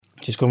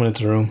She's coming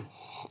into the room.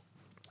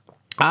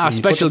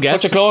 Special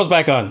guest. Put your clothes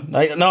back on.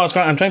 I'm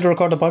trying to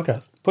record the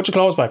podcast. Put your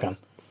clothes bake on.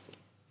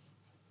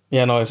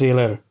 Yeah, no, I'll see you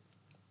later.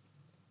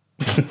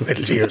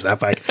 Little cheers that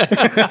back. That's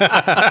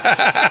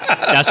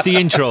the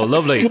intro.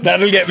 Lovely.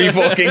 That'll get me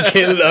fucking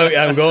killed.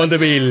 I'm going to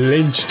be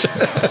lynched.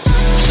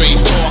 Straight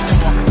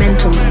talk.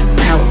 Mental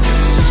health.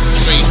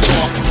 Straight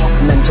talk.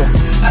 Mental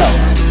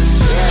health.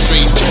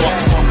 Straight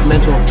talk.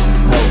 Mental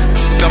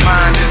health. The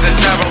mind is a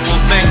terrible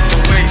thing to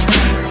waste.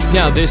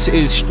 Now, this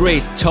is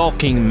Straight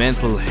Talking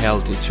Mental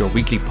Health. It's your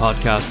weekly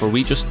podcast where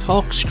we just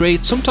talk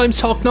straight, sometimes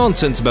talk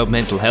nonsense about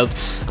mental health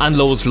and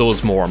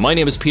loads more. My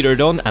name is Peter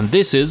Dunn and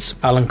this is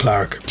Alan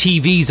Clark.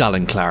 TV's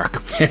Alan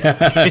Clark.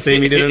 See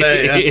me the other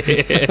day.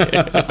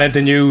 Yeah. Meant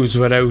the news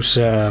without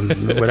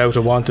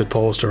a wanted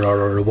poster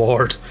or a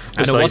reward.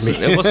 And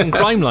it wasn't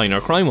Crime Line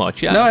or Crime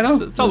Watch. Yeah, No, I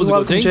know. It's always a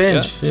good thing.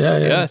 Change.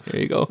 Yeah.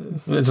 There you go.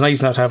 It's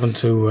nice not having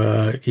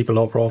to keep a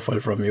low profile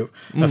from you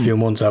a few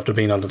months after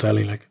being on the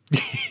telly. Like,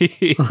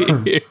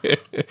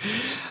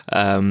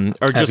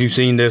 have you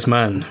seen this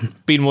man?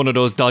 Been one of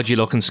those dodgy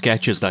looking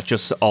sketches that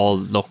just all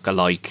look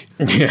alike.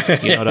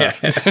 Yeah. You know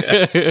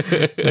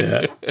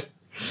that?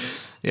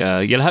 Yeah.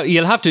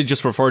 You'll have to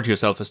just refer to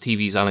yourself as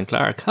TV's Alan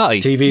Clark. Hi.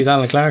 TV's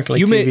Alan Clark,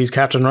 like TV's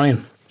Captain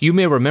Ryan. You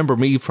may remember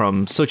me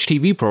from such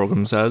TV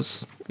programmes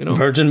as,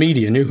 Virgin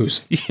Media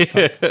News.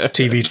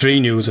 TV3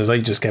 News, as I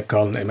just kept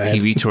calling it in my head.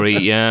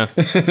 TV3, yeah.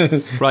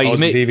 Right,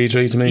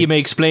 TV3 to me. You may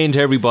explain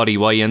to everybody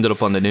why you ended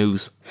up on the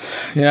news.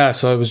 Yeah,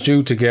 so I was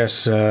due to get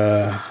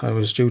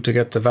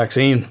the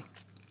vaccine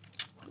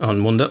on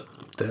Monday,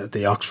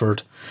 the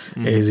Oxford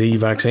AZ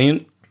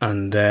vaccine,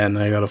 and then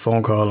I got a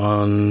phone call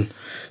on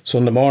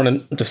Sunday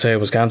morning to say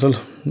it was cancelled.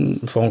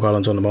 Phone call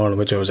on Sunday morning,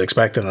 which I was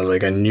expecting, as I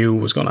knew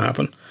was going to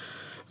happen.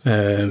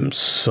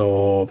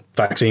 So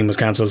vaccine was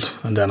cancelled,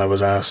 and then I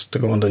was asked to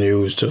go on the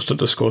news just to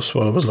discuss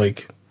what it was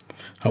like,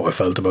 how I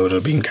felt about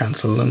it being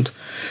cancelled, and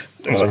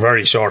it was a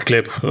very short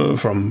clip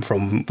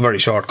from very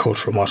short cut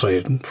from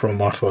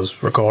what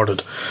was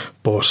recorded,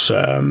 but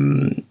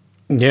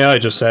I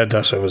just said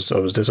that I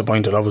was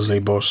disappointed, obviously,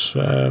 but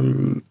I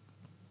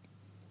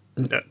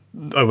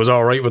was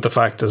all right with the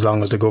fact as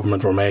long as the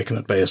government were making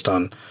it based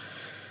on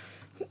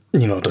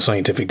the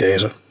scientific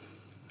data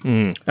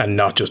and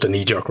not just a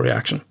knee-jerk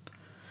reaction.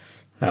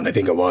 And I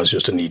think it was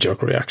just a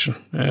knee-jerk reaction.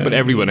 But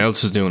everyone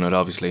else is doing it,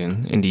 obviously,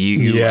 in the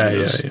EU.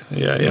 Yeah.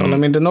 Well, I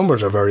mean, the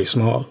numbers are very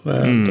small.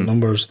 The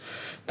numbers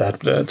that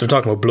they're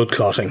talking about blood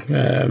clotting.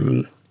 There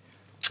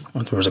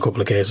was a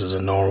couple of cases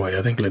in Norway,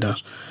 I think, like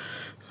that.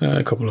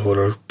 A couple of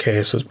other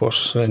cases.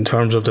 But in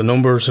terms of the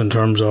numbers, in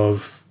terms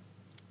of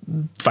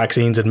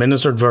vaccines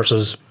administered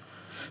versus,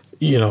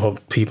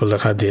 people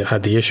that had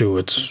the issue,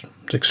 it's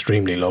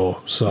extremely low.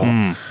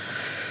 So...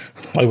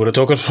 I would have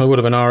took it. I would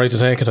have been alright to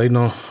take it. I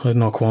had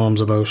no qualms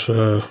about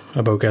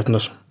getting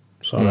it.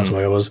 So that's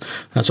why I was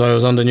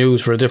on the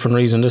news for a different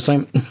reason this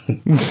time.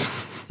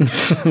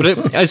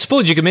 But I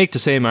suppose you could make the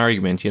same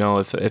argument.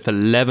 If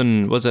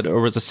 11 was it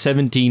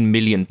 17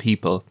 million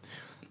people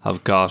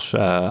have got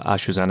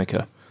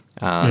AstraZeneca,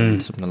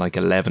 and something like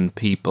 11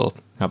 people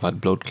have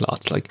had blood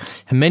clots. Like,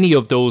 how many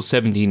of those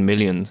 17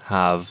 million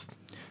have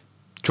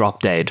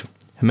dropped dead?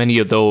 How many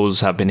of those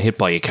have been hit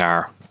by a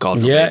car?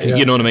 God forbid. Yeah.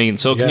 You know what I mean?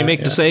 So can you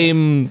make the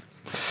same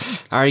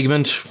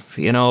argument?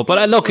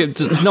 But look,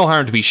 it's no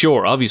harm to be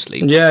sure,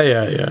 obviously.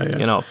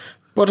 Yeah.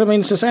 But I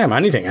mean, it's the same.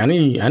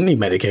 Any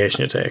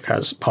medication you take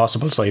has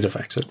possible side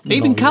effects.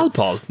 Even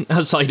Calpol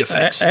has side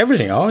effects.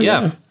 Everything. Oh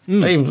yeah.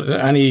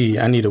 Any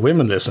of the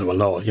women listening will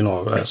know.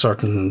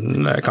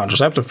 Certain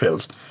contraceptive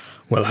pills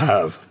will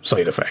have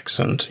side effects,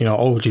 and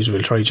we'll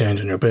try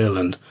changing your pill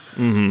and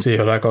see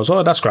how that goes.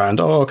 Oh, that's grand.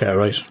 Oh, okay,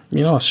 right.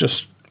 It's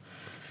just.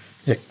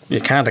 You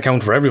can't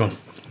account for everyone.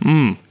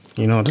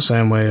 The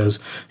same way as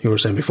you were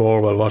saying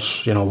before, well,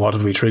 what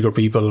if we trigger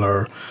people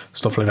or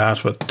stuff like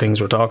that, but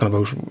things we're talking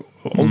about.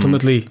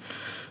 Ultimately,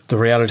 the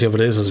reality of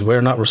it is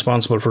we're not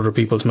responsible for other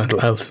people's mental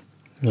health.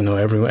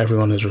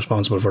 Everyone is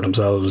responsible for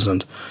themselves,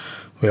 and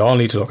we all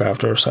need to look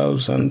after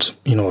ourselves. And,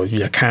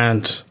 you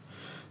can't...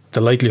 The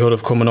likelihood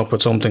of coming up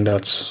with something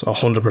that's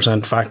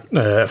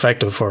 100%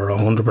 effective for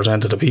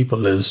 100% of the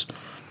people is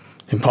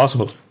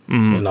impossible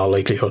in all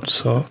likelihood,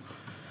 so...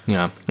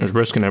 Yeah, there's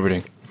risk in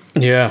everything.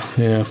 Yeah.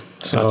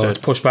 So it's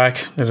pushed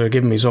back. It had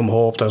given me some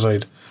hope that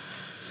I'd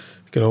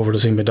get over to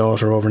see my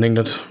daughter over in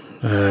England.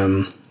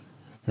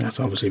 That's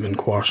obviously been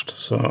quashed.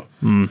 So,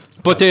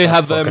 but they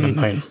have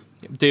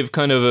they've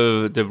kind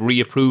of they've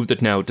reapproved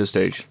it now at this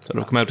stage. So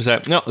they've come out to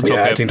say no. It's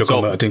okay. I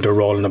think they're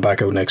rolling it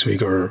back out next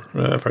week or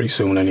very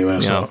soon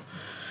anyway. Yeah. So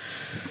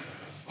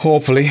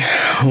hopefully.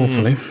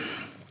 Do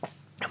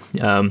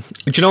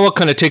you know what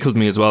kind of tickled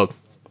me as well?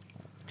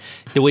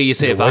 The way you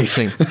say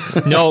vaccine.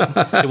 No,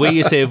 the way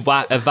you say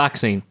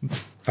vaccine.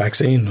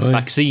 Vaccine, right.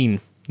 Vaccine.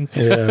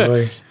 Yeah,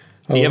 right.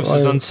 The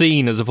emphasis on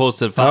scene as opposed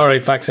to... All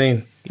right,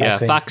 vaccine. Yeah,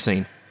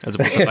 vaccine as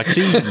opposed to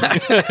vaccine.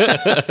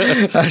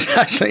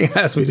 Actually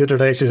asked me the other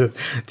day, she said,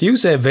 do you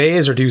say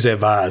vase or do you say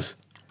vase?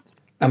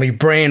 And my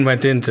brain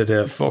went into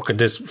the fucking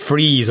this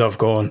freeze of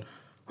going,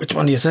 which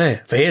one do you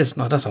say? Vase?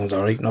 No, that sounds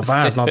alright. No,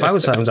 vase. No,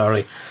 vase sounds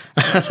alright.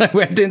 I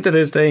went into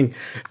this thing.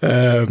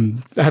 I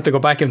had to go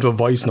back into a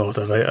voice note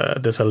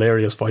this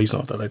hilarious voice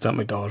note that I'd sent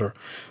my daughter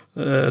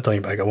a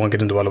time back. I won't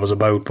get into what it was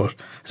about, but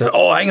I said,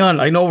 "Oh, hang on,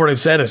 I know where I've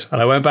said it."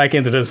 And I went back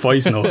into this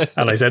voice note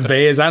and I said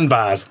vase and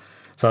vase.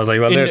 So I was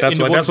like, well,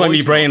 that's why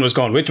my brain was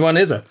going, which one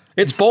is it?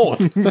 It's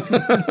both.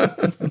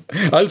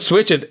 I'll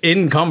switch it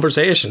in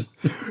conversation.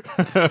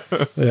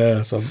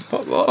 Yeah, so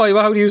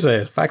how do you say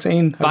it?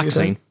 Vaccine?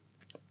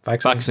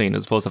 Vaccine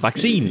as opposed to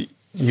vaccine.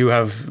 You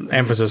have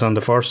emphasis on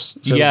the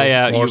first syllable?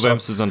 Yeah, you have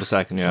emphasis on the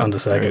second, yeah. On the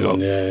second one,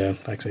 yeah,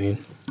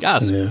 vaccine.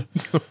 Yes. Yeah.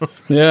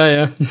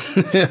 Yeah.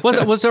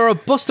 Was there a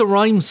Busta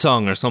Rhymes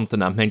song or something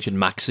that mentioned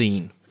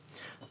Maxine?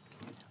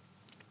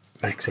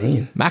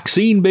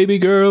 Maxine, baby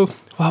girl.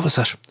 What was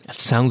that? It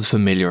sounds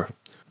familiar.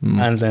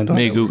 Hands down.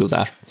 May Google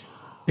that.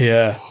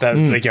 Yeah, that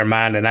like your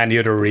man in any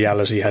other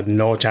reality had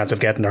no chance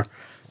of getting her.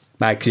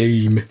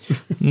 Maxime.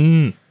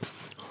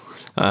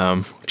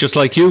 Just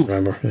like you.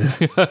 Remember?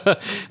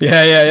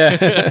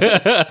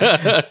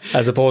 Yeah.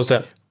 As opposed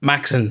to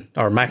Maxine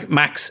or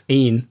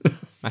Maxine.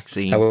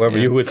 Maxine. However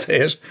you would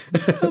say it.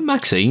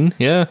 Maxine,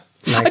 yeah.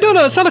 I don't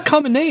know, it's not a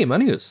common name,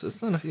 anyways.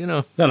 It's not,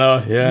 Don't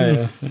know,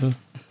 yeah.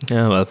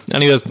 Yeah, well.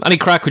 Anyways, any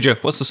crack with you?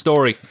 What's the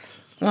story?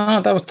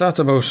 That's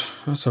about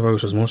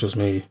as much as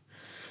me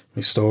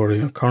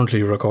story. I'm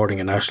currently recording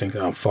in Ashling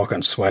and I'm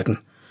fucking sweating.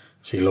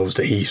 She loves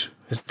the heat.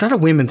 Is that a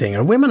women thing?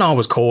 Are women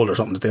always cold or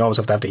something that they always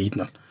have to have the heat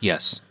in it?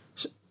 Yes.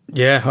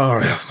 Yeah,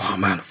 alright. Oh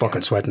man, I'm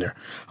fucking sweating there.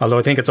 Although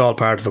I think it's all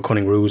part of a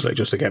cunning ruse, like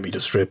just to get me to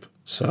strip.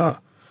 So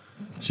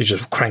she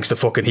just cranks the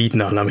fucking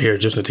heating on and I'm here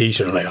just in a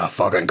t-shirt and like,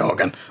 fucking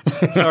cocking.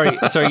 Sorry,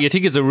 you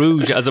think it's a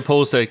rouge as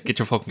opposed to get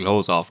your fucking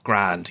clothes off.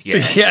 Grand, yeah.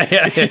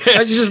 Yeah.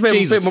 She's just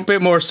a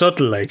bit more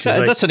subtle, like. She's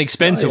that's an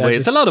expensive way.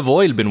 It's a lot of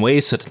oil been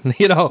wasted,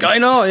 you know. I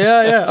know,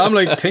 yeah. I'm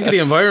like, think of the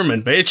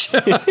environment, bitch.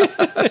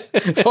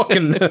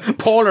 Fucking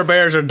polar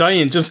bears are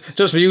dying just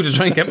for you to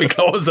try and get me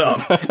clothes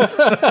off.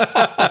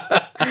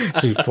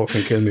 She'll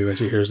fucking kill me when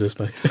she hears this,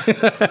 mate.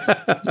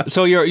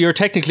 So you're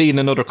technically in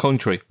another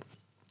country.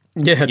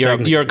 Yeah,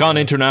 you're gone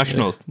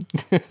international.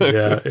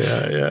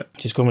 Yeah.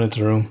 She's coming into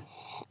the room.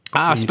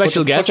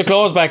 Special guest. Put your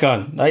clothes back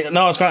on.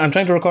 I'm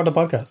trying to record the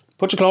podcast.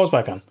 Put your clothes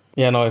back on.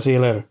 Yeah, no, I'll see you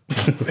later.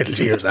 Wait till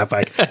she hears that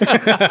back.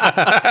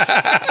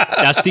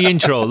 That's the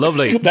intro.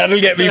 Lovely.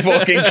 That'll get me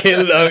fucking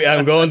killed.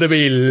 I'm going to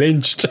be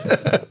lynched.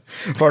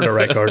 For the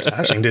record,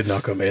 Aisling did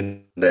not come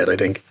in dead, I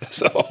think.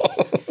 So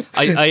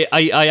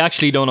I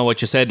actually don't know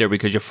what you said there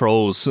because you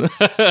froze.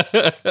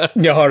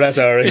 Yeah, that's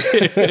alright.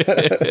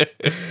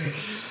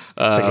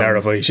 To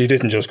clarify, she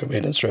didn't just come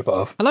in and strip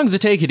off. How long does it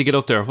take you to get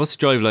up there? What's the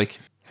drive like?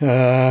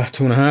 2.5.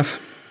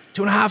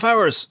 2.5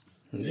 hours?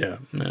 Yeah.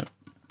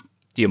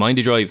 Do you mind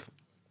the drive?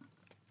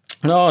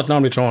 No, I'd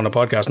normally throw on a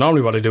podcast.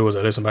 Normally what I do is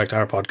I listen back to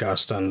our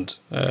podcast and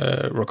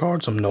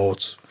record some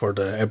notes for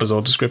the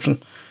episode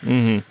description.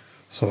 Mm-hmm.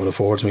 So it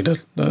affords me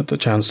the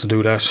chance to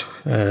do that.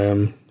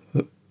 And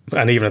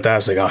even at that,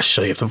 it's like, oh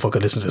shit, I have to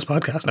fucking listen to this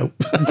podcast now.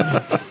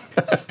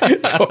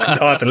 It's fucking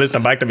thoughts and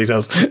listening back to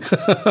myself.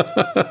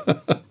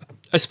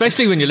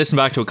 Especially when you listen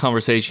back to a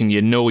conversation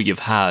you know you've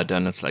had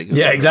and it's like...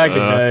 Yeah,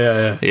 exactly.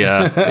 Yeah.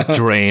 It's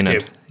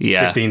draining. Skip.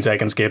 Yeah. 15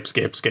 seconds, skip.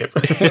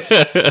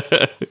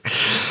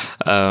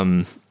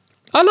 I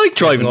like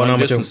driving long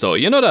distance though,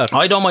 you know that?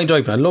 I don't mind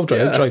driving. I love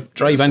driving. Yeah.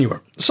 Drive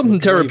anywhere. Something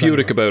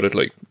therapeutic about it,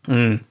 like...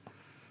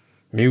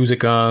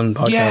 Music on,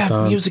 podcast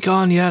on. Music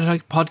on,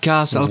 like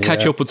podcast. I'll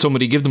catch up with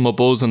somebody, give them a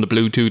buzz on the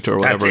Bluetooth or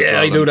whatever.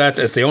 I do that.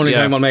 It's the only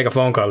time I'll make a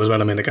phone call is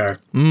when I'm in the car.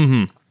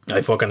 Mm-hmm.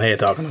 I fucking hate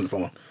talking on the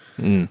phone.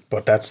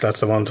 But that's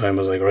the one time I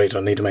was like, right, I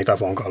need to make that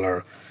phone call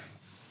or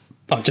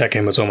I'll check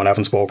in with someone I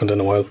haven't spoken to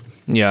in a while.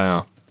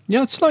 Yeah,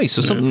 it's nice.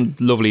 There's something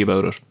lovely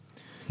about it.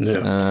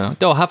 Yeah.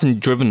 Though I haven't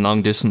driven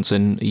long distance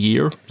in a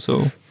year,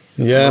 so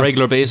on a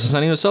regular basis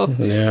anyway. So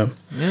yeah.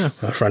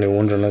 For anyone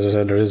wondering, as I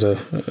said, there is a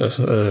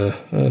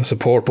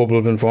support bubble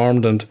been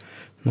formed and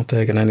not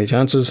taking any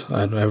chances.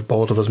 And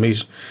both of us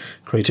meet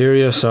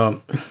criteria,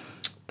 so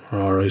we're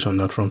all right on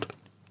that front.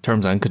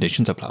 Terms and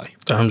conditions apply.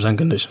 Terms and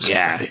conditions.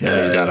 Yeah, you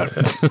got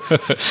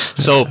it.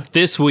 So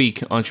this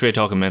week on Straight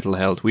Talking Mental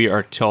Health, we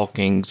are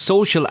talking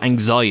social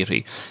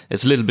anxiety.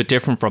 It's a little bit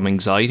different from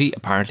anxiety.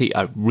 Apparently,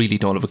 I really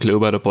don't have a clue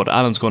about it, but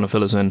Alan's going to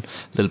fill us in a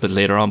little bit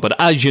later on. But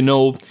as you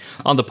know,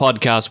 on the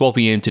podcast, what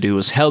we aim to do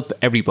is help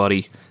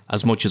everybody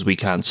as much as we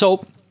can.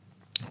 So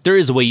there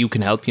is a way you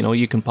can help.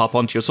 You can pop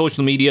onto your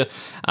social media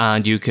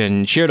and you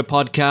can share the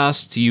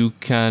podcast. You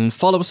can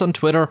follow us on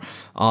Twitter,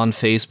 on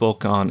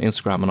Facebook, on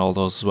Instagram and all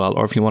those as well.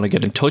 Or if you want to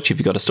get in touch, if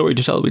you've got a story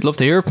to tell, we'd love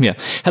to hear from you.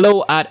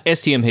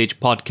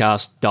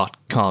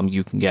 hello@stmhpodcast.com.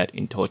 You can get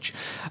in touch.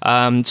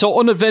 So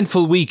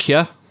uneventful week,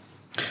 yeah?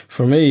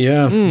 For me,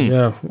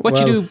 yeah.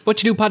 What you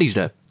do Paddy's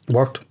Day?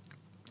 Worked.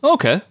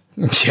 Okay.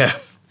 Yeah.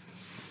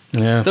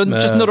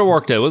 Just another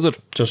work day, was it?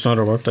 Just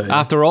another work day.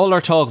 After all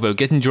our talk about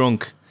getting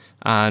drunk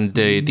and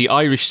the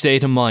Irish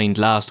state of mind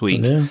last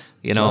week,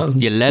 you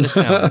let us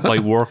down by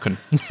working.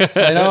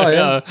 I know,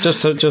 yeah.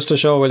 Just to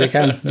show, well, you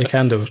can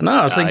do it.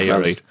 No, I think you're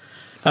right.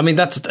 I mean,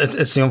 it's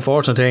the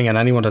unfortunate thing, and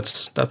anyone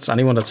that's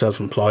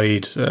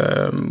self-employed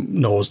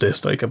knows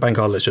this. Like, a bank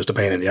holiday is just a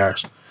pain in the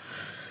arse,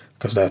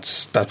 because that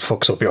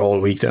fucks up your whole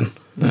week then.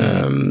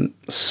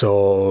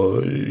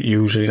 So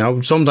usually,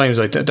 now sometimes,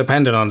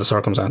 depending on the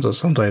circumstances,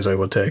 sometimes I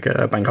would take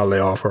a bank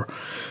holiday off, or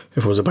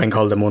if it was a bank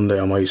holiday Monday,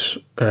 I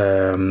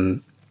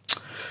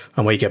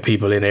might get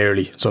people in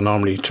early. So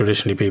normally,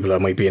 traditionally, people that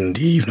might be in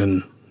the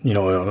evening, you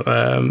know,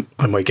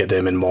 I might get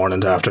them in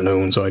morning to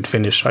afternoon. So I'd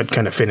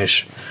kind of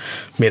finish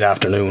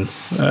mid-afternoon,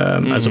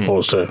 as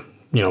opposed to,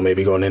 you know,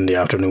 maybe going in the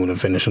afternoon and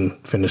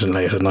finishing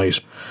late at night.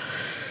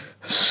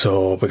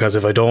 So, because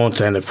if I don't,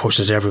 then it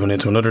pushes everyone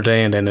into another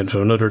day and then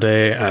into another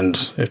day, and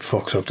it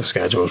fucks up the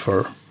schedule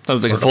for... That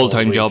was like a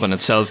full-time job in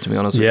itself, to be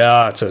honest.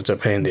 Yeah, it's a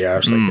pain in the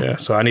arse. Like, yeah.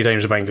 So anytime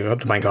there's a bank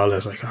holiday,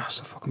 it's like, it's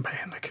a fucking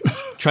pain. Like,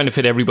 trying to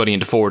fit everybody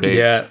into 4 days.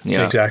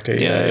 Yeah,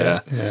 exactly. Yeah.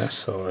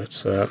 So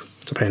it's a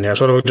pain in the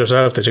arse. What about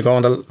yourself? Did you go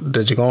on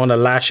the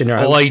lash in your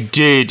house? Oh, I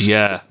did,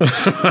 yeah.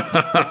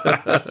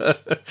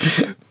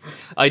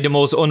 I had the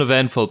most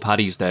uneventful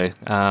Paddy's Day.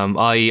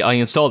 I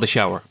installed the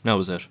shower. That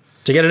was it.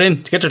 Did you get it in?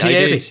 Did you get your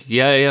T80? I did.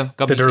 Yeah.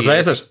 Did they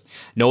replace it?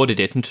 No, they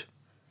didn't.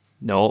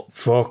 No.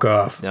 Fuck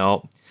off.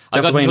 No. I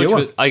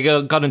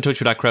got in touch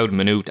with that crowd in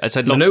Minute. I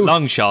said, look,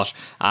 long shot.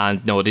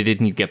 And no, they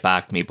didn't get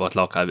back to me. But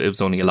look, it was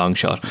only a long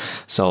shot.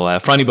 So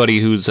for anybody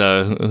who's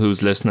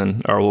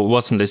listening or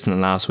wasn't listening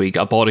last week,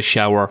 I bought a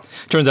shower.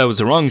 Turns out it was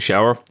the wrong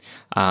shower.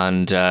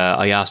 And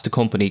I asked the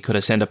company, could I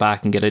send it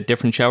back and get a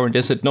different shower? And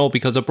they said no,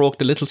 because I broke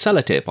the little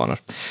sellotape on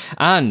it.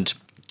 And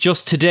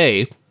just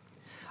today,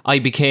 I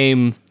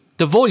became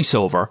the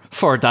voiceover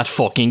for that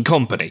fucking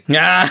company.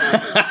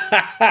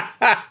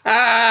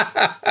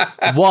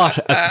 What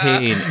a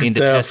pain in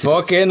the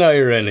testicles. Fucking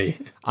irony.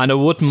 And I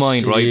wouldn't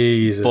mind,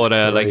 Jesus right?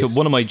 But Christ. like,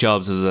 one of my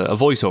jobs is a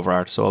voiceover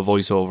artist, so a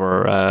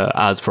voiceover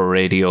ads for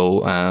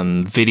radio,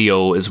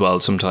 video as well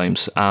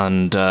sometimes.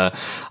 And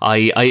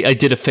I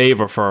did a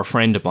favour for a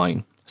friend of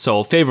mine.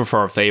 So, favour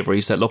for a favour.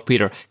 He said, look,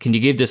 Peter, can you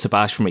give this a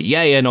bash for me?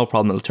 Yeah, no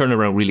problem. I'll turn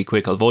around really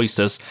quick. I'll voice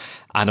this.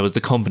 And it was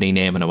the company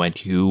name, and I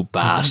went, you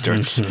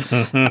bastards.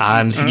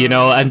 And, you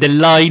know, and the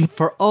line,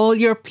 for all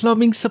your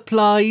plumbing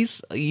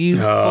supplies, you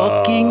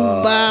fucking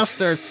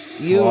bastards.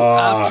 You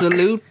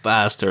absolute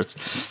bastards.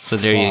 So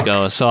there you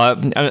go. So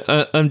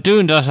I'm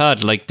doing that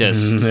ad like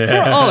this.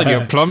 For all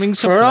your plumbing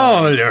supplies. For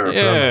all your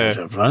plumbing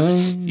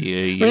supplies.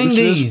 You Bring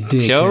these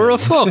useless shower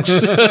of fucks.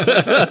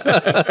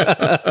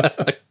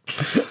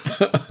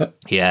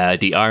 Yeah,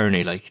 the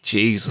irony, like,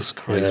 Jesus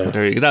Christ.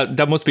 Yeah.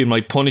 That must be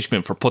my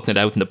punishment for putting it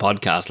out in the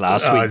podcast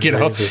last week. You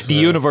know, Jesus, the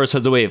universe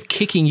has a way of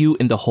kicking you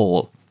in the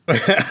hole.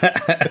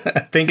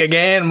 Think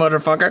again,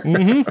 motherfucker.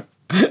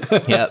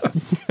 Yeah.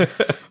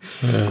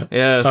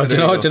 Yeah. So do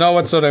you know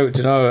what stood out? Do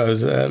you know, I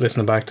was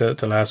listening back to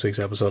last week's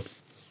episode.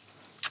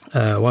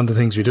 One of the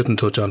things we didn't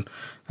touch on,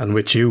 and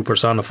which you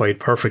personified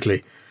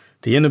perfectly,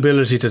 the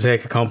inability to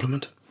take a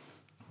compliment.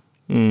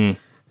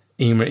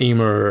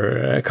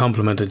 Emer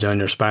complimented you on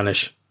your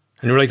Spanish,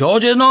 and you were like, "Oh,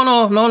 just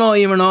no,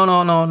 Emer,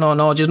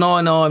 no, just no,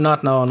 I'm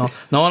not, no, not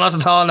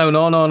at all,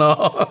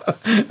 no."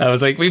 I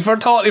was like, we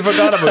totally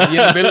forgot about the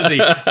inability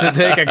to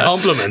take a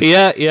compliment.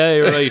 Yeah,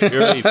 you're right.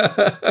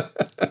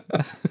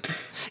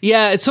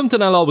 Yeah, it's something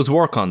I'll always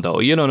work on, though.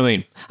 You know what I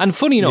mean? And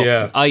funny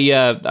enough, I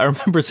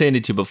remember saying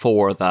it to you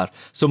before that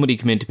somebody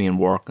came into me in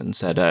work and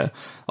said,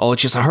 "Oh,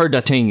 it's just I heard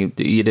that thing you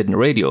did in the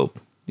radio.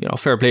 You know,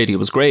 fair play to you, it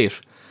was great."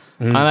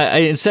 And I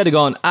instead of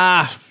going,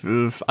 I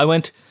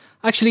went,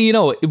 actually, you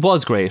know, it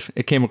was great.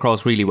 It came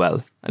across really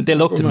well. And they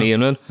looked at me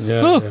and went,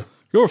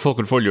 you're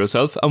fucking full of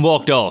yourself, and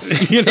walked off.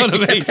 You know what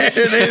I mean? There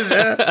it is,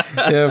 yeah.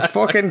 You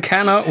fucking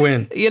cannot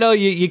win. You know,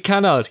 you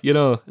cannot, you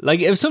know.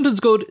 Like, if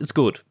something's good, it's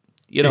good.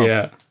 You know?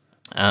 Yeah.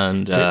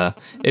 And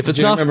if it's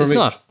not, it's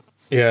not.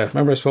 Yeah,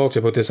 remember I spoke to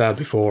you about this ad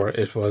before.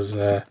 It was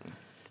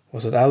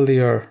it Aldi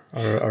or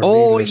Lidl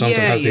or something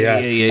has the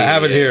ad. I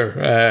have it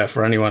here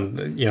for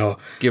anyone, you know.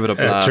 Give it a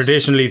blast.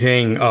 Traditionally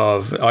thing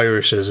of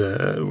Irish is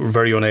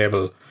very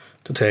unable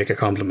to take a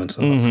compliment.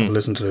 So I'll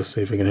listen to this,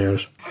 see if we can hear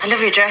it. I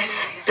love your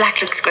dress.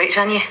 Black looks great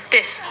on you.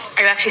 This?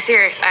 Are you actually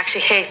serious? I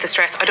actually hate this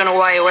dress. I don't know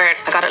why I wear it.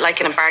 I got it like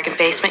in a bargain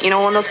basement. You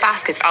know, one of those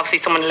baskets. Obviously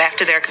someone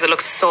left it there because it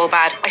looks so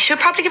bad. I should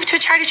probably give it to a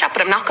charity shop,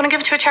 but I'm not going to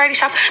give it to a charity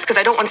shop because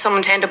I don't want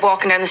someone to end up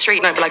walking down the street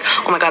and I'd be like,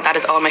 oh my God, that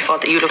is all my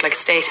fault that you look like a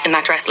state in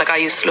that dress, like I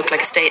used to look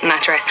like a state in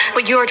that dress.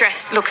 But your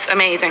dress looks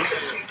amazing.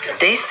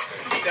 This?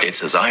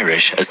 It's as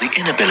Irish as the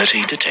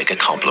inability to take a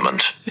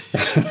compliment.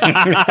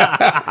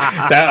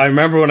 I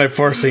remember when I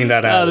first seen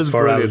that ad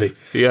for Aldi.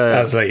 Yeah.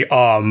 I was like,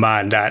 oh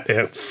man,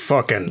 that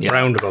fucking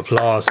round of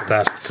applause to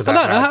that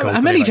company.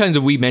 How many times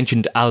have we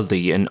mentioned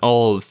Aldi in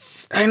all?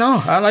 I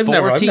know, and I've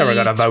never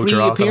got a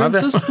voucher off them, have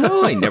you?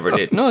 No, I never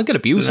did. No, I get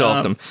abuse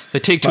off them. They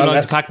take too long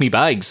to pack me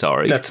bag.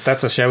 Sorry, that's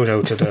a shout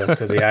out to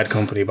the ad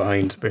company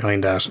behind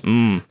that.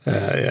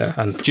 Yeah,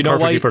 and do you know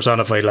perfectly why,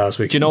 personified last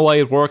week. Do you know why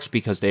it works?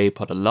 Because they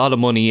put a lot of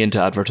money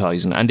into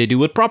advertising and they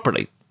do it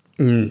properly.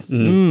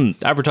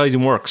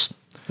 Advertising works.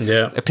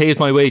 Yeah. It pays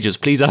my wages.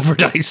 Please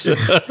advertise.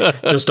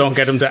 Just don't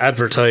get them to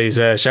advertise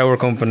shower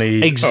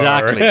company.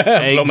 Exactly. Or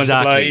plumbing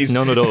Exactly. supplies.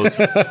 None of those.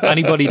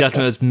 Anybody that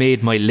has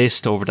made my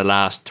list over the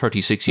last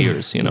 36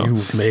 years, you know.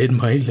 You've made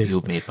my list.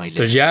 You've made my list.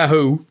 There's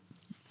Yahoo.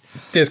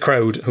 This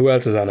crowd. Who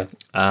else is on it?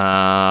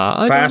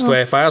 I don't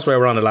know. Fastway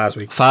were on it last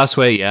week.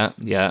 Fastway, yeah.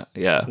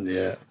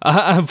 Yeah.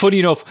 Funny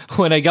enough,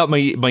 when I got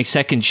my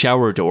second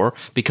shower door,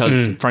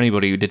 because for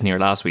anybody who didn't hear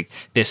last week,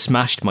 they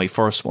smashed my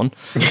first one.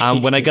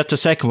 And when I got the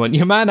second one,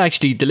 your man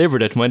actually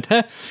delivered it and went,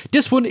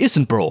 this one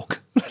isn't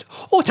broke.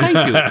 Oh, thank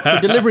you for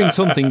delivering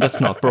something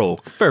that's not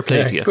broke. Fair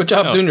play to you. Good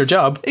job doing your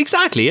job.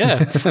 Exactly,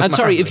 yeah. And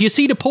sorry, if you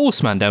see the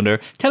postman down there,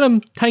 tell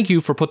him thank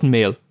you for putting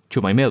mail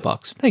through my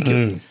mailbox. Thank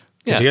you.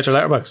 Did you get your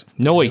letterbox?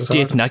 No, I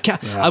didn't. I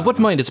can't. I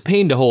wouldn't mind. It's a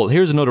pain in the hole.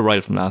 Here's another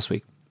rile from last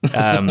week.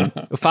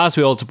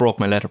 Fastway also broke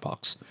my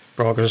letterbox.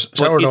 Broke his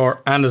shower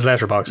door and his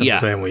letterbox in the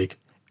same week.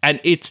 And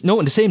it's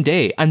in the same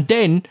day. And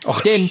then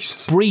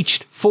Jesus.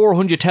 breached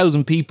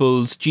 400,000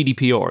 people's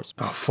GDPRs.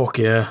 Oh, fuck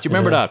yeah. Do you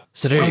remember that?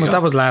 So there you go.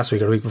 That was last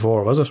week or the week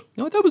before, was it?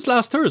 No, that was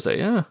last Thursday,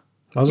 yeah.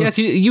 Was Yeah, it?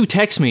 'cause you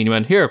text me and you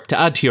went, here, to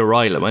add to your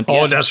rile. I went,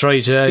 Oh, yeah. that's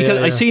right, yeah. Because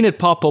yeah. I seen it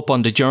pop up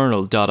on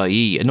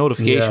thejournal.ie. A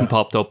notification Yeah.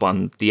 popped up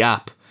on the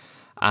app.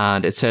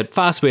 And it said,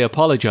 Fastway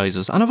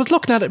apologises. And I was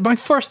looking at it. My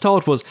first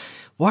thought was,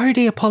 why are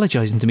they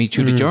apologising to me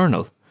through the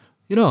journal?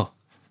 You know,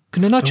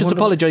 can they not just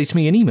apologise to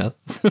me in email?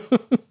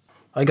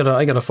 I got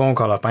a phone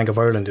call off Bank of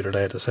Ireland the other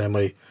day to say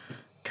my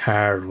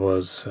card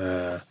was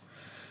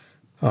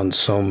on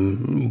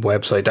some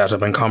website that had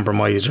been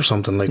compromised or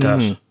something like that.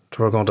 They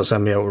were going to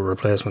send me out a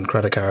replacement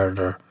credit card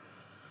or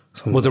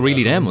something. Was it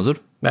really them, was it?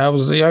 That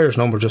was the Irish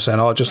number just saying,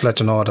 oh, just let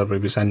you know that we'll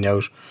be sending you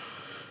out.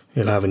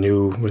 You'll have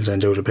we'll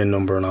send you out a PIN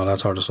number and all that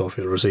sort of stuff.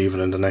 You'll receive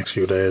it in the next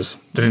few days.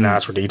 They didn't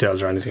ask for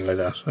details or anything like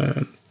that.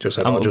 Just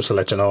said, just to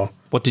let you know.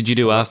 What did you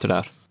do after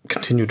that?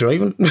 Continue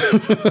driving?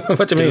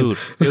 What do you mean?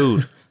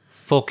 Dude.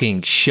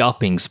 Fucking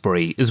shopping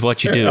spree is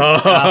what you do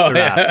after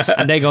that.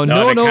 And they go,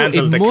 no, they it must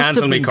have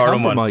cancelled me been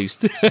Curran one.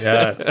 compromised.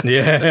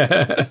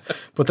 Yeah.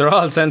 But they're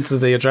all sent to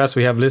the address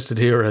we have listed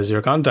here as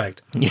your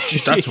contact.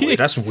 Jeez,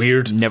 that's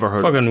weird. Never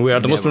heard Fucking of it.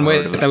 weird. They must have been Never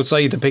heard of waiting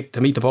outside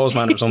to meet the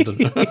postman or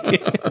something.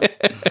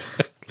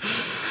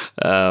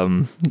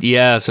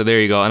 Yeah, so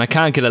there you go. And I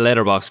can't get a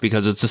letterbox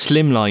because it's a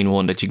slimline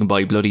one that you can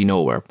buy bloody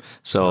nowhere.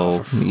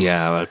 So,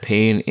 well,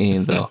 pain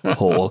in the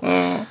hole.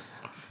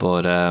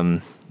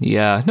 But,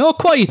 yeah, no,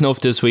 quiet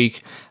enough this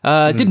week.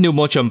 Didn't do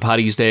much on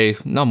Paddy's Day.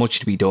 Not much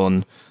to be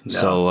done. No.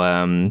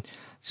 So,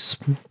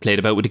 just played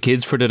about with the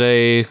kids for the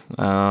day.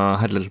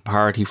 Had a little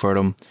party for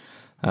them.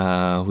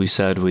 We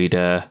said we'd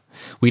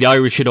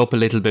Irish it up a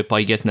little bit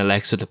by getting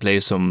Alexa to play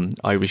some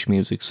Irish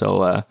music.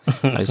 So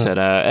I said,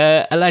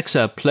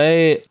 Alexa,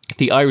 play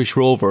the Irish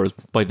Rovers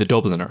by the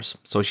Dubliners.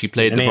 So she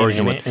played the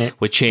version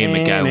with Shane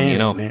MacGowan, you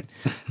know.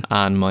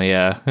 And my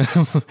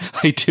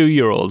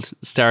 2-year-old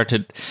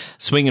started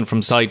swinging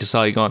from side to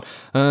side, going,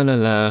 "On the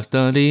left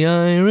of the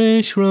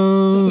Irish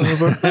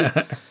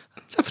Rover."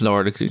 It's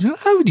Florida.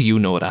 How do you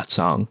know that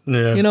song?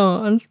 Yeah. You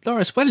know, and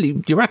Doris, well,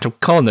 you're after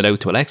calling it out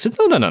to Alexa.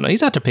 No.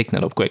 He's after picking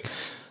it up quick.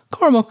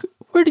 Cormac,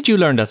 where did you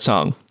learn that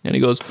song? And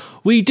he goes,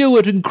 we do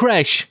it in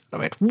creche. I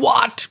went,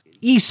 what?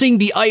 You sing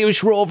the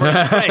Irish Rover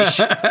in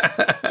creche?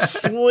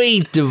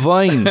 Sweet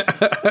divine.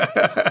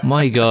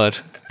 My God.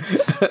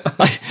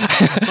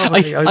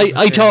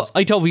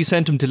 I thought we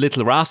sent him to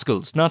Little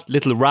Rascals, not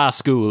Little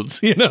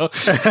Rascals, you know.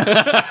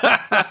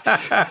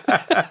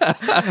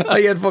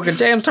 I had fucking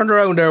James turned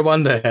around there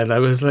one day and I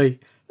was like,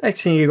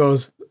 next thing he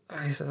goes,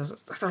 I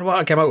don't know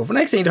what came out with, but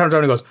next thing he turns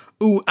around and goes,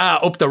 ooh,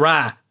 up the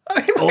ra.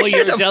 Oh,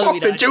 you're telling me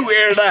that. Did you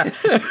hear that?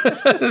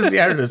 He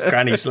heard his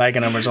granny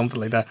slagging him or something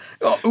like that.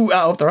 Oh, ooh,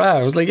 up the ra.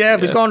 I was like, yeah,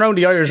 if he's going around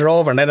the Irish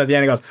Rover, and then at the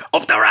end he goes,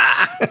 up the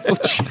ra.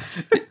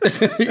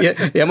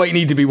 Yeah, might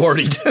need to be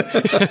worried.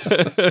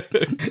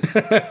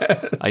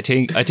 I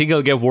think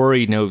I'll get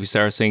worried now if you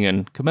start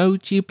singing, come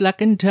out ye black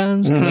and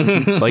tans,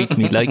 fight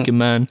me like a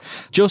man,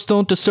 just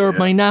don't disturb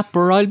my nap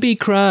or I'll be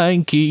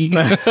cranky.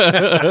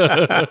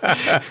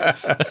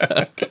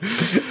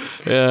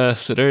 Yeah,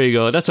 so there you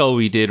go. That's all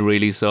we did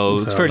really. So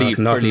it's fairly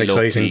not an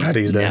exciting low-key.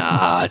 Paddy's Day.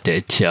 Not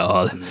at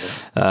all.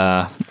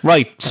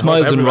 Right,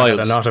 smiles and Everyone had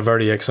riles. not a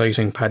very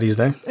exciting Paddy's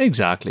Day.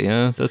 Exactly,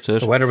 yeah, that's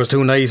it. The weather was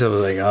too nice. I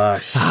was like,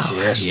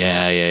 shit.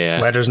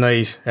 Yeah. Weather's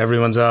nice.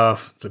 Everyone's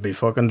off. There'll be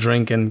fucking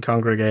drinking,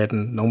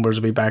 congregating. Numbers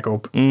will be back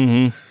up.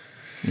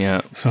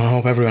 Yeah, So I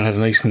hope everyone had a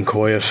nice and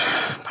quiet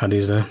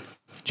Paddy's Day.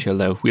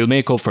 chilled out. We'll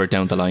make up for it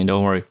down the line,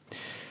 don't worry.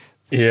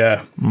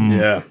 Yeah.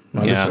 Well,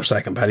 this is Yeah. our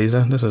second Paddy's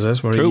Day. This is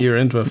it. We're True. a year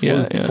into it.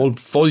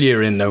 Full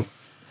year in now.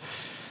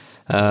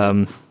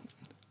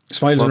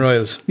 Smiles and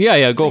riles.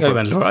 Yeah, go for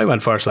it. I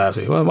went first last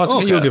week. Well,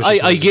 Okay. you give us I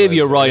smiles gave and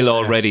you a riles. rile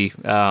already.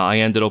 I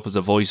ended up as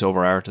a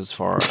voiceover artist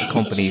for a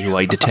company who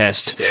I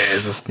detest.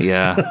 Jesus.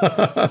 Yeah.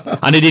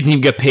 And I didn't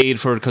even get paid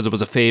for it because it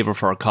was a favour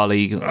for a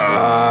colleague.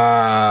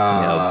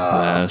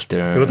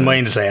 Bastard. You wouldn't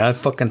mind to say, I'll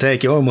fucking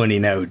take your money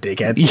now,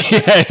 dickheads.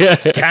 Yeah.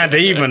 Can't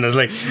even. It's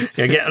like,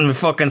 you're getting the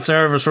fucking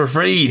service for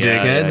free,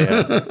 dickheads.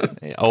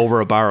 Yeah. Over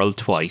a barrel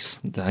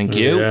twice. Thank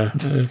you.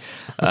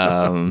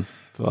 Yeah.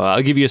 Well,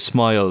 I'll give you a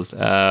smile.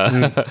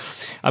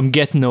 I'm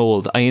getting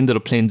old. I ended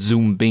up playing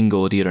Zoom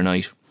Bingo the other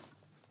night.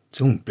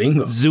 Zoom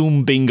Bingo.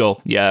 Zoom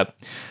Bingo, yeah.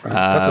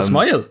 That's a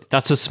smile.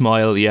 That's a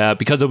smile, yeah.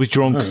 Because I was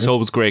drunk, so it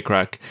was great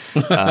crack.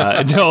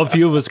 No, a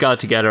few of us got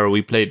together.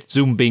 We played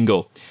Zoom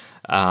Bingo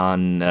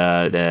on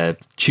the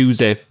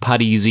Tuesday,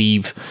 Paddy's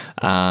Eve,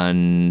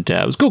 and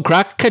it was good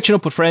crack. Catching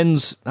up with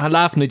friends,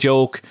 laughing a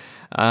joke,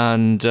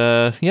 and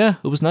yeah,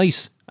 it was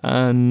nice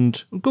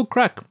and good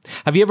crack.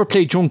 Have you ever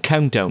played Drunk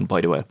Countdown,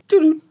 by the way?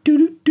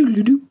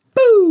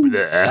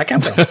 That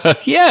countdown.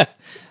 Yeah.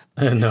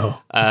 No.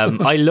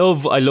 I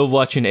love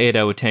watching 8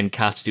 out of 10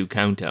 cats do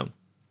Countdown.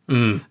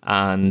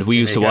 And we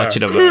used to watch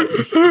it.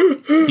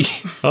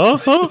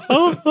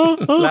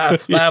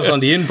 Laughs on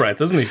the in-breath,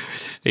 doesn't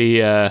he?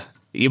 Yeah.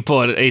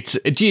 But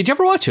did you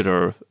ever watch it,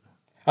 or?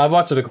 I've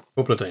watched it a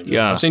couple of times.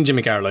 Yeah. I've seen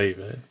Jimmy Carr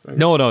live.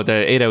 No, the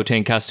 8 out of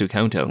 10 cats do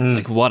Countdown.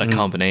 Like, what a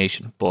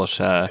combination. But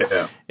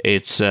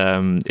it's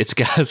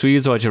gas. We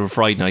used to watch it on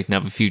Friday night and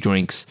have a few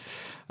drinks.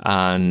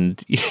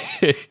 And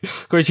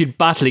of course, you'd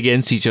battle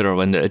against each other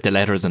when the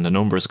letters and the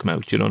numbers come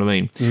out. You know what I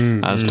mean?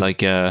 And it's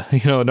like,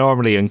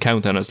 normally in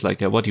Countdown, it's like,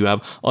 what do you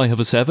have? I have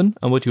a 7.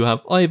 And what do you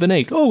have? I have an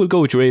 8. Oh, we'll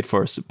go with your 8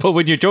 first. But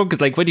when you're drunk,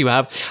 it's like, what do you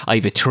have? I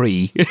have a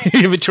 3.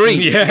 You have a 3.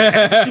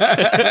 Yeah.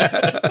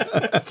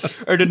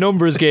 Or the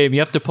numbers game,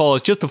 you have to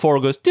pause just before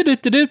it goes,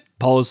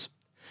 pause.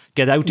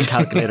 Get out the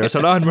calculator.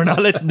 So on, we're not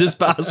letting this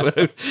pass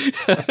without.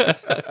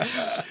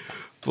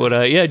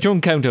 But yeah,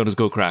 Drunk Countdown is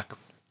good crack.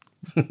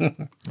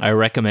 I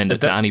recommend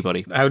it to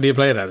anybody. How do you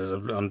play that? Is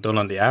it done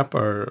on the app,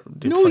 or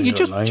do you no? find You it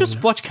just online?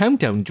 just watch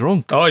Countdown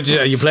drunk. Oh,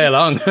 you play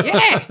along?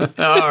 Yeah.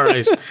 All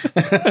right.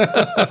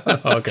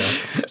 Okay.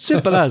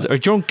 Simple as. Or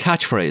drunk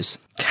catchphrase.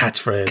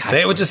 Catchphrase.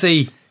 Say it what you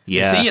see.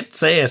 Yeah. See it.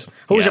 Say it.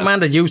 Who was Yeah. your man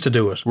that used to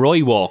do it?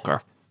 Roy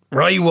Walker.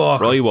 Roy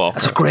Walker. Roy Walker.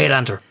 That's a great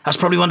answer. That's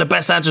probably one of the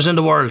best answers in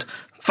the world.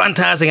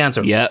 Fantastic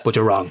answer. Yeah. But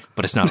you're wrong.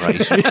 But it's not right.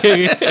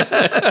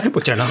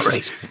 But you're not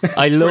right.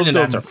 I loved Brilliant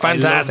him. answer. I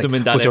Fantastic. loved him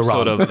in that But you're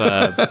episode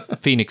wrong. of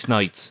Phoenix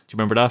Nights. Do you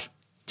remember that?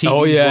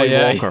 Oh, TV's yeah, Roy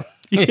yeah. Walker.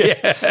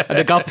 Yeah. And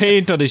they got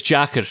paint on his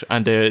jacket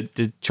and they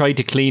tried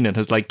to clean it.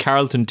 It's like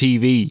Carlton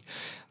TV.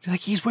 They're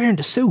like, he's wearing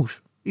the suit.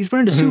 He's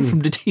wearing the suit from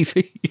the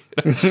TV.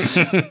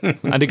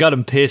 And they got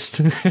him pissed.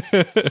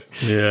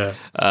 Yeah.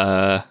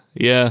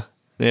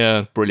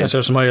 Yeah, brilliant.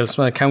 That's your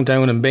smile.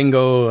 Countdown and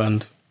bingo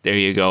and... There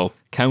you go.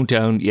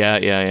 Countdown,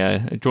 yeah.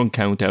 Drunk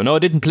Countdown. No, I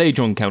didn't play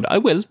Drunk Countdown. I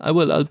will.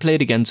 I'll play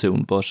it again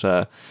soon. But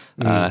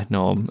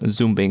no,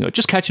 Zoom Bingo.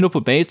 Just catching up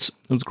with mates.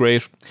 It was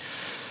great.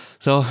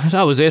 So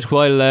that was it.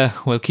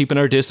 While keeping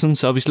our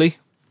distance, obviously.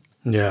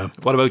 Yeah.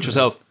 What about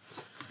yourself?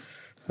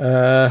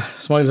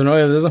 Smiles and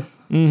royals, is it?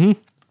 Mm-hmm.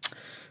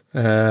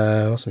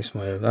 What's my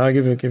smile? I'll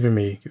give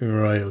me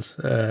royals.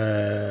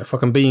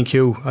 Fucking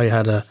B&Q. I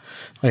had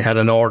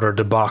an order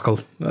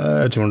debacle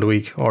during the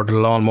week. Ordered a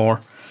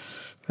lawnmower.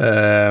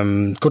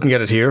 Couldn't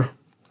get it here.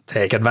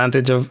 Take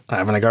advantage of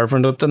having a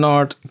girlfriend up the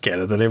north. Get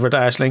it delivered to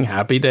Aisling.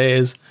 Happy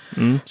days.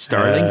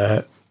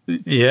 Sterling.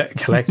 Yeah,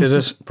 collected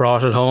it,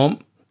 brought it home,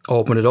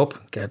 opened it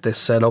up, get this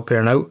set up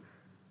here now.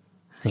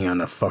 Hang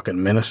on a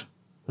fucking minute.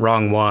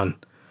 Wrong one.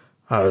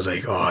 I was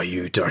like, oh,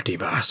 you dirty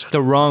bastard.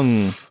 The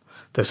wrong.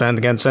 They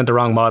sent the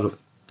wrong model.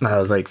 And I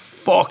was like,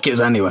 fuck yous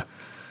anyway.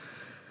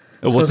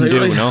 It wasn't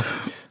like, due, no.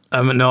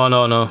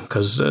 No,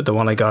 because the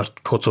one I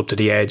got cuts up to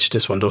the edge.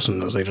 This one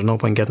doesn't. I was like, there's no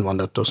point getting one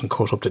that doesn't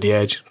cut up to the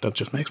edge. That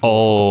just makes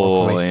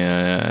more work for me.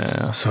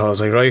 Yeah. So I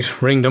was like,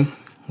 right, ring them.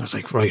 I was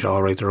like, right,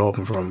 all right, they're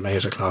open from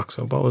 8 o'clock.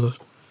 So what was it?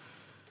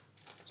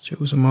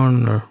 Tuesday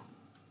morning or...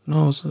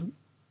 No, was it...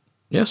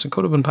 Yes, it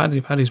could have been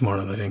Paddy's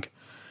morning, I think.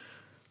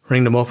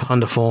 Ring them up on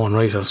the phone,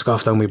 right, I'll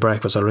scoff down my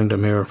breakfast, I'll ring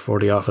them here for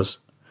the office.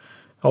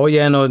 Oh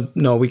yeah,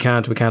 no, we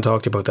can't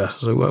talk to you about that.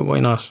 So why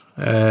not?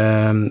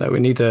 We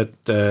need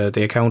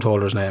the account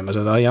holder's name. I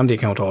said, I am the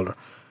account holder.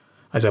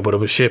 I said, but it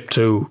was shipped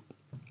to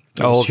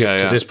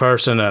to this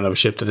person and it was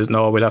shipped to this.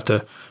 No, we'll have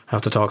to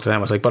talk to them.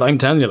 I was like, but I'm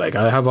telling you, like,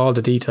 I have all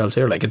the details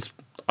here. Like,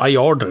 I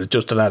ordered it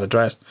just to that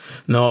address.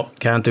 No,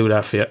 can't do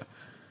that for you.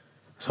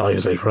 So I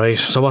was like, right,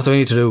 so what do I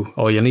need to do?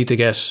 Oh, you need to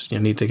get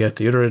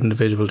the other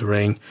individual to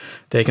ring.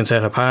 They can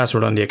set a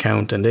password on the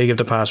account and they give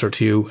the password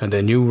to you, and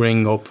then you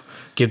ring up,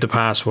 give the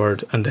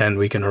password, and then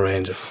we can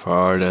arrange it.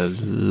 For the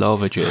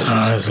love of Jesus.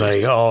 I was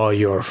like, oh,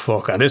 you're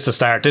fucking... This is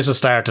the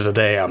start of the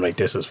day. I'm like,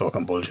 this is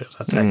fucking bullshit.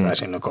 That's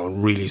actually not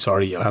going, really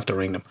sorry, you'll have to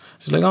ring them.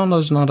 She's like, oh,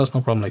 no, that's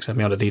no problem. Like, send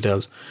me all the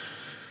details.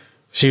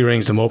 She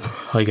rings them up.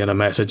 I get a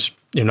message.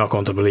 You're not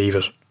going to believe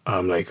it.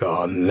 I'm like,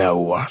 oh, now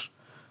what?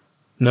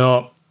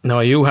 No,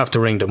 you have to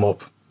ring them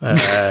up.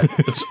 I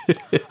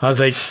was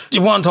like,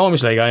 you want told me?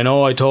 She's like, I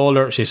know, I told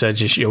her. She said,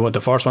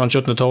 the first one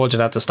shouldn't have told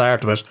you at the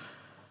start of it.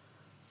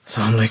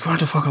 So I'm like, what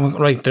the fuck?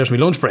 Right, there's my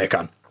lunch break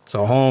on.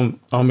 So home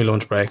on my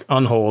lunch break,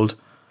 on hold.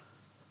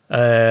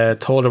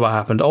 Told her what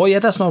happened. Oh yeah,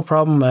 that's no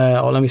problem.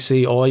 Let me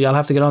see. Oh yeah, I'll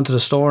have to get onto the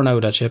store now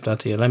that shipped that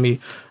to you. Let me.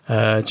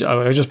 I'll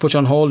just put you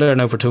on hold there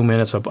now for 2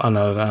 minutes, and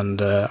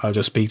I'll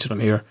just speak to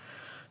them here.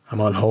 I'm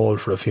on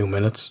hold for a few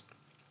minutes.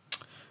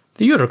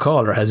 The other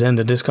caller has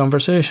ended this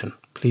conversation.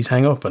 Please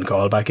hang up and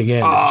call back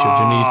again should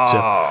you need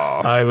to.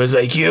 I was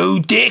like, you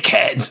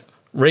dickheads.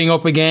 Ring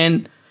up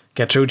again,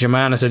 get through to your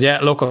man. I said, yeah,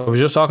 look, I was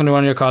just talking to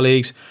one of your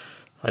colleagues.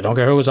 I don't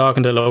care who was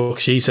talking to. Look,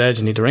 she said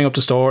you need to ring up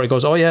the store. He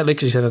goes, oh yeah, look,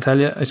 she said, I'll tell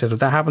you. I said, if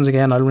that happens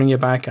again, I'll ring you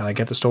back, and I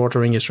get the store to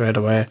ring you straight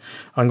away.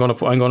 I'm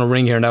gonna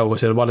ring here now. I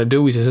said, what I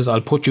do is, he says,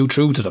 I'll put you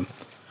through to them.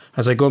 I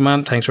was like, good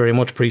man, thanks very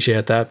much,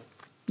 appreciate that.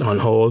 On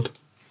hold.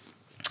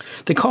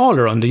 The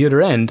caller on the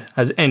other end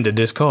has ended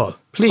this call.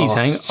 Please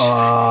hang.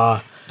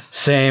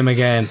 Same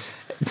again.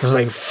 It was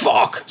like,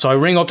 fuck. So I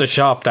ring up the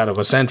shop that it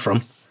was sent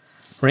from.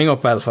 Ring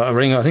up Belfast. I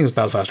think it was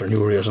Belfast or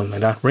Newry or something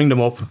like that. Ring them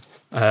up.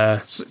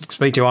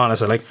 Speak to you on. I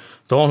said, like,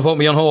 don't put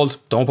me on hold.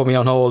 Don't put me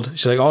on hold.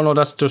 She's like, oh no,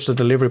 that's just the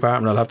delivery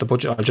partner. I'll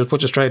just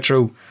put you straight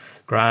through.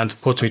 Grand.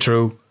 Puts me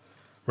through.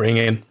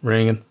 Ringing.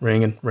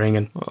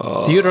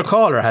 The other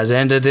caller has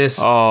ended this.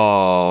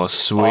 Oh,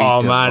 sweet.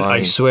 Oh man,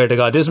 I swear to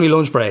God, this is my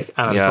lunch break,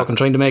 and I'm fucking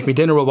trying to make me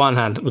dinner with one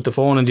hand, with the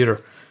phone in the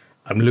other.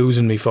 I'm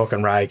losing me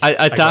fucking rag.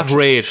 At that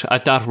rate,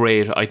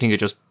 I think I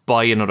just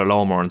buy another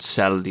lawnmower and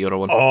sell the other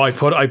one. Oh, I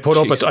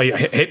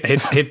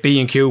hit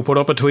B&Q, put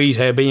up a tweet.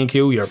 Hey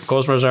B&Q, your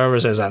customer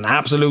service is an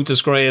absolute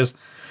disgrace.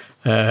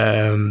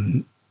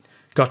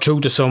 Got through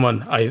to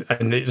someone.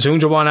 And as soon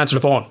as you want to answer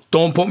the phone,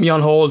 don't put me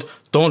on hold.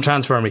 Don't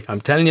transfer me. I'm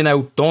telling you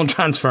now, don't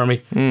transfer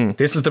me.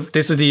 This is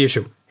the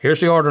issue. Here's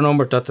the order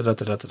number.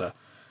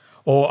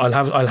 Oh,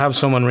 I'll have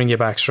someone ring you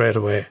back straight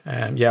away.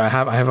 Yeah, I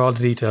have all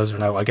the details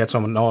now. I'll get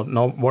someone.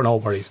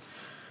 No worries.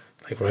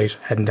 Like, right,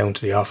 heading down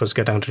to the office.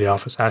 Get down to the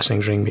office.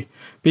 Ashling's ring me.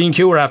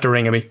 B&Q are after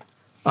ringing me.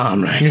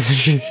 I'm like,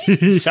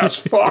 Jesus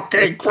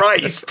fucking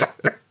Christ.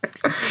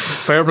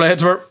 Fair play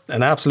to her.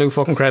 An absolute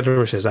fucking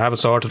creditor. She says, I have it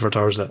sorted for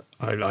Thursday.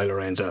 I'll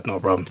arrange that, no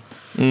problem.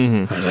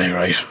 I was like,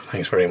 right,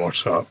 thanks very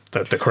much. So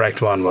the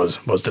correct one was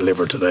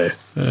delivered today.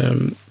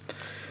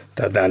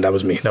 That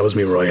was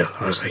me royal.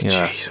 I was like,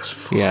 Jesus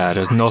fucking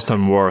there's Christ.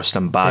 nothing worse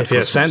than bad. If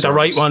you sent the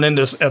right one in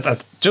this,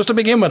 just to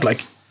begin with,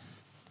 like,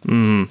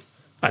 and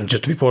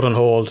just to be put on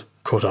hold,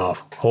 cut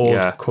off.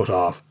 Cut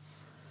off.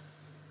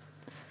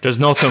 There's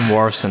nothing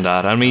worse than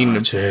that. I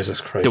mean,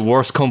 Jesus Christ. The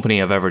worst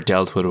company I've ever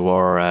dealt with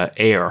were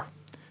Air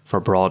for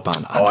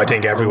broadband. Oh, I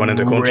think everyone in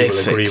the country will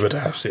agree with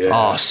that. Yeah.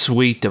 Oh,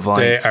 sweet divine.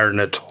 They are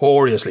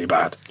notoriously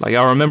bad. Like,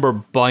 I remember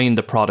buying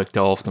the product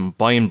off them,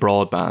 buying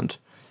broadband,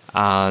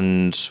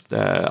 and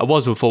I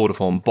was with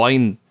Vodafone,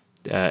 buying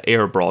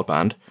Air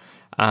broadband,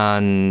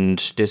 and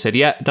they said,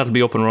 yeah, that'll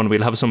be up and running.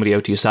 We'll have somebody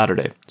out to you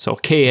Saturday. So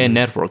KN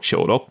Network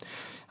showed up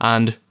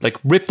and, like,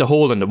 ripped a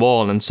hole in the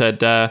wall and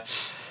said,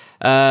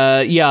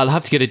 I'll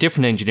have to get a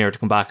different engineer to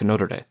come back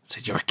another day. I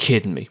said, you're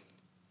kidding me.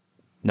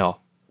 No.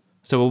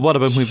 So, well, what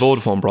about my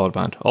Vodafone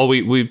broadband? Oh,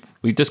 we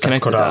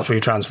disconnected that. We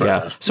transferred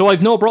that. So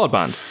I've no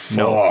broadband. Fuck.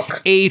 No.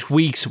 8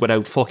 weeks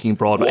without fucking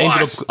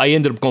broadband. I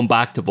ended up going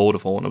back to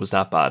Vodafone. It was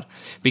that bad.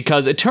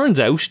 Because it turns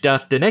out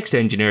that the next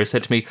engineer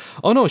said to me,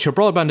 oh no, your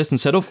broadband isn't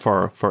set up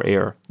for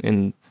Air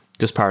in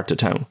this part of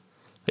town.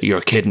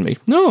 You're kidding me.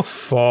 No.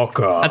 Fuck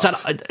off.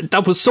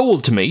 That was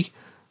sold to me.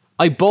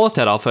 I bought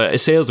that off a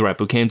sales rep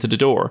who came to the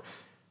door,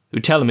 who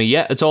telling me,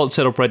 yeah, it's all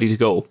set up, ready to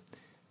go.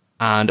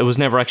 And it was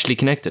never actually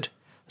connected.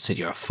 I said,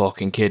 you're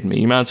fucking kidding me.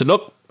 Your man said,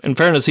 look, in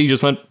fairness, he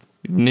just went,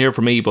 near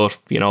for me, but,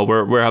 you know,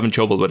 we're having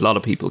trouble with a lot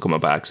of people coming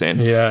back saying,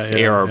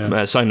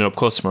 signing up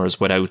customers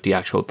without the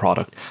actual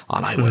product.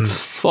 And I went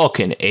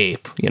fucking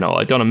ape. You know,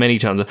 I've done it many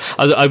times.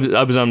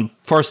 I was on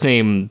first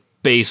name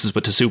basis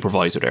with the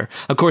supervisor there.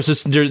 Of course,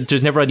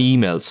 there's never any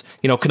emails.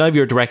 You know, can I have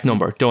your direct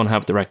number? Don't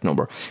have direct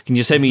number. Can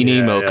you send me an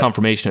email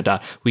confirmation of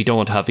that? We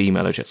don't have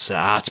email address.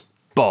 That's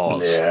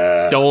balls.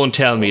 Don't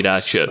tell me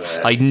that shit.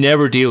 I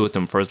never deal with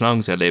them for as long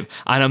as I live,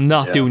 and I'm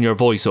not doing your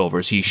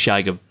voiceovers, you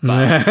shag of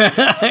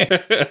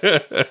bag.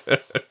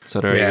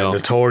 So there you go.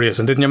 Notorious.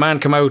 And didn't your man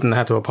come out and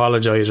had to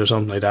apologise or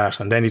something like that?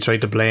 And then he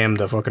tried to blame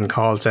the fucking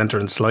call centre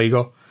in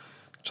Sligo.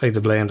 Tried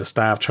to blame the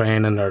staff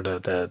training or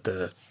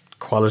the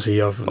quality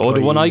of. Oh,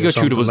 the one I got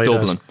through was like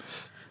Dublin.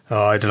 That.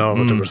 Oh, I don't know,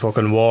 but there was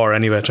fucking war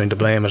anyway. Trying to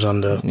blame it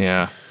on the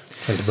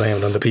trying to blame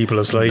it on the people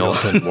of Sligo,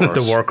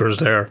 the workers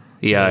there.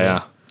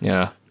 Yeah.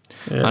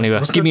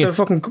 Anyway, give me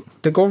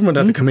the government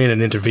had to come in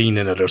and intervene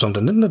in it or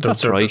something, didn't it?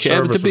 That's right. The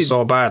service was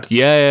so bad.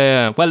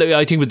 Yeah. Well,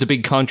 I think with the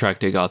big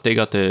contract they got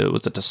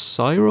was it the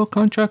Cyro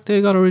contract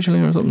they got originally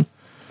or something?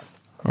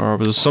 Or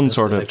was it some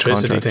sort of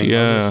contract? Thing,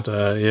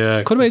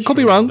 Could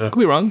be wrong. Could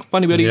be wrong. If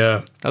anybody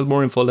has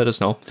more info, let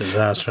us know.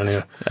 Disaster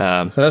anyway.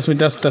 So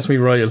that's me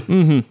royal.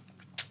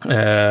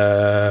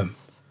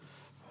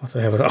 What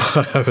did I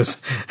have? I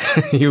was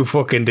you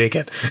fucking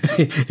dickhead.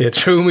 You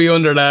threw me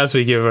under last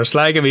week. You were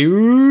slagging me.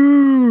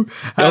 Ooh.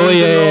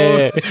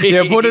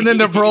 You put it in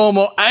the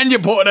promo and you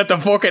put it at the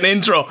fucking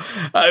intro.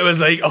 I was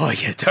like, oh,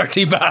 you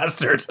dirty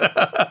bastard.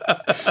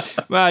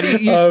 Man,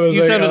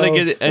 you sounded like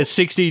a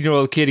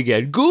 16-year-old kid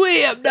again. Go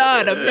away, I'm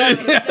not.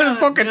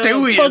 Fucking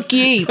do it. Fuck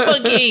ye.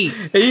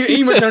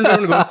 Ema turned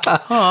around and go,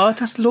 oh,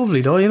 that's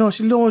lovely though. You know,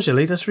 she loves you.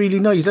 Like, that's really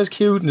nice. That's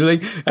cute.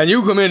 And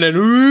you come in and,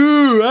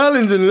 ooh,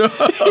 Alan's in it.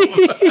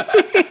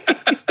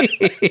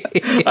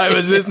 I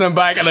was listening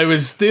back and I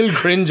was still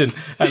cringing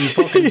and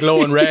fucking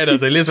glowing red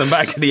as I listened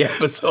back to the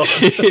episode.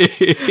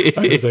 I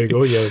was like,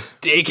 oh, you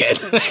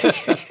dickhead.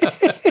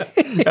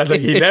 I was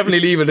like, you definitely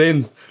leave it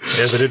in.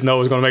 Yes, I didn't know I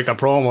was going to make that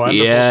promo and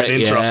the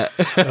fucking intro.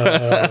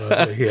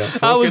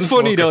 That was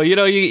funny though. You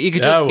know, you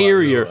could just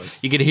hear you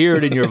could hear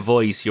it in your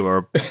voice. You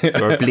were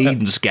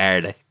bleeding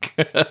scared.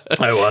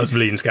 I was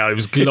bleeding scared. I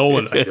was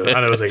glowing, and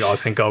I was like, "Oh,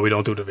 thank God we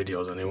don't do the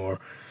videos anymore."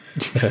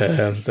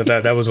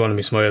 That was one of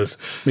my smiles.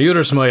 My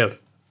other smile,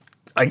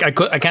 I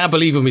can't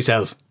believe it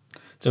myself.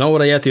 Do you know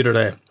what I ate the other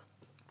day?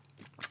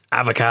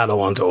 Avocado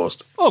on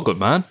toast. Oh, good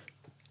man.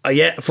 I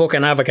ate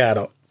fucking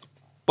avocado.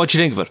 What do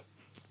you think of it?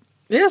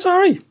 Yeah,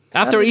 sorry.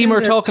 After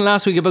Emer talking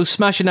last week about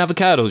smashing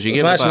avocados, you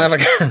give it smashing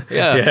back. avocado.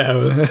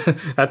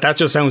 Yeah. That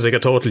just sounds like a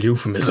total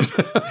euphemism.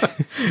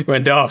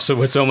 Went off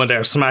with someone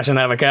there smashing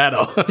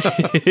avocado.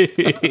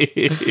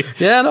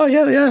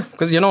 Yeah.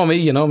 Because you know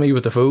me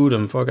with the food.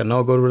 I'm fucking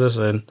no good with it,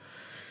 and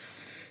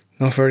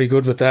not very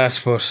good with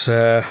that. But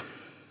fucking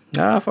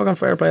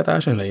fair play to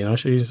Ashley. You know,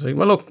 she's like,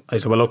 well, look. I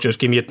said, well, look, just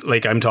give me it.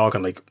 Like I'm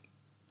talking like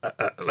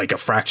a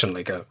fraction,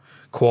 like a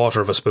quarter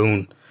of a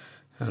spoon.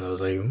 And I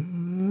was like,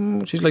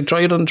 she's like,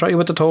 try it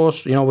with the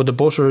toast, you know, with the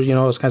butter, you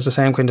know, it's kind of the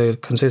same kind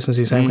of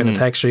consistency, same kind of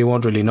texture, you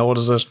won't really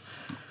notice it.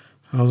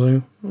 I was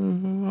like,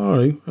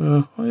 alright,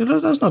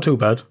 that's not too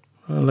bad.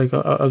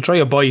 I'll try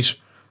a bite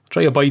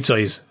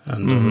size,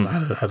 and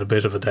had a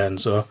bit of it then,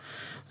 so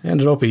I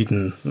ended up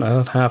eating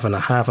half an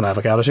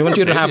avocado. She went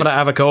to half an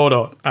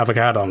avocado.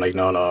 I'm like,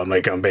 no, I'm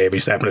like, I'm baby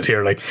stepping it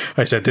here. Like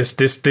I said,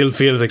 this still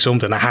feels like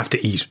something I have to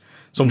eat.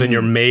 Something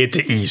you're made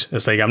to eat.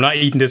 It's like, I'm not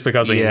eating this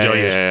because I enjoy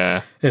it.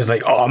 Yeah. It's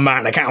like, oh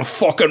man, I can't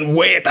fucking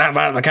wait to have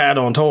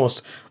avocado on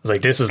toast. It's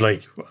like, this is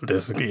like,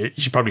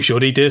 you probably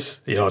should eat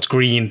this. You know, it's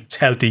green, it's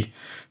healthy.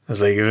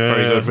 It's like,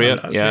 very good for you.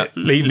 Yeah.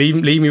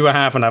 Leave me with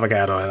half an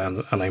avocado,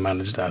 and I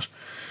managed that.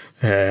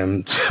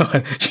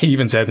 So she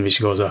even said to me,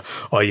 she goes,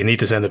 oh, you need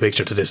to send a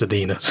picture to this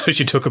Adina. So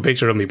she took a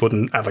picture of me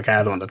putting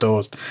avocado on the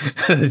toast,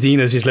 and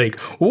Adina, she's like,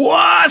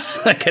 what?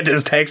 I get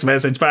this text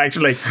message back,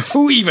 she's like,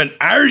 who even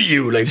are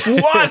you? Like,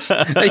 what?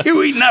 Are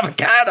you eating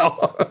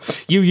avocado?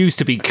 You used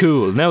to be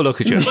cool, now look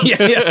at you.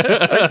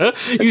 Yeah.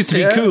 You used to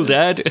be cool,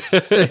 Dad.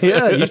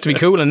 Yeah, I used to be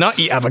cool and not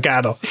eat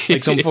avocado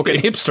like some fucking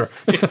hipster.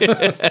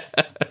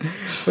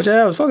 But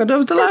yeah, I was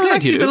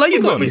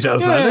delighted with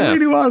myself, man. It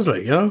really was,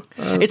 like, you know.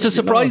 It's a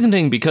surprising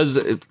thing because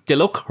they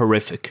look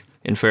horrific,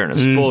 in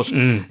fairness, but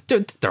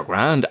they're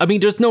grand. I mean,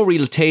 there's no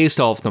real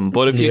taste of them,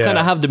 but if you kind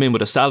of have them in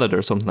with a salad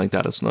or something like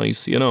that, it's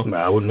nice, you know.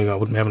 I wouldn't be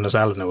having a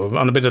salad now.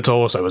 On a bit of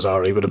toast, I was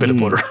alright with a bit of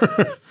butter.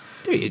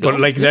 There you go.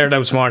 But like, there, that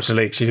was smart. So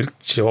like,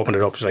 she opened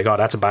it up. She's like, "Oh,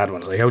 that's a bad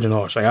one." I was like, "How do you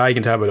know?" She's like, "I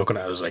can tell by looking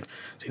at it." I was like,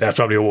 "See, that's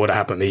probably what would have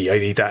happened to me.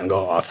 I'd eat that and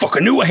go, oh, I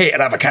fucking knew I hated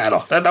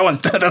avocado. That one,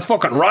 that's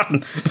fucking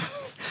rotten."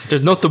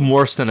 There's nothing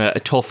worse than a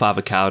tough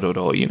avocado,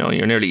 though. You know,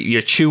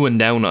 you're chewing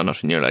down on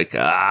it, and you're like,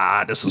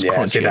 this is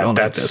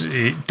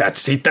crunchy.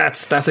 See,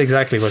 that's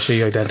exactly what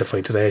she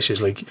identified today. She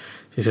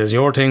says,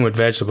 your thing with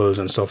vegetables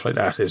and stuff like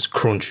that is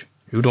crunch.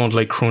 You don't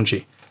like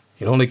crunchy.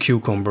 You don't like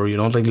cucumber. You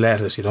don't like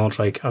lettuce. You don't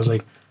like. I was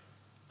like,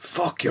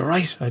 fuck, you're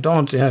right. I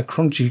don't. Yeah,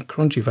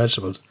 crunchy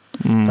vegetables.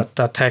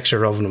 That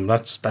texture of them.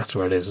 That's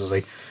where it is. It's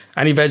like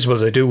any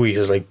vegetables I do eat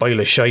is like boil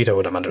a shite out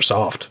of them and they're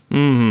soft.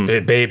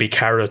 Baby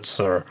carrots,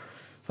 or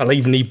I'll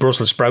even eat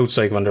Brussels sprouts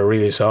like when they're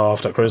really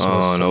soft at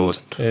Christmas. Oh no!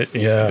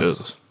 Yeah.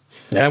 Jesus.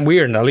 Yeah, and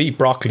weird. And I'll eat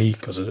broccoli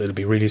because it'll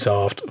be really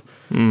soft.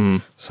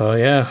 So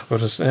yeah,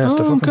 but it's the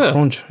fucking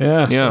crunch.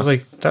 Yeah. So I was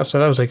like, I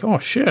was like, oh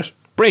shit.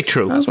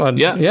 Breakthrough. That's what.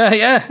 Yeah.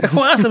 It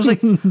was. I was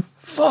like,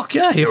 fuck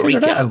yeah, you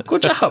figured that out.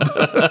 Good job.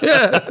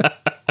 Yeah.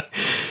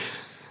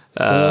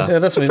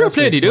 That's fair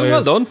play to you, do.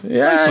 Well done.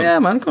 Yeah, nice yeah,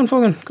 man.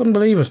 Couldn't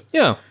believe it.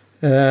 Yeah.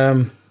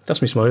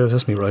 That's me smiles.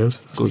 That's me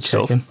riles. Good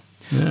stuff.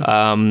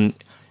 Yeah.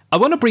 I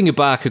want to bring you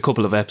back a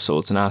couple of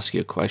episodes and ask you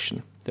a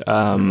question. We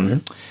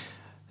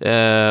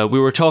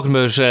were talking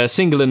about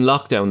single in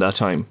lockdown that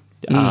time,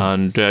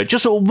 and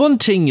just one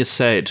thing you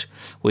said,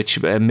 which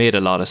made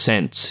a lot of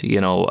sense. You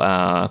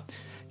know,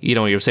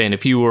 you're saying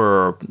if you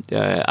were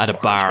at a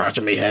bar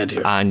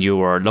and you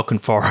were looking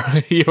for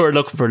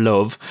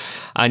love,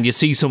 and you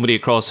see somebody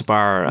across the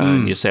bar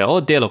and you say, "Oh,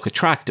 they look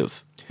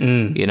attractive."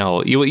 You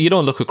know, you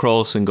don't look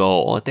across and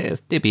go, "Oh,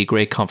 they'd be a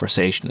great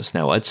conversationalist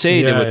now." I'd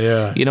say they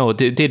would, you know,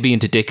 they'd be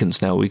into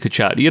Dickens now. We could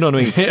chat. You know what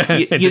I mean?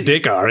 Into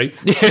Dick, all right.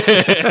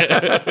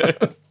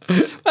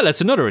 Well, that's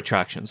another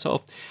attraction.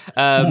 So,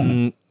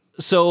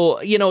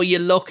 so you know, you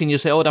look and you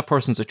say, "Oh, that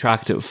person's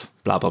attractive,"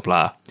 blah blah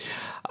blah,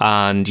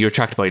 and you're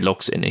attracted by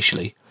looks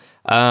initially.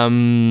 Are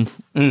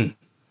you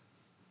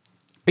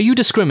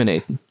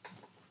discriminating?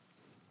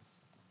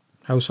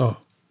 How so?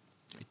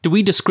 Do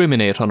we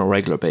discriminate on a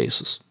regular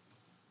basis?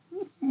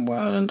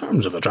 Well, in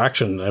terms of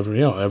attraction,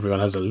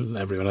 everyone has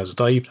a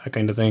type, that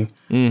kind of thing.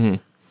 You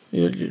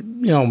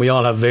know, we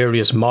all have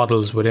various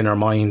models within our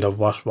mind of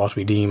what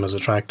we deem as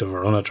attractive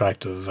or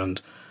unattractive,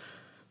 and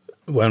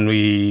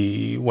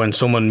when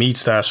someone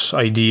meets that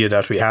idea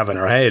that we have in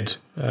our head,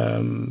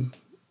 you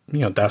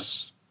know,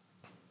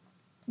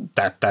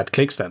 that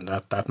clicks then,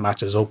 that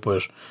matches up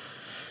with.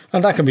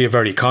 And that can be a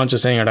very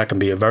conscious thing, or that can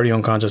be a very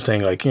unconscious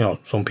thing. Like,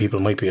 some people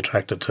might be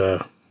attracted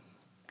to,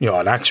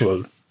 an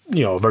actual,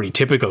 very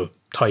typical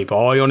type.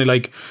 Oh, I only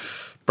like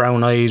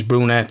brown eyes,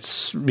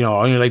 brunettes, I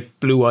only like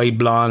blue-eyed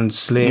blondes,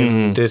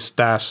 slim, this,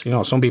 that.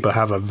 Some people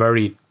have a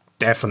very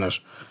definite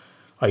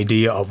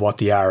idea of what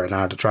they are and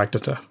aren't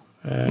attracted to.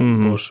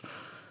 But,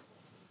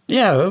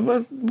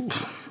 yeah,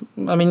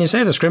 I mean, you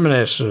say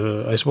discriminate,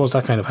 I suppose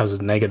that kind of has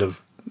a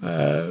negative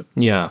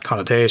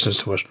connotations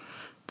to it.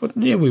 But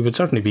yeah, we would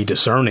certainly be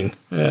discerning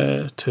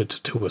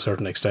to a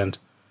certain extent.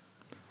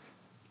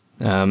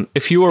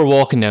 If you were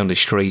walking down the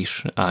street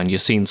and you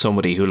seen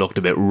somebody who looked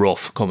a bit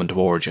rough coming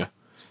towards you,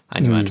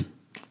 and you went,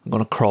 I'm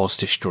going to cross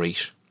the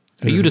street,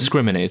 are you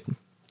discriminating?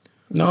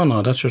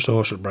 No, that's your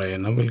social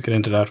brain, and we'll get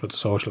into that with the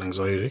social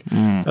anxiety.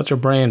 That's your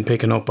brain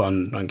picking up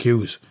on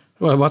cues.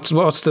 Well, what's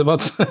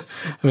the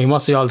I mean,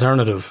 what's the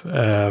alternative?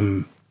 Yeah,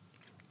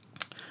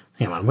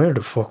 man, where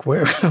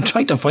I'm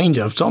trying to find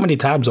you. I have so many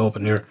tabs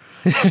open here.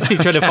 You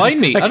trying to find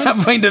me? I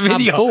can't find the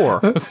video.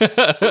 Tab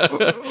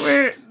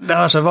 4.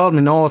 Gosh, I've all my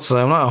notes.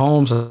 I'm not at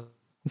home. So,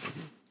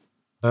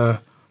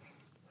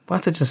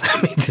 what did you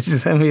send me? Did you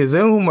send me a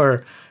Zoom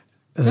or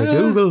is it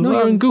Google? No,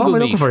 you're in Google What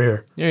am I Meet. looking for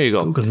here? There you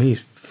go. Google Meet.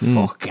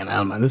 Fucking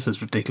hell, man, this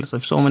is ridiculous. I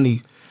have so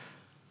many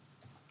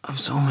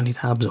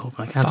tabs open.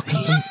 I can't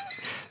see.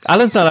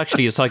 Alan's not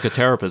actually a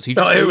psychotherapist. He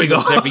just here we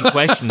Googles go. every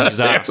question he's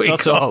asked. we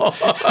That's go. all.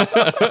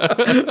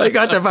 I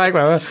got your back,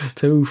 man.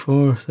 2,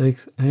 4,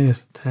 6,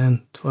 8,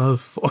 10,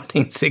 12,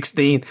 14,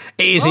 16,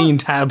 18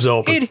 tabs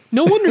open.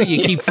 No wonder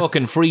you keep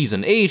fucking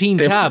freezing. 18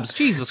 tabs.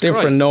 Jesus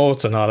Different Christ.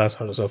 notes and all that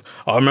sort of stuff.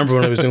 I remember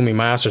when I was doing my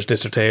master's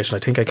dissertation, I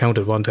think I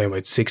counted one time I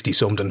had 60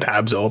 something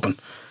tabs open.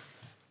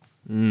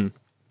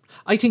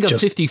 I think I've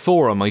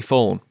 54 on my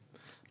phone.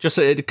 Just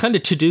kind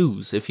of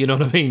to-dos, if you know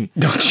what I mean.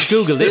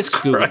 Google this,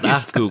 Google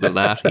that, Google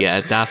that.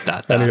 Yeah,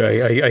 that.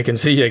 Anyway, I can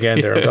see you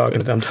again there.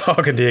 I'm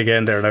talking to you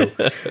again there now.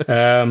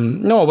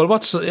 No, well,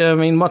 what's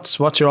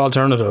your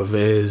alternative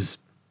is,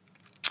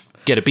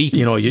 get a beat.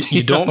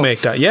 You don't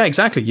make that. Yeah,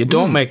 exactly. You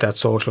don't make that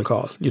social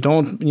call. You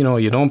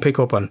don't pick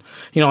up on,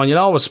 and you'll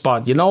always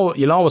spot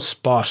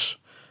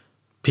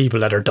people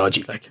that are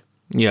dodgy, like.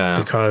 Yeah.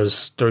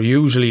 Because they're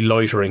usually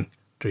loitering.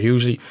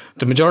 The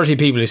majority of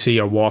people you see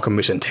are walking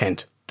with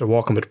intent. They're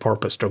walking with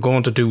purpose. They're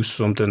going to do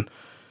something.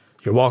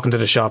 You're walking to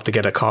the shop to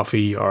get a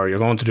coffee, or you're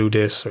going to do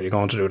this, or you're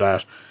going to do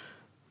that.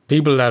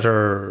 People that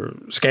are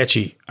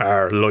sketchy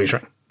are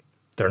loitering.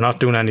 They're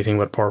not doing anything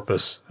with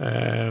purpose.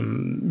 They're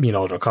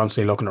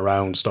constantly looking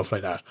around, stuff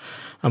like that.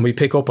 And we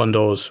pick up on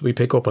those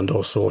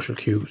social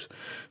cues.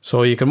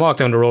 So you can walk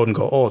down the road and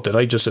go, oh, did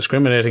I just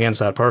discriminate against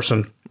that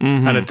person?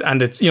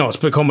 And it's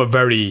become a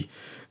very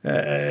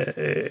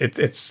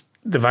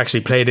they've actually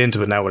played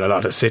into it now with a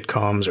lot of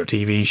sitcoms or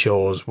TV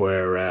shows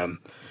where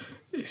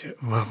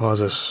what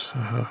was it?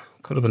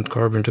 Could have been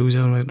Curb Your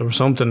Enthusiasm. There was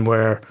something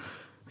where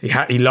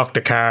he locked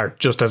the car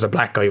just as a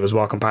black guy was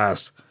walking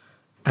past,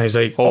 and he's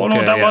like, "Oh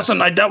no, that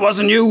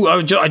wasn't you.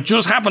 I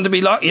just happened to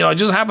be I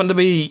just happened to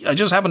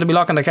be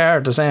locking the car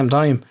at the same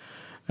time."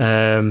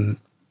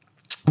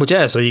 But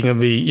yeah, so you can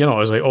be,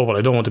 it's like, oh, well,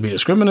 I don't want to be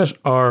discriminate,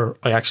 or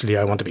I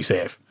want to be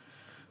safe.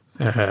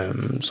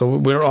 So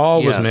we're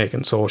always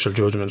making social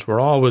judgments. We're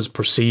always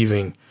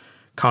perceiving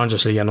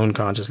consciously and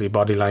unconsciously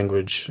body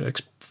language,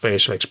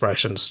 facial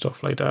expressions,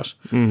 stuff like that,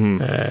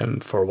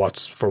 for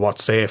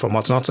what's safe and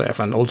what's not safe.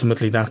 And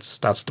ultimately, that's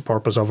the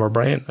purpose of our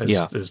brain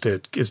is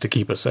to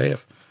keep us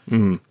safe.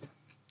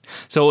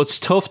 So it's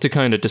tough to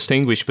kind of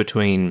distinguish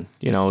between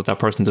that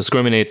person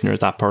discriminating or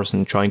that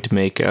person trying to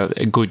make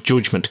a good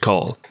judgment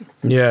call.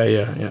 Yeah.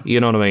 You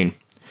know what I mean?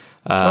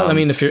 Well, I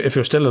mean, if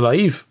you're still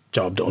alive,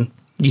 job done.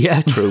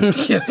 Yeah, true.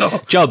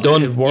 Job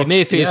done. You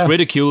may face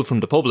ridicule from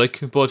the public,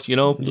 but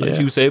like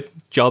you say,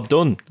 job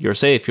done. You're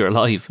safe. You're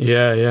alive.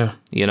 Yeah.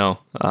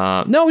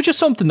 No, it's just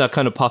something that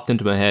kind of popped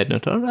into my head, and I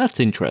thought, that's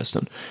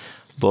interesting.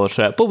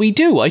 But we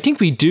do. I think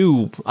we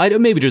do.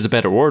 Maybe there's a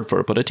better word for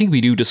it, but I think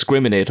we do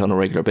discriminate on a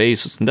regular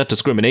basis, and that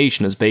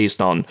discrimination is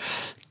based on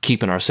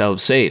keeping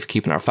ourselves safe,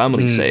 keeping our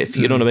families safe.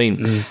 You know what I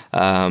mean?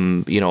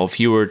 If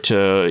you were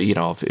to,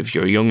 if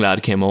your young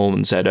lad came home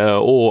and said,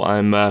 "Oh,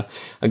 I'm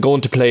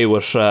going to play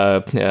with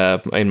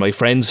in my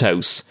friend's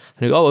house,"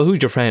 and you go, "Oh, well,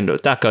 who's your friend?"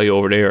 "That guy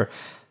over there."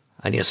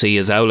 And you see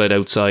his outlet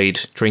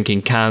outside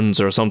drinking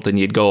cans or something,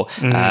 you'd go,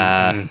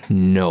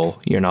 "No,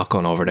 you're not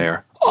going over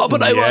there." "Oh,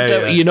 but I want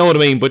to," you know what I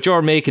mean? But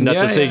you're making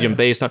that decision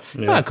based on,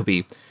 it could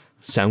be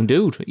sound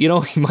dude, he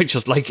might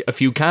just like a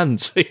few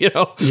cans,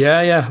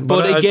 Yeah.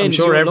 But again, I'm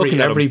sure every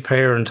him.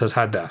 parent has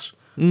had that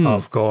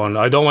of going,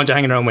 "I don't want you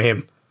hanging around with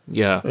him."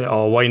 Yeah.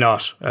 "Oh, why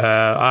not?"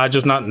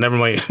 Just not, never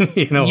mind.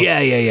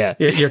 Yeah.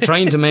 You're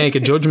trying to make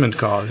a judgment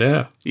call,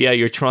 yeah. Yeah,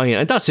 you're trying,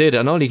 and that's it.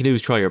 And all you can do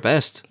is try your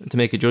best to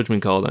make a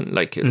judgment call.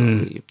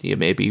 And you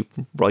may be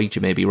right,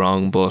 you may be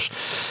wrong, but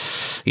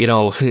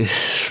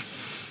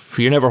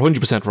you're never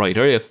 100% right,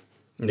 are you?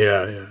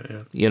 Yeah.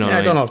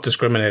 I don't know if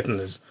discriminating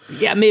is.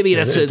 Yeah, maybe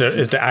that's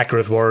is the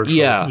accurate word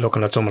for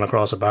looking at someone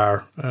across a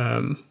bar.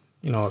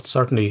 It's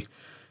certainly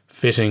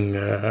fitting.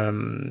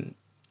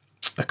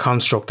 a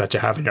construct that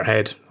you have in your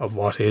head of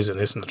what is and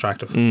isn't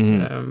attractive.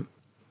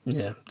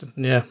 Yeah.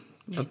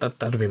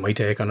 That'd be my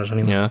take on it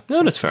anyway. Yeah,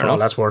 no, that's fair For all enough.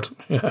 that's worth.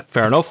 Yeah.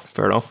 Fair enough.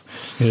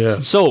 Yeah.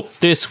 So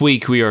this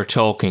week we are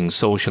talking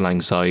social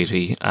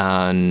anxiety,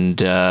 and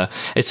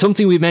it's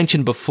something we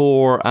mentioned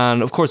before,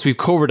 and of course we've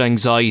covered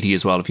anxiety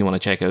as well. If you want to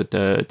check out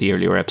the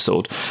earlier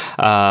episode,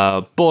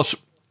 but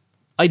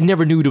I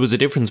never knew there was a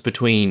difference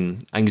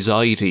between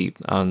anxiety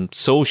and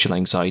social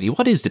anxiety.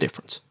 What is the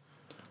difference?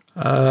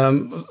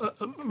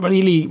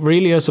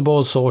 Really, I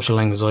suppose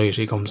social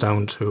anxiety comes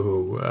down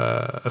to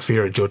a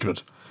fear of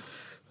judgment.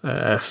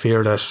 A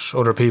fear that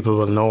other people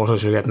will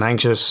notice you're getting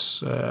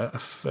anxious,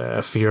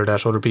 a fear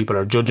that other people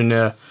are judging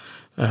you.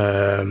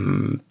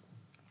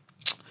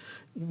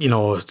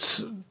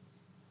 It's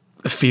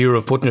a fear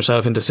of putting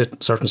yourself into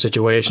certain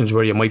situations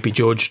where you might be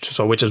judged.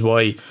 So, which is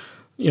why,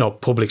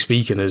 public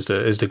speaking is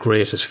the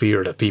greatest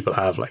fear that people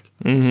have. Like,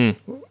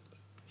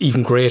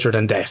 even greater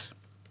than death.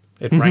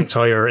 It ranks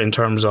higher in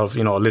terms of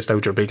list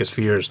out your biggest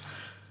fears.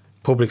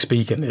 Public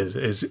speaking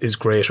is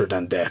greater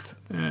than death.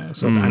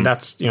 And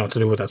that's, to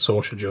do with that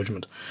social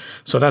judgment.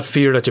 So that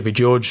fear that you'll be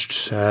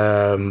judged,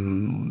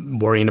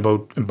 worrying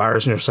about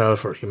embarrassing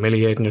yourself or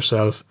humiliating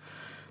yourself,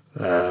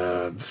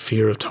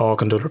 fear of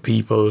talking to other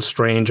people,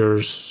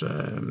 strangers,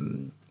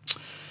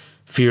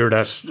 fear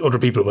that other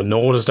people will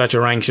notice that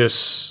you're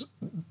anxious,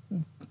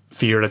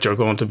 fear that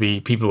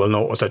people will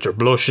notice that you're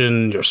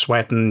blushing, you're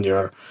sweating,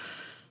 your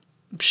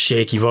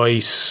shaky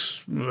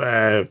voice,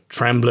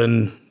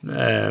 trembling,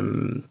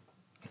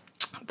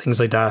 things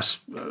like that.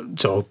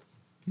 So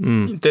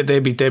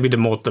they'd be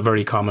the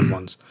very common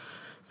ones.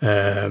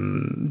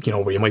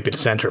 Where you might be the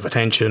centre of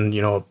attention.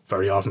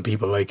 Very often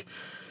people like,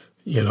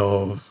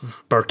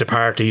 birthday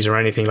parties or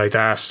anything like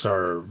that,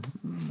 or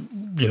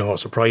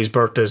surprise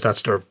birthdays.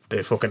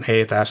 They fucking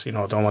hate that.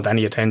 Don't want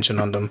any attention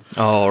on them.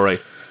 Oh,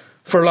 right.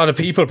 For a lot of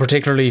people,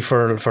 particularly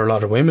for a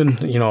lot of women,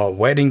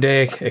 wedding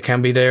day, it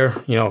can be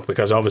there,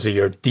 because obviously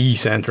you're the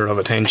centre of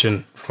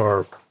attention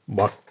for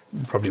what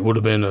probably would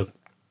have been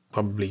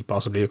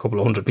possibly a couple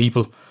of hundred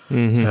people.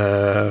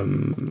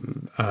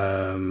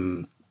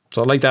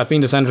 So like that,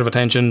 being the centre of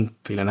attention,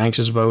 feeling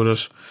anxious about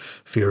it,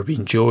 fear of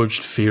being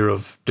judged, fear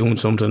of doing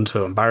something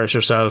to embarrass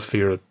yourself,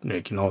 fear of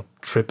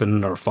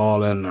tripping or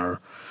falling or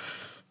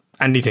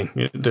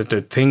anything.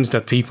 The things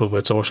that people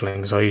with social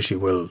anxiety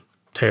will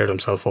tear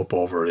themselves up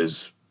over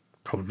is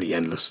probably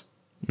endless.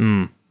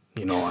 And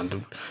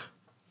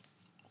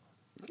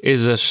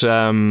is it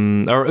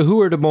or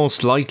who are the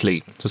most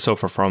likely to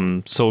suffer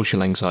from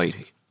social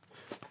anxiety?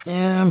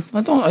 I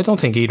don't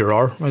think either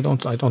or. I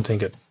don't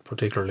think it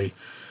particularly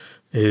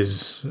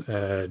is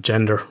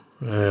gender.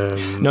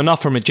 No,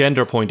 not from a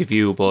gender point of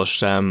view,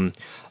 but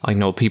I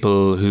know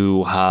people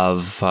who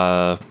have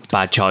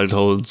bad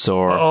childhoods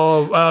or.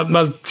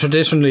 Well,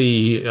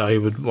 traditionally,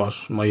 what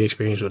my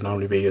experience would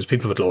normally be is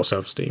people with low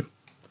self-esteem.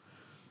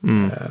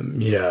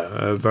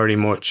 Very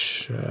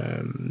much.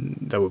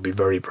 That would be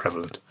very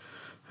prevalent,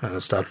 and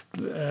it's that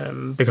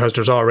because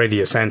there's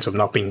already a sense of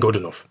not being good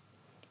enough.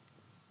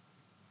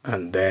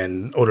 And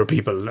then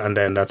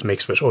that's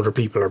mixed with other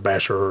people are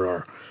better,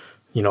 or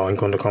I'm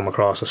going to come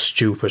across as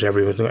stupid.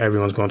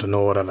 Everyone's going to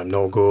know that I'm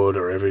no good,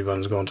 or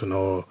everyone's going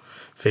to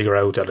figure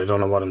out that I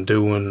don't know what I'm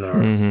doing,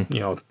 or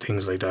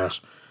things like that.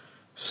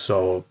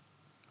 So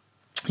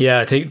yeah,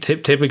 I think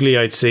typically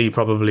I'd say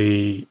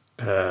probably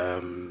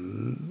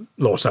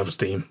low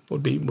self-esteem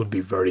would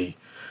be very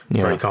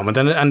very common,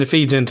 and it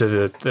feeds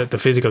into the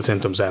physical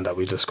symptoms then that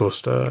we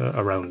discussed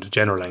around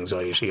general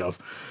anxiety of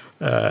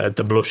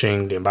the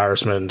blushing, the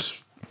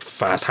embarrassment,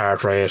 fast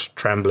heart rate,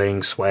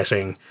 trembling,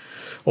 sweating,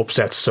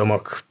 upset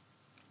stomach,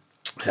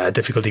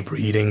 difficulty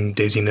breathing,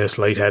 dizziness,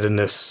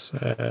 lightheadedness,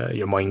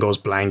 your mind goes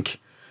blank,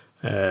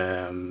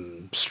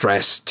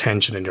 stress,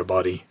 tension in your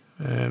body.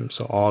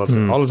 So all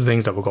of the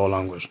things that will go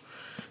along with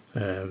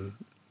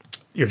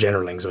your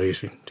general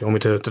anxiety. Do you want me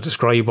to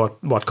describe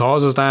what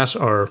causes that,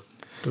 or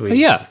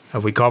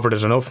have we covered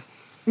it enough?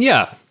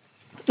 Yeah.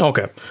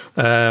 Okay.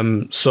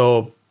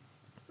 So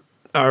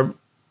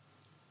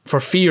for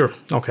fear.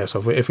 Okay.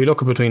 So if we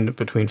look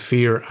between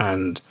fear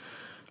and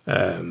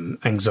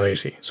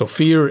anxiety. So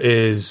fear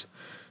is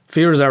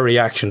our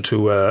reaction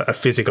to a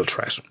physical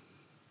threat.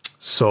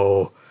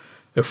 So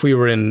if we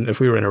were in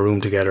a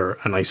room together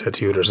and I said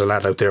to you, "There's a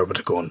lad out there with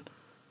a gun,"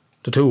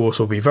 the two of us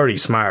would be very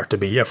smart to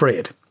be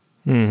afraid.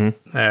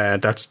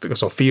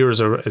 So fear is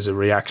a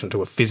reaction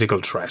to a physical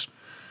threat.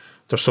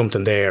 There's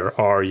something there,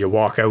 or you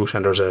walk out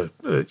and there's a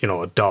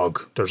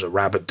dog. There's a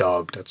rabid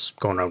dog that's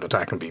going around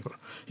attacking people.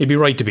 You'd be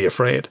right to be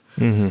afraid.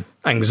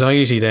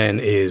 Anxiety then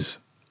is,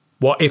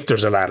 what if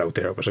there's a lad out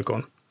there with a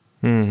gun?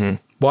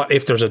 What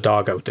if there's a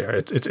dog out there?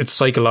 It's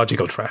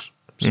psychological threat.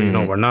 So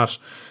we're not.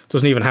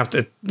 Doesn't even have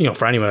to.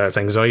 For anyone that's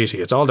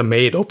anxiety, it's all the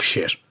made up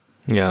shit.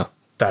 Yeah.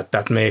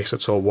 That makes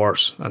it so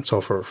worse. And so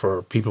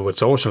for people with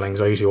social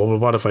anxiety, well,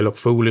 what if I look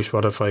foolish?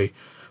 What if I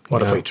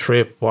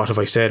trip? What if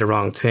I say the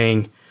wrong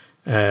thing?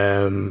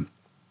 And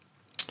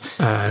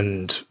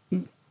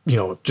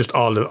just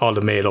all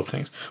the made up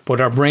things.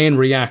 But our brain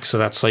reacts to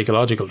that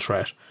psychological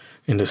threat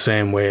in the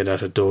same way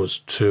that it does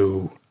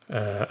to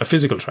a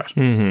physical threat.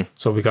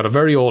 So we got a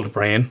very old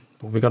brain,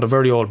 but we got a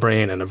very old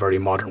brain in a very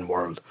modern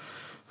world.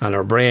 And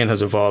our brain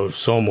has evolved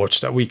so much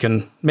that we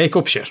can make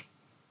up shit.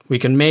 We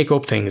can make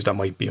up things that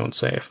might be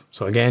unsafe.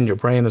 So again, your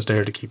brain is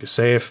there to keep you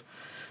safe.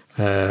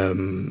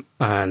 And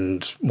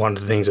one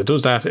of the things that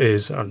does that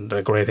is, and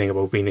the great thing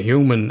about being a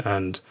human,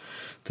 and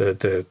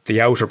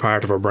the outer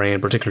part of our brain,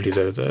 particularly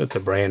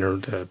the brain, or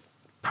the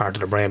part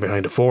of the brain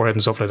behind the forehead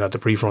and stuff like that, the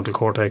prefrontal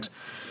cortex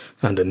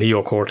and the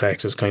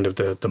neocortex is kind of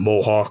the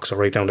mohawk, so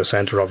right down the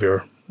center of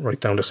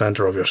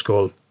your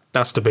skull.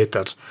 That's the bit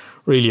that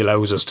really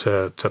allows us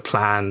to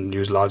plan,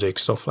 use logic,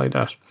 stuff like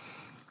that.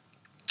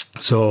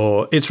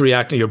 So it's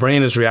reacting. Your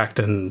brain is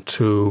reacting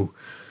to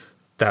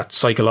that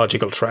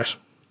psychological threat,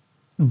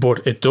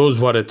 but it does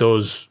what it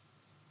does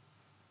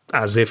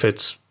as if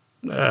it's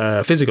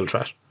a physical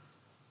threat.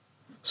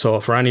 So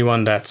for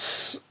anyone,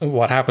 that's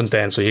what happens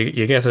then. So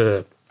you get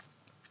a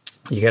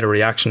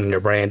reaction in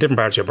your brain, different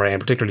parts of your brain,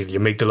 particularly the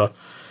amygdala,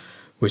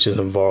 which is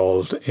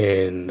involved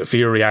in the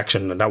fear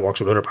reaction, and that works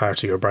with other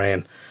parts of your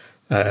brain.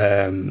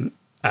 And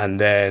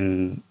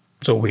then,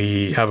 so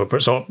we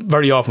have so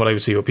very often what I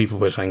would see with people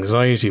with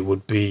anxiety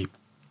would be,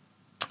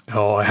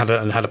 oh, I had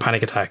a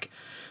panic attack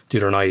the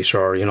other night,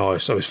 or, you know,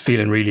 I was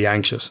feeling really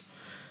anxious.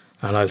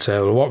 And I'll say,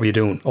 well, what were you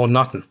doing? Oh,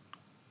 nothing.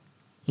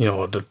 You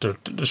know,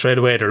 straight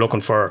away they're looking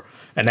for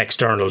an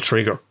external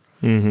trigger.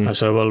 I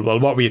say, well,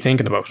 what were you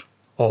thinking about?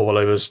 Oh, well,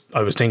 I was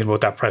thinking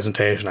about that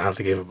presentation I have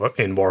to give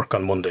in work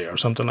on Monday, or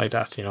something like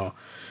that, you know.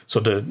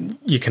 So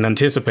you can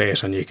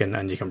anticipate and you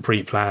can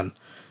pre-plan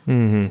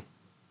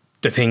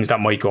the things that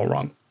might go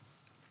wrong.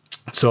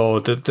 So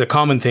the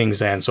common things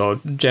then,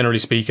 so generally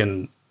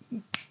speaking,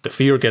 the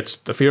fear gets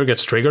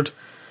triggered.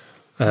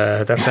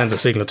 That sends a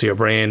signal to your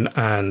brain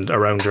and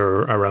around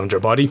your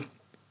body.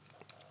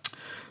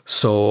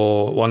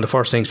 So one of the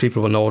first things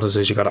people will notice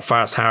is you got a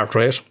fast heart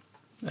rate.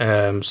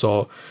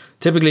 So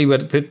typically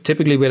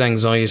with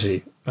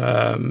anxiety,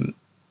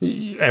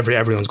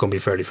 everyone's going to be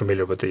fairly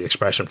familiar with the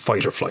expression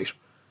fight or flight.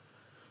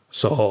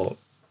 So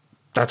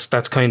that's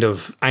kind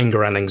of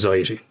anger and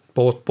anxiety,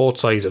 both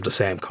sides of the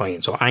same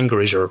coin. So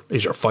anger is your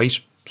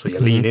fight, so you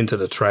lean into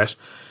the threat,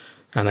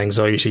 and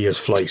anxiety is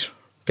flight.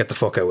 Get the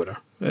fuck out of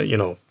there. You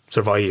know,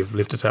 survive,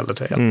 live to tell the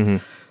tale.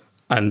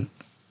 And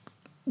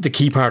the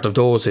key part of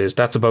those is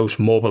that's about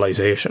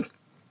mobilization.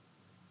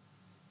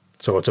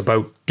 So it's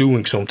about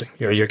doing something.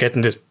 You're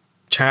getting this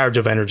charge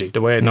of energy.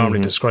 The way I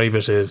normally describe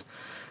it is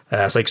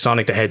it's like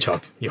Sonic the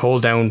Hedgehog. You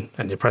hold down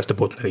and you press the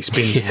button and he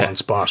spins in one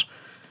spot.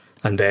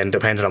 And then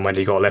depending on when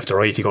you go left or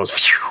right, he goes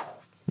phew.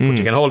 But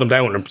you can hold him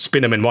down and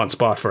spin him in one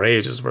spot for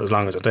ages, for as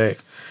long as it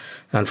takes.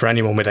 And for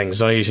anyone with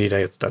anxiety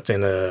that's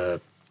in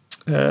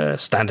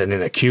standing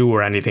in a queue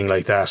or anything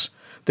like that,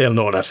 they'll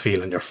know that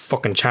feeling. You're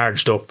fucking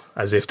charged up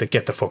as if to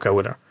get the fuck out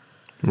of there.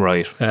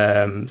 Right.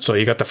 So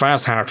you got the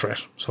fast heart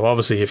rate. So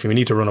obviously if we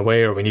need to run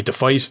away or we need to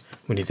fight,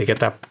 we need to get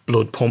that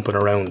blood pumping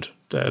around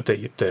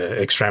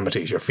the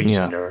extremities, your feet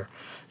and your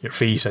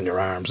feet and your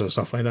arms and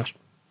stuff like that.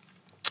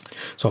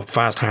 So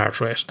fast heart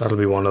rate, that'll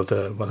be one of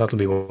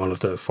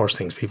the first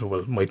things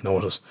people might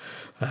notice.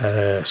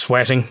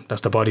 Sweating,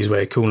 that's the body's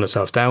way of cooling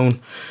itself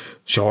down.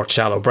 Short,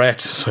 shallow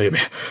breaths. So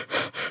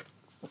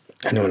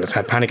anyone that's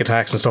had panic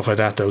attacks and stuff like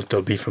that,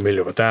 they'll be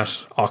familiar with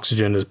that.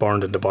 Oxygen is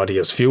burned in the body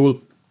as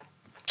fuel.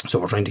 So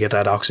we're trying to get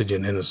that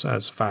oxygen in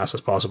as fast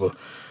as possible.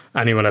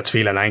 Anyone that's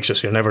feeling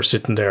anxious, you're never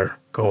sitting there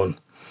going,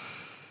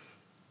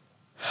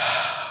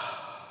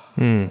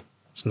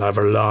 It's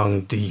never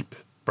long, deep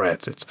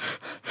breaths. It's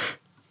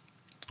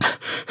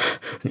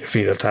and you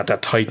feel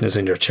that tightness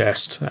in your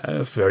chest,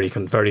 very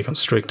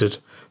constricted.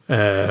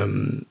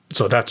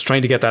 So that's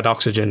trying to get that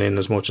oxygen in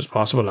as much as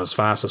possible and as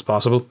fast as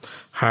possible.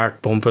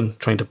 Heart pumping,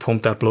 trying to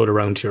pump that blood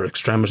around to your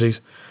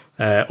extremities.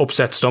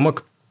 Upset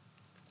stomach.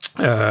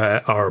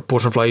 Or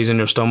butterflies in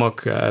your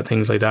stomach,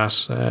 things like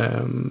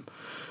that.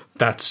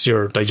 That's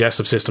your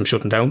digestive system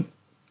shutting down.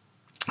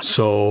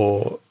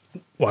 So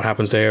what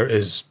happens there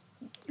is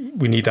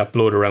we need that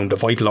blood around the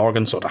vital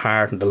organs, so the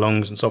heart and the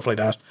lungs and stuff like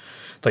that.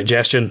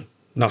 Digestion,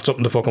 not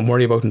something to fucking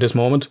worry about in this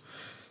moment.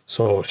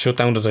 So shut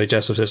down the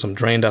digestive system,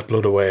 drain that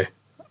blood away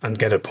and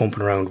get it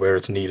pumping around where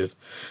it's needed.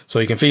 So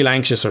you can feel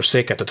anxious or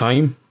sick at the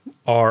time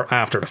or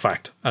after the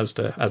fact as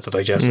the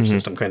digestive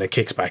system kind of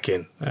kicks back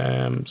in.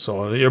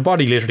 So your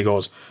body literally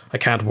goes, I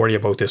can't worry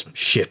about this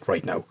shit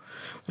right now.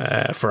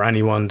 For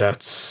anyone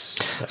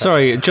that's...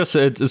 Sorry, just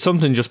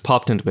something just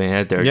popped into my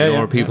head there.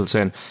 Where people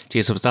saying,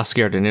 geez, I was that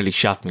scared I nearly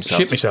shot myself.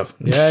 Shit myself.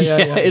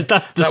 Yeah. Is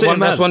that the same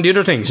That's one of the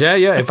other things. Yeah.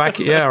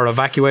 Or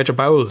evacuate your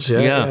bowels.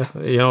 Yeah.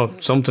 You know,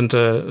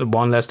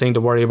 one less thing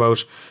to worry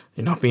about.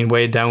 You're not being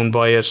weighed down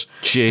by it.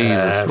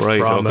 Jesus,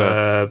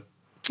 right.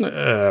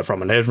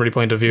 From an every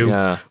point of view.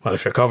 Yeah. Well,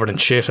 if you're covered in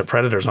shit, a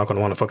predator's not going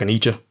to want to fucking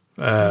eat you.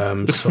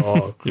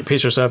 So you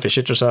piss yourself, you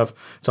shit yourself.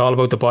 It's all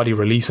about the body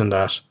releasing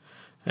that.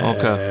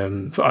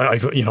 Okay.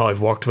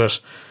 I've worked with,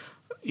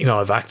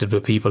 I've acted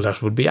with people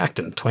that would be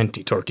acting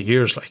 20, 30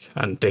 years,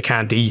 and they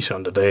can't eat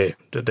on the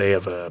day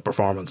of a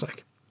performance,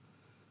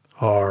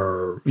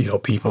 or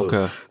people.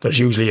 Okay. There's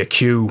usually a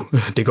queue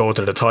to go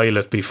to the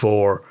toilet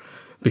before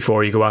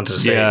you go onto the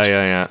stage.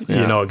 Yeah.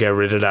 Get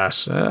rid of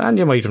that. And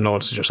you might have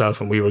noticed it yourself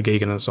when we were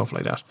gigging and stuff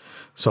like that.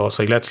 So it's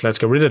like let's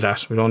get rid of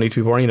that. We don't need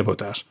to be worrying about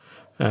that.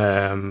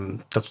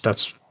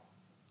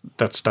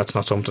 That's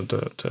not something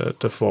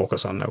to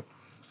focus on now.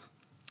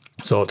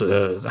 So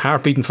the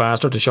heart beating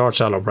faster, the short,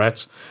 shallow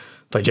breaths,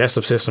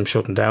 digestive system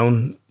shutting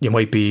down. You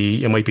might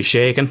be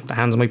shaking. The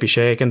hands might be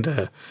shaking.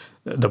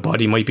 The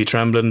body might be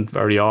trembling.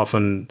 Very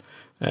often,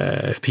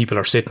 if people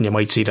are sitting, you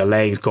might see their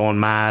legs going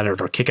mad, or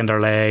they're kicking their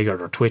leg, or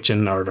they're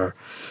twitching, or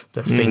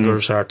their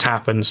fingers are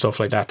tapping, stuff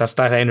like that. That's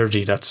that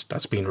energy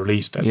that's being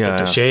released.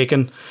 The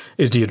shaking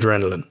is the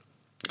adrenaline.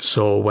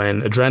 So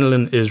when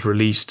adrenaline is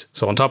released,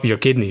 so on top of your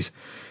kidneys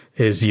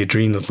is the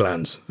adrenal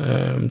glands.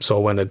 So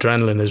when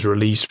adrenaline is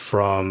released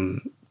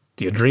from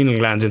the adrenal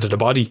glands into the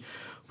body,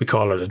 we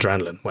call it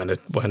adrenaline.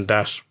 When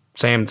that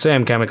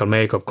same chemical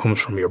makeup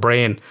comes from your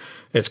brain,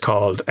 it's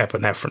called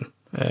epinephrine.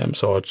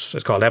 So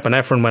it's called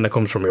epinephrine when it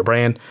comes from your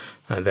brain,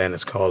 and then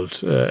it's called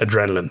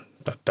adrenaline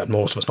that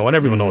most of us know, and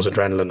everyone knows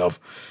adrenaline of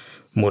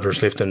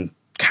mothers lifting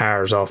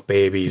cars off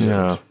babies,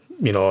 and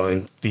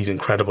and these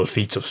incredible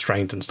feats of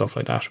strength and stuff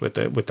like that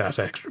with that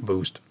extra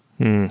boost.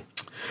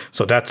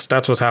 So that's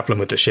what's happening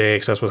with the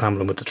shakes. That's what's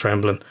happening with the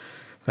trembling.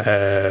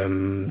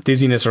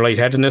 Dizziness or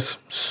lightheadedness.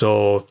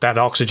 So that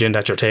oxygen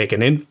that you're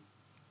taking in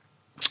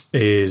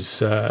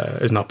is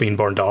not being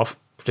burned off,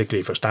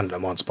 particularly if you're standing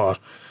in one spot.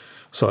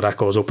 So that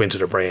goes up into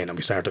the brain, and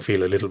we start to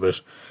feel a little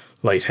bit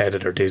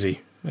lightheaded or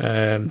dizzy.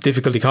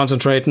 Difficulty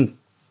concentrating,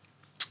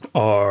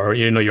 or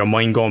your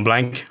mind going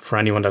blank. For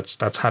anyone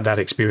that's had that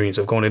experience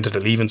of going into the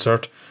Leaving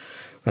Cert,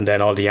 and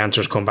then all the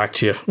answers come back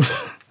to you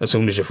as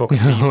soon as you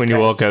fucking leave when you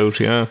walk out.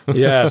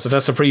 Yeah, so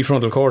that's the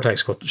prefrontal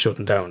cortex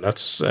shutting down.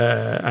 That's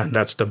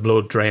the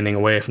blood draining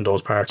away from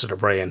those parts of the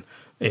brain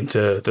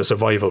into the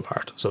survival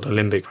part, so the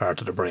limbic part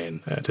of the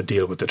brain, to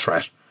deal with the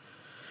threat.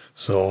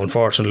 So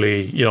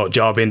unfortunately,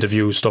 job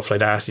interviews, stuff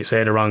like that, you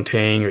say the wrong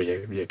thing, or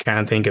you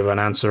can't think of an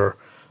answer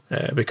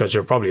because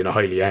you're probably in a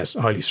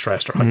highly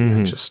stressed or highly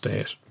anxious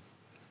state.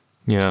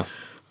 Yeah.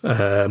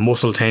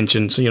 Muscle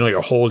tension, so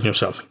you're holding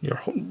yourself.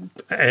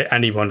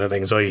 Anyone with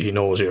anxiety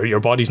knows your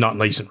body's not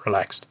nice and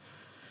relaxed.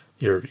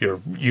 You're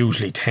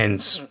usually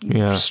tense,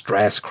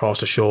 stress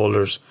across the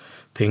shoulders,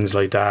 things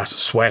like that.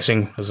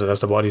 Sweating, as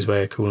the body's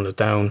way of cooling it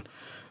down.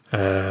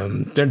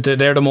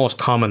 They're the most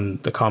common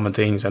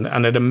things,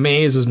 and it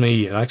amazes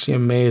me. It actually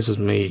amazes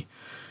me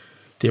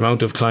the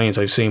amount of clients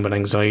I've seen with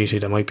anxiety.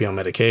 They might be on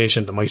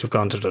medication, they might have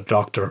gone to the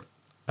doctor,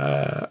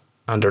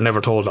 and they're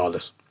never told all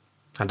this,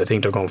 and they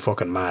think they're going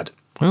fucking mad.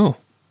 Oh.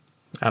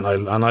 And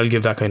I'll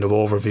give that kind of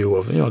overview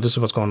of this is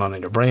what's going on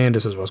in your brain,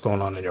 this is what's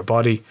going on in your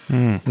body.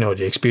 Do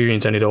you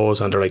experience any of those?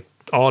 And they're like,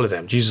 all of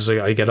them. Jesus,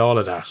 I get all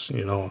of that.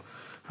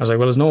 I was like,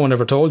 well, has no one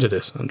ever told you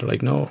this? And they're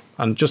like, no.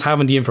 And just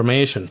having the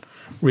information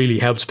really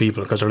helps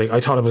people, because they're like, I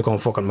thought I was going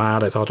fucking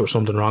mad. I thought there was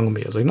something wrong with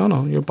me. I was like,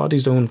 no, your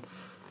body's doing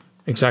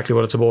exactly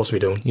what it's supposed to be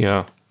doing.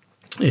 Yeah.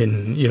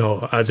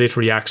 As it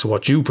reacts to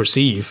what you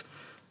perceive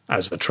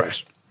as a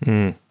threat.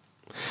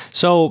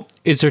 So,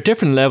 is there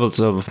different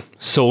levels of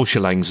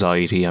social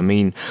anxiety? I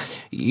mean,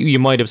 you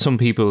might have some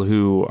people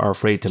who are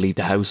afraid to leave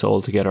the house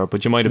altogether,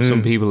 but you might have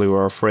some people who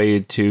are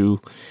afraid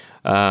to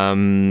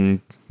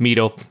meet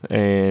up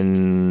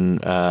in,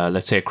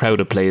 let's say, a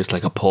crowded place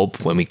like a pub,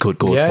 when we could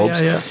go to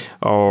pubs. Yeah.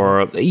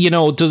 Or,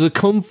 does it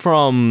come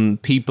from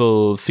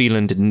people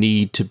feeling the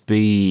need to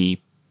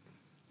be,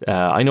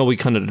 I know we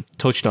kind of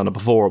touched on it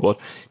before, but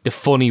the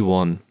funny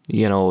one,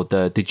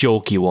 the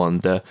jokey one,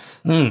 the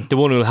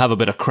one who'll have a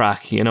bit of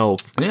crack,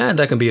 Yeah,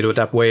 that can be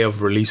that way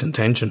of releasing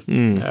tension.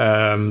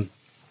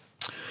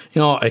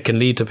 It can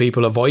lead to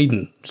people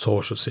avoiding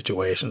social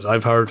situations.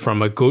 I've heard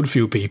from a good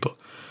few people,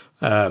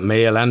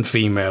 male and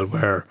female,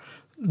 where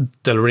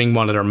they'll ring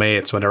one of their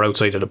mates when they're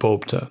outside of the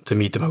pub to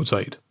meet them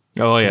outside.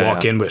 Oh, yeah. To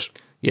walk in with.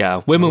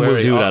 Yeah, women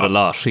will do that a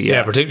lot.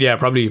 Yeah,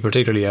 probably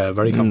particularly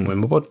very common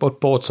women,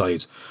 but both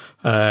sides.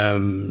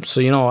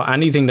 So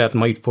anything that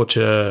might put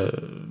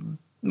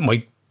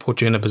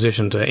you in a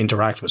position to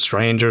interact with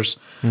strangers,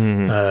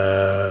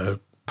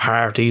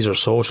 parties or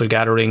social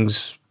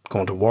gatherings,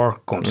 going to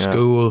work, going to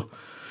school,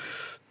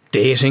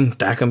 dating,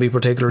 that can be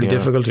particularly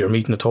difficult. You're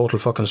meeting a total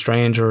fucking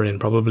stranger in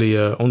probably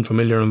an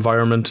unfamiliar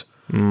environment.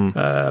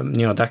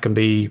 That can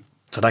be.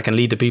 So that can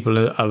lead to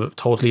people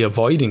totally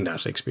avoiding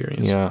that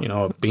experience. Yeah.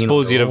 Being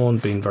alone,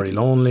 being very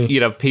lonely.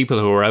 You'd have people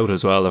who are out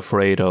as well,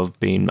 afraid of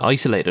being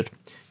isolated.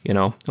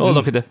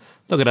 Look at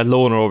that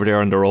loner over there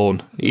on their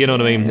own. You know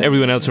what I mean?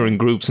 Everyone else are in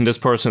groups, and this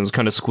person's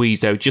kind of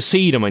squeezed out. You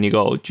see them, and you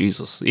go, oh,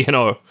 Jesus, are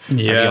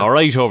you all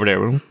right over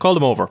there? Call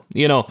them over.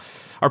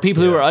 Or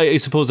people who are, I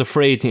suppose,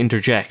 afraid to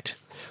interject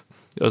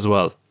as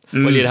well.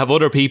 Well, you'd have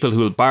other people who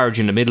will barge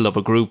in the middle of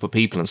a group of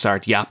people and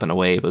start yapping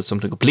away about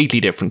something completely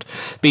different,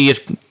 be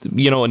it,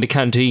 in the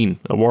canteen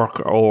at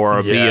work,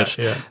 or be it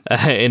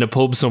in a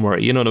pub somewhere,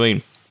 you know what I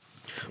mean?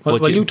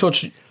 Well, you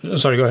touched...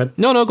 Sorry, go ahead.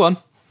 No, go on.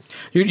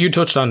 You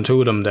touched on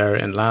two of them there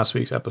in last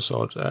week's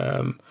episode.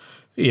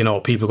 you know,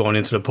 people going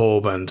into the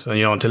pub and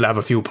you know, until they have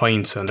a few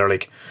pints and they're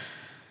like,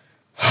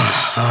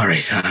 all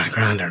right,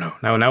 grand there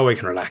now we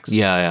can relax.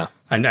 Yeah.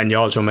 And you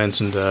also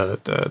mentioned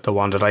the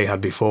one that I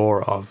had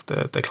before of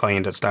the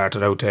client that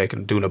started out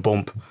doing a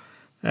bump,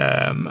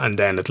 and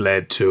then it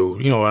led to,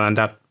 you know, and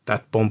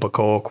that bump of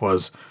coke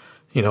was,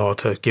 you know,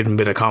 to give them a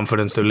bit of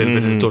confidence, a little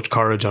bit of Dutch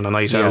courage on a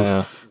night out.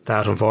 Yeah.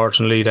 That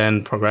unfortunately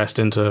then progressed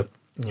into,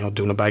 you know,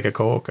 doing a bag of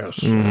coke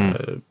at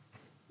you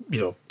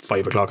know,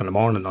 5 o'clock in the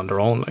morning on their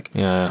own, like.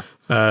 Yeah.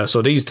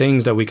 So these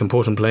things that we can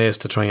put in place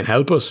to try and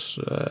help us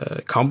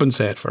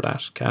compensate for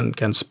that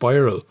can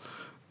spiral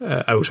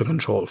out of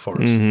control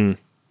for us.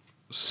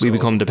 So, We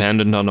become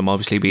dependent on them,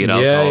 obviously, be it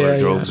alcohol or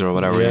drugs or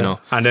whatever, you know.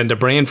 And then the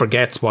brain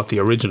forgets what the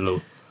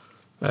original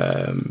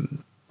purpose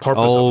of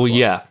it was.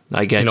 Yeah,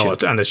 I get you.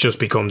 And it's just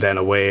become then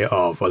a way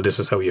of, well, this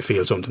is how you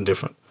feel something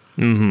different.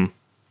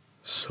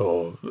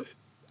 So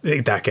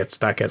that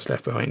gets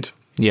left behind.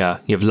 Yeah,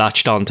 you've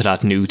latched on to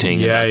that new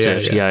thing. Yeah, and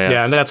that's it.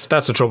 Yeah. And that's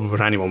the trouble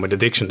with anyone with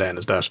addiction then,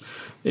 is that,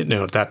 you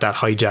know, that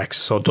hijacks.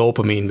 So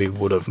dopamine we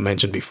would have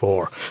mentioned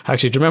before.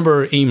 Actually, do you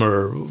remember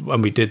Emer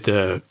when we did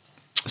the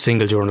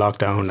single during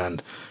lockdown,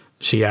 and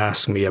she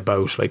asked me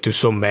about, like, do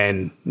some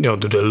men, you know,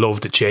 do they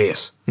love the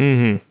chase?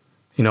 You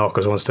know,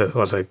 because once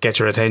they get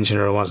your attention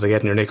or once they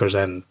get in your knickers,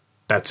 then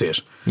that's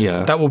it.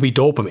 Yeah. That would be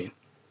dopamine.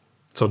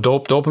 So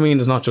dopamine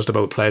is not just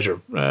about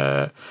pleasure.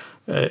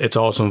 It's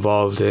also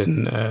involved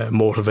in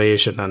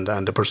motivation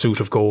and the pursuit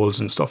of goals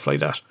and stuff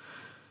like that.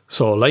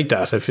 So like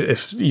that,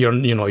 if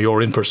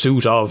you're in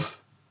pursuit of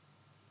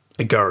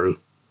a girl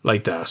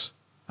like that,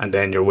 and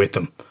then you're with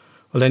them,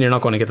 well, then you're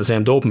not going to get the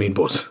same dopamine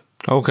buzz.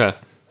 Okay.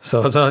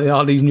 So it's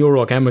all these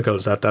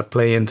neurochemicals that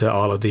play into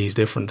all of these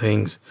different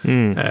things.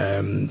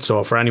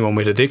 So for anyone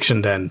with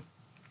addiction, then,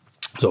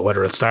 so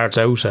whether it starts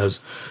out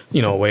as,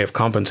 you know, a way of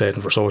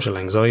compensating for social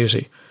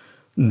anxiety,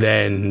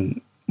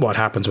 then what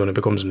happens when it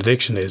becomes an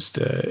addiction is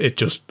it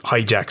just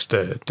hijacks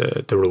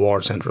the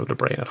reward center of the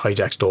brain. It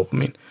hijacks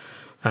dopamine,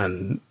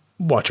 and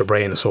what your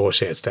brain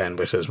associates then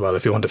with is, well,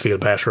 if you want to feel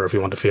better, if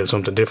you want to feel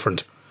something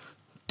different,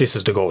 this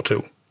is the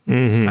go-to.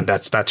 And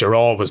that's you're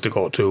always the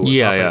go-to.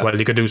 It's not like, well,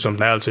 you could do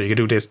something else, or you could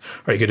do this,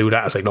 or you could do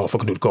that. It's like, no,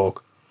 fucking do the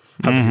coke.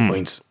 Have the few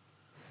points.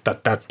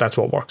 That's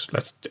what works.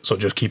 So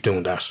just keep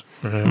doing that.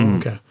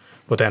 Okay.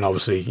 But then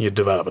obviously you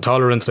develop a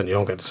tolerance, and you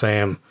don't get the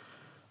same.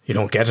 You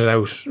don't get it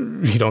out.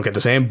 You don't get the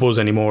same buzz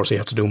anymore, so you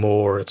have to do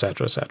more,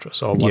 etc., etc.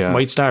 So what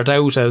might start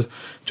out as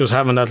just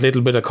having that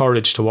little bit of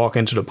courage to walk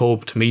into the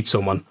pub to meet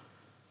someone,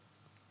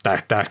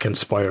 that can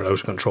spiral out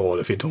of control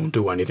if you don't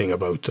do anything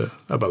about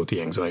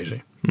the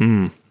anxiety.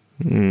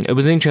 It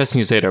was interesting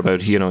you say there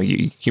about, you know,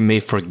 you may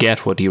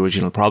forget what the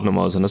original problem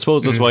was, and I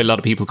suppose that's why a lot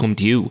of people come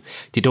to you.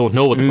 They don't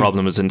know what the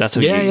problem is, and that's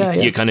how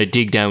you kind of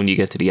dig down, you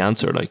get to the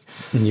answer, like.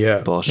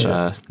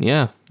 No,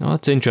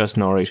 it's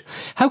interesting. All right,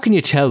 how can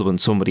you tell when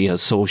somebody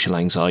has social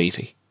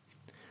anxiety?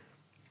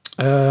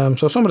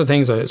 So some of the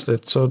things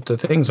the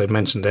things I've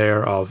mentioned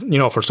there, of, you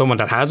know, for someone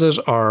that has it,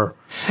 or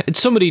it's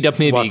somebody that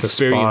may be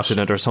experiencing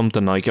it or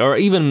something, like, or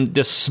even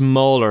the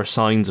smaller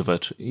signs of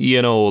it,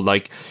 you know,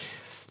 like,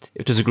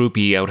 if there's a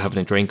groupie out having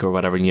a drink or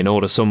whatever, and you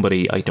notice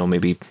somebody, I don't know,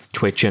 maybe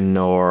twitching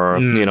or,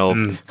 you know,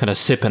 kind of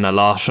sipping a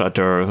lot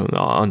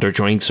on their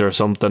drinks or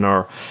something,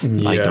 or I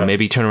don't know,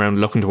 maybe turn around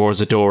looking towards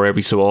the door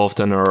every so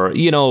often, or,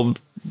 you know,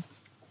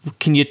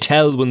 can you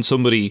tell when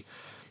somebody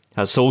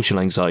has social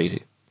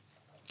anxiety?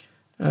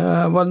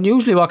 Well,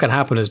 usually what can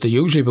happen is they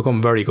usually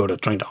become very good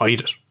at trying to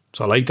hide it.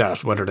 So like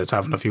that, whether it's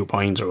having a few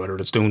pints or whether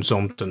it's doing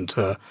something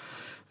to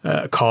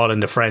calling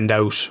the friend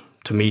out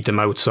to meet them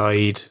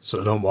outside so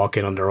they don't walk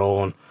in on their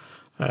own.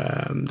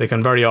 They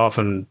can very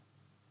often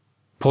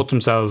put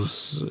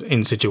themselves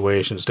in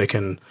situations. They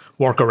can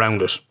work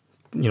around it.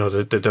 You know,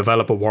 they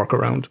develop a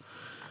workaround.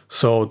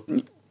 So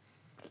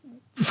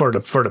for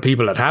the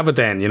people that have it,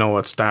 then, you know,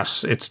 it's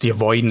the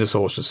avoiding the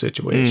social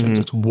situations.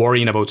 It's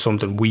worrying about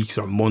something weeks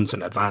or months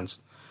in advance.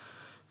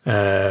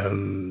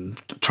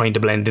 Trying to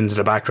blend into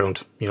the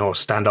background. You know,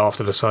 stand off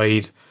to the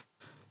side,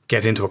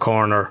 get into a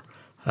corner.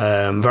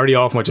 Very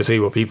often what you see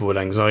with people with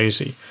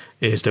anxiety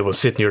is they will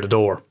sit near the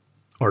door,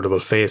 or they will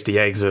face the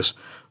exit,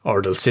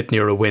 or they'll sit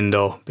near a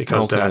window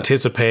because they'll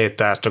anticipate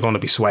that they're going to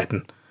be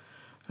sweating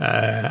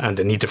and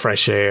they need the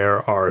fresh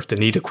air, or if they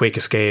need a quick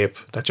escape,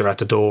 that you're at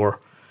the door.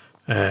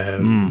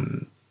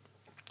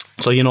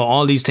 So, you know,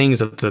 all these things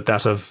that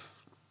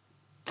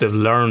they've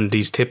learned,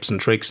 these tips and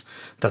tricks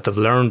that they've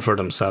learned for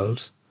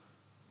themselves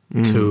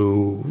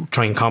to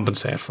try and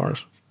compensate for it.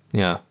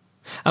 Yeah.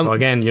 So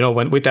again, you know,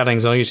 with that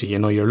anxiety, you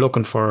know, you're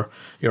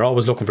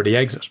always looking for the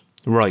exit.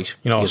 Right.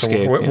 You know,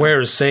 escape,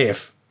 where is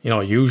safe? You know,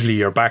 usually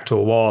you're back to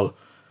a wall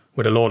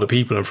with a load of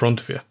people in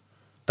front of you.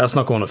 That's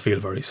not going to feel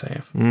very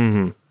safe.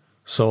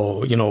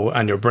 So, you know,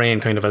 and your brain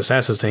kind of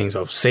assesses things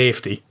of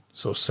safety.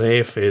 So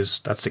safe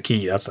that's the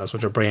key. That's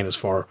what your brain is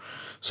for.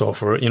 So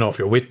for, you know, if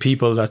you're with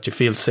people that you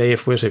feel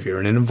safe with, if you're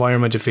in an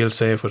environment you feel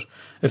safe with,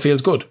 it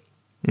feels good.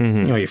 You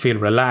know, you feel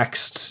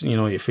relaxed, you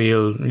know, you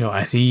feel, you know,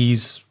 at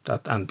ease,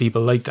 and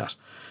people like that.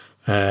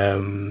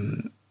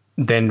 Then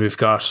Then we've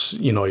got,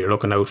 you're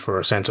looking out for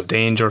a sense of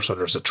danger, so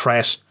there's a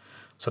threat.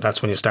 So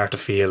that's when you start to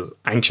feel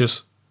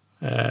anxious.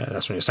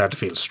 That's when you start to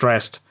feel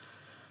stressed.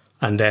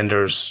 And then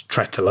there's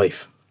threat to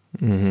life.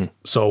 Mm-hmm.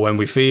 So when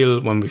we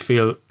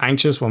feel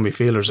anxious, when we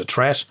feel there's a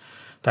threat,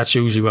 that's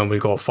usually when we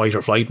go fight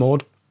or flight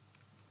mode.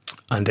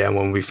 And then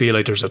when we feel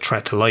like there's a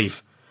threat to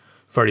life,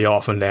 very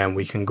often then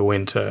we can go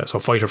into, so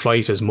fight or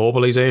flight is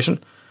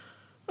mobilization.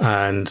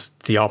 And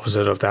the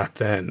opposite of that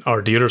then,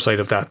 or the other side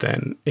of that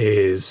then,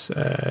 is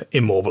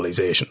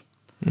immobilization.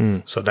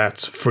 So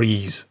that's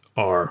freeze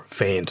or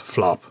faint,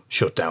 flop,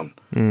 shut down.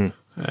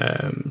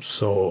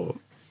 So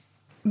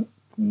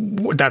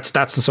that's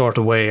the sort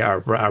of way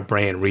our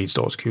brain reads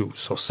those cues.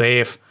 So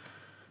safe,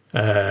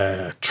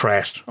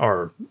 threat,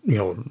 or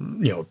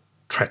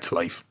threat to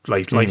life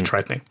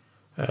threatening.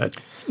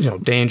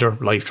 Danger,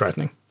 life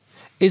threatening.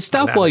 Is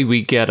that why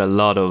we get a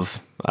lot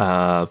of,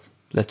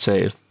 let's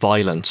say,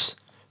 violence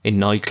in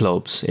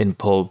nightclubs, in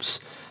pubs?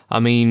 I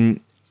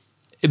mean,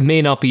 it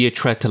may not be a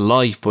threat to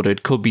life, but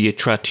it could be a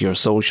threat to your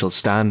social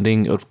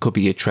standing. It could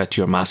be a threat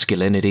to your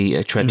masculinity,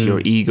 a threat to your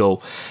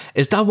ego.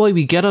 Is that why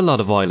we get a lot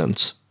of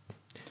violence?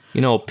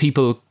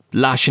 People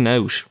lashing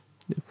out.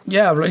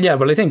 Yeah,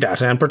 well, I think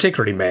that, and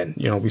particularly men.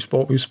 We've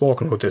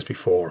spoken about this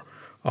before,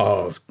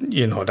 of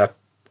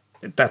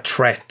that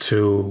threat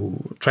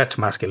to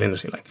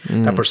masculinity, like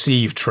that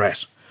perceived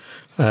threat.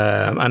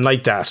 And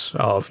like that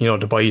of,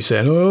 the boy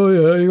saying, oh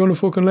yeah, you're going to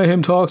fucking let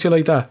him talk to you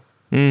like that.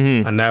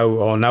 Mm-hmm. And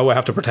now I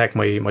have to protect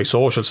my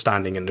social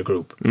standing in the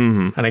group.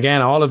 Mm-hmm. And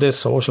again, all of this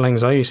social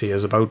anxiety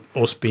is about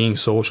us being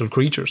social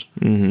creatures.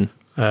 Mm-hmm.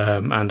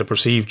 And the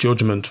perceived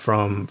judgment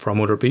from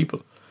other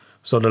people.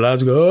 So the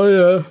lads go, oh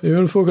yeah, you're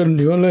going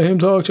to let him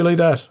talk to you like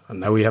that.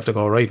 And now we have to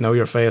go, right, now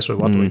you're faced with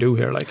what do we do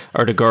here? Like,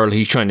 or the girl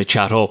he's trying to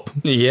chat up,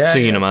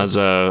 seeing him as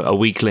a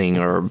weakling,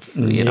 or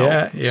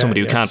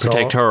somebody who can't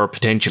protect her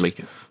potentially.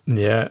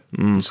 Yeah.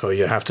 So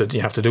you have to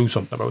do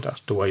something about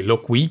that. Do I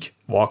look weak,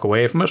 walk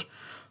away from it,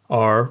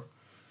 or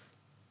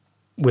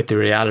with the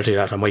reality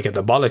that I might get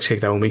the bollocks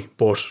kicked out of me,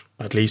 but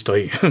at least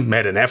I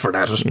made an effort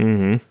at it.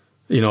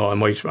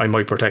 Mm-hmm. I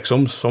might protect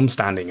some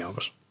standing of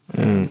it.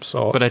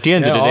 So, but at the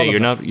end of the day,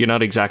 you're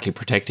not exactly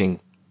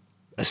protecting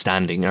a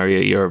standing, are you?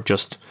 You're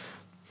just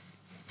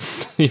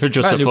a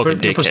fucking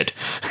dickhead.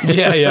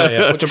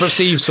 Yeah. But you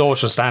perceive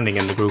social standing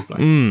in the group,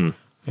 like,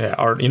 yeah,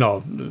 or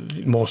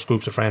most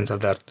groups of friends have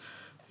that.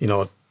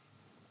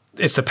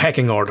 It's the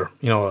pecking order.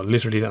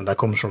 Literally, and that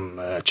comes from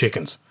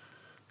chickens.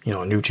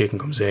 A new chicken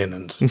comes in,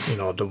 and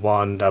the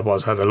one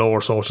that had a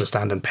lower social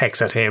standing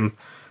pecks at him,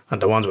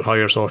 and the ones with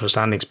higher social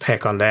standings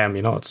peck on them.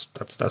 That's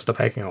the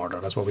pecking order.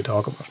 That's what we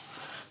talk about.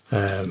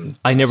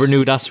 I never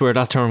knew that's where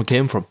that term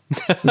came from.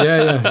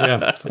 Yeah.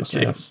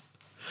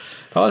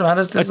 Oh man,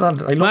 I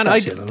love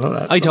that shit.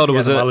 I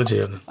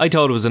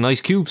thought it was an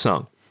Ice Cube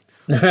song.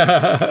 Is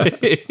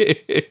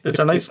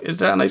there a nice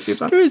Cube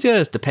song? There is, yeah.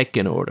 It's the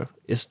pecking order.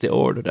 It's the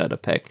order that I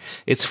peck.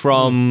 It's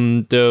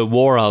from the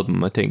War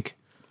album, I think.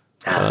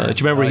 Do you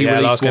remember he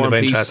released lost kind of War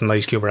and interest Peace? in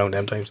Ice Cube around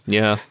them times.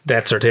 Yeah.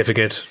 Death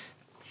Certificate.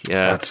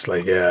 Yeah. That's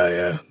like,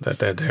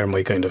 they're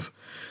my kind of.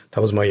 That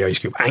was my Ice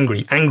Cube.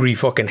 Angry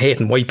fucking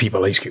hating white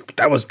people Ice Cube.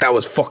 That was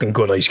fucking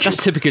good Ice Cube.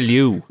 That's typical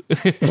you.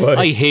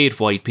 I hate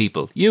white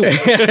people. You.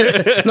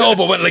 No,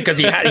 but because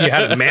he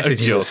had a message,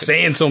 he was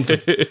saying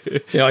something.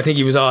 I think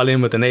he was all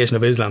in with the Nation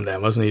of Islam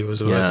then, wasn't he? He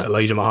was with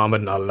Elijah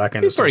Muhammad and all that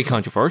kind of stuff. Very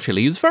controversial.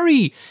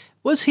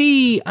 Was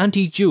he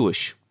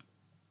anti-Jewish?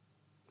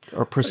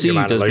 Or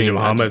perceived as being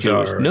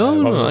anti-Jewish?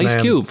 No, Ice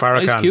Cube.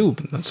 Farrakhan Ice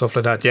Cube. and stuff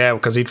like that. Yeah,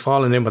 because he'd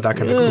fallen in with that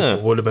kind of group.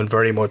 It would have been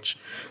very much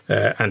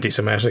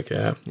anti-Semitic.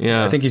 Yeah.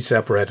 I think he's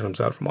separated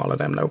himself from all of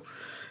them now.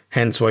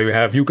 Hence why we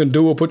have, you can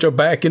do it, put your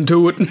back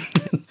into it.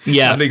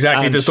 Yeah. Not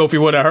exactly the stuff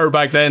you would have heard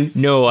back then.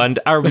 No, and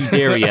are we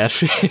there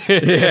yet?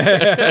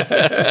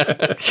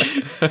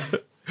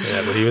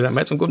 Yeah, but he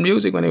made some good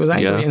music when he was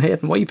angry and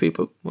hating white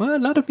people. Well, a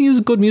lot of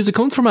good music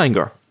comes from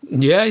anger.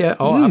 Yeah.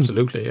 Oh,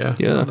 absolutely. Yeah.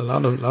 A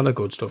lot of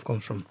good stuff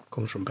comes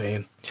from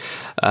pain.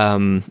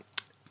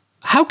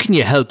 How can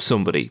you help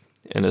somebody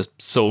in a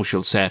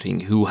social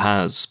setting who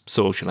has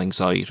social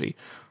anxiety?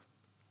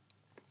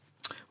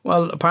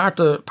 Well, part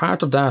of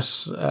that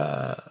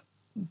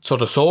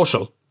sort of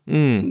social.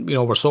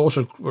 We're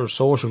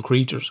social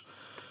creatures.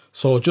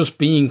 So just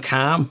being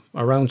calm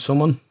around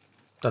someone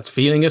that's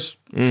feeling it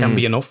can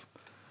be enough.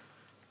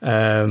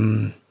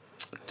 There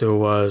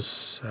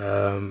was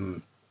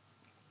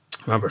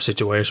remember a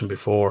situation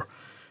before.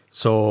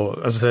 So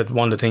as I said,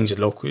 one of the things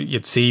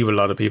you'd see with a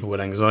lot of people with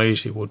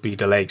anxiety would be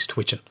the legs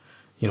twitching.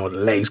 The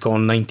legs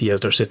going 90 as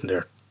they're sitting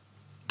there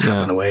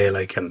tapping away,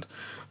 like, and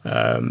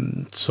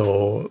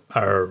so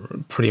our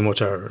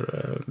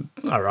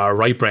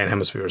right brain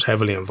hemisphere is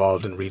heavily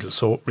involved in reading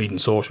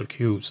social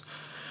cues.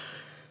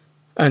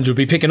 And you'll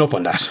be picking up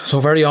on that. So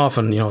very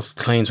often,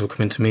 clients will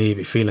come into me,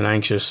 be feeling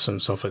anxious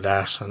and stuff like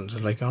that, and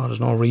they're like, oh,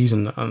 there's no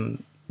reason.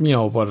 And,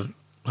 what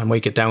I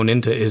might get down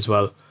into is,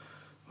 well,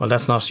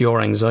 that's not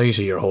your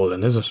anxiety you're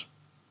holding, is it?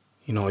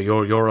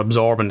 You're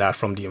absorbing that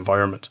from the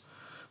environment.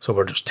 So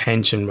where there's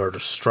tension, where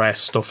there's stress,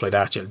 stuff like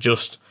that,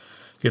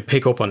 you'll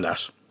pick up on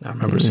that. I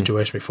remember a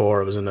situation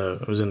before. I was in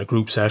a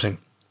group setting.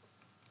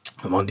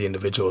 I'm on the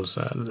individual's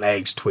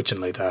legs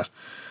twitching like that,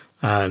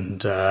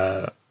 and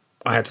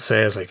I had to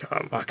say, I was like,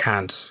 I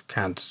can't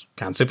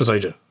sit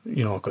beside you,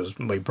 because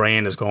my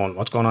brain is going,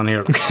 what's going on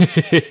here?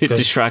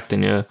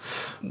 Distracting, yeah.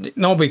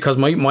 No, because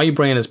my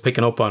brain is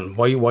picking up on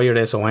why are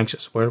they so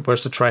anxious?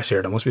 Where's the threat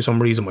here? There must be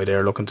some reason why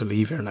they're looking to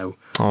leave here now.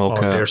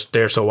 Okay. Or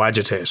they're so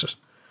agitated.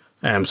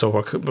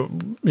 So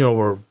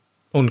we're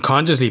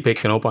unconsciously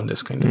picking up on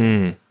this kind of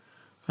thing.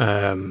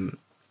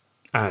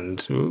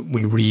 And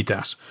we read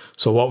that.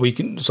 So while we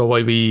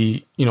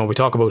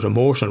talk about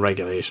emotion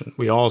regulation,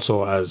 we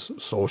also, as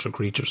social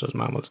creatures, as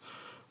mammals,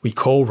 we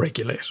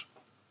co-regulate.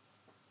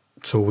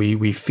 So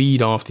we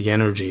feed off the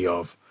energy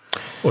of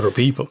other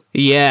people.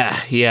 Yeah,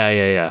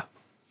 So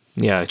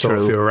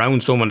true. if you're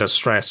around someone that's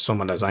stressed,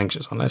 someone that's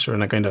anxious, unless you're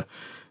in a kind of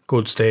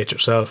good state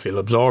yourself, you'll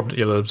absorb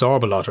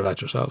a lot of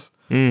that yourself.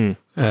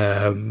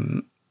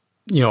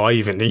 I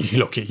even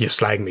look, you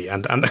slag me,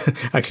 and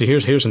actually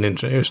here's an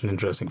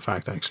interesting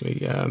fact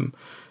actually,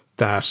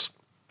 that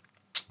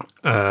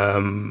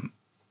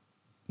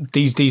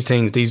these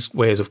things, these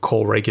ways of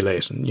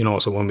co-regulating,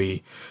 so when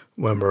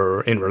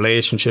we're in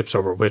relationships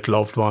or we're with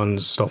loved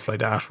ones, stuff like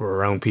that, we're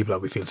around people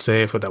that we feel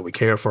safe with, that we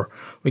care for,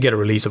 we get a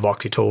release of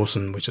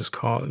oxytocin, which is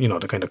called,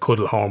 the kind of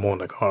cuddle hormone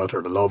they call it,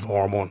 or the love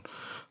hormone,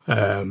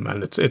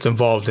 and it's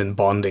involved in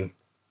bonding,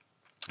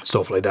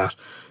 stuff like that.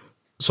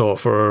 So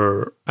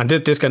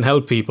this can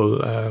help people.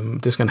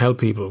 This can help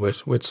people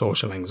with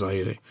social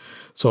anxiety.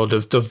 So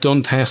they've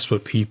done tests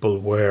with people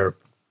where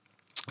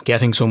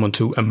getting someone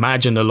to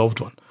imagine a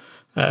loved one.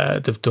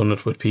 They've done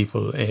it with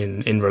people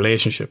in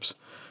relationships.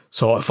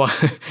 So if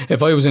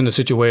I was in a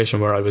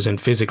situation where I was in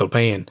physical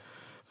pain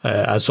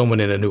as someone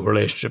in a new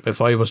relationship,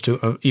 if I was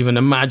to even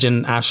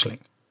imagine Aisling,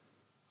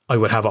 I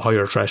would have a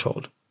higher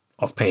threshold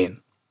of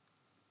pain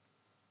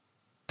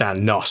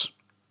than not.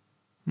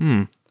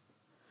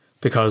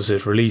 Because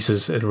it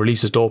releases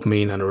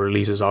dopamine and it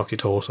releases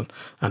oxytocin,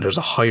 and there's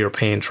a higher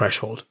pain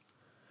threshold.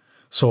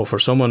 So for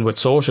someone with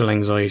social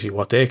anxiety,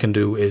 what they can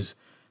do is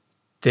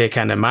they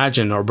can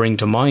imagine or bring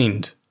to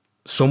mind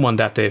someone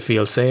that they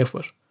feel safe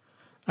with,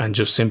 and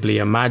just simply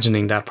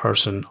imagining that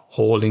person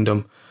holding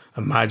them,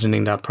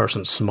 imagining that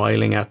person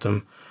smiling at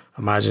them,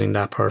 imagining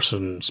that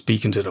person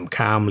speaking to them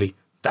calmly.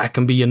 That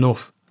can be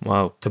enough.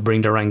 Wow. To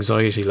bring their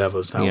anxiety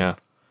levels down. Yeah.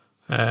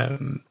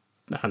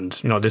 And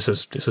this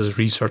is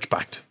research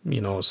backed,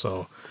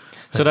 so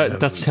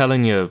that's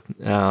telling you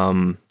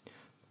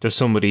there's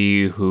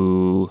somebody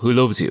who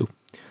loves you,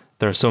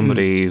 there's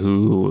somebody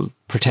who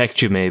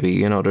protects you,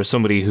 maybe, there's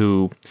somebody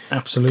who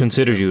absolutely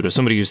considers you, there's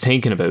somebody who's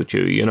thinking about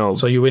you,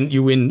 so you've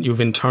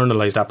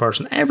internalized that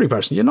person. Every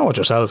person, it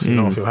yourself,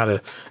 if you've had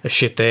a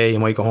shit day, you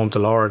might go home to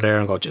Laura there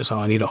and go,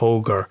 I need a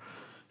hug, or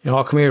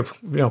come here,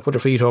 put your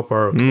feet up,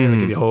 or come here, I'll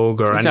give you a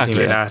hug, or anything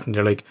like that, and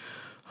you're like,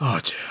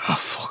 oh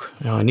fuck,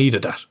 I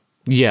needed that.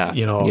 Yeah,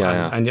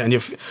 and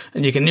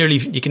you can nearly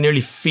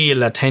feel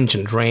that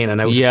tension draining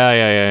out.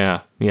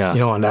 Yeah.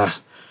 And that.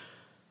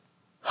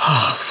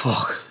 Oh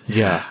fuck.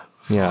 Yeah.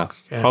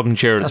 Problem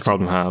shared is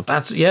problem halved.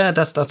 That's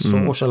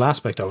social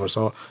aspect of it.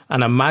 So,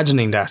 and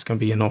imagining that can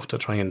be enough to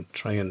try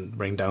and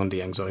bring down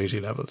the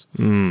anxiety levels.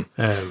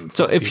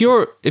 So if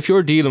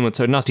you're dealing with,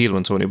 not dealing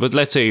with somebody, but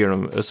let's say you're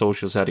in a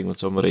social setting with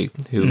somebody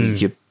who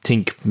you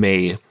think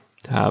may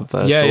have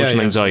social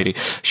anxiety,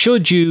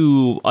 should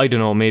you, I don't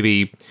know,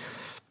 maybe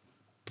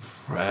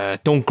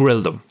don't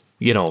grill them,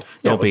 don't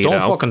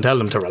fucking tell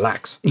them to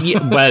relax.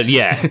 Yeah, well,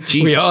 yeah,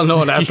 we all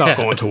know that's not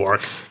going to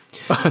work.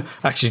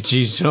 Actually,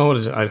 geez,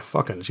 I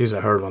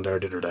heard one there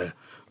the other day.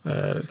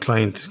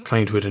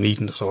 Client with an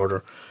eating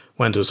disorder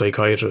went to a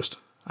psychiatrist,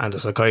 and the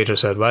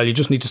psychiatrist said, "Well, you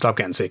just need to stop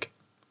getting sick."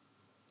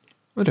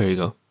 Well, there you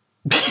go.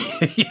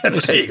 Yeah,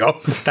 there you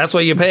go. That's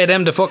why you pay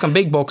them the fucking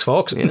big bucks,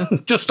 folks. Yeah.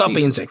 Just stop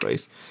being sick.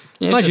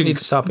 Yeah, imagine, you need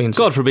to stop being sick.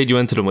 God forbid you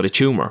enter them with a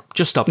tumour.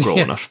 Just stop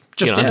growing it.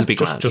 Just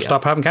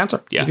stop having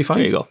cancer. Yeah, you'll be fine.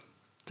 There you go.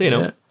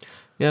 So,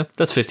 yeah,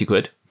 that's 50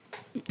 quid.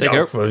 Take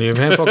care. Well, you're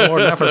paying fucking more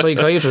than that for a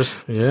psychiatrist.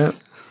 Yeah.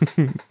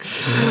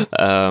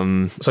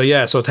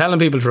 So telling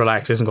people to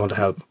relax isn't going to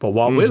help. But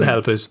what will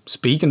help is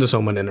speaking to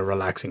someone in a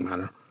relaxing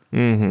manner.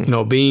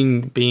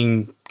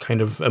 Being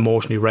kind of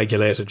emotionally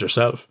regulated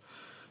yourself.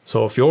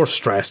 So if you're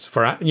stressed,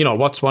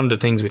 what's one of the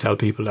things we tell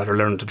people that are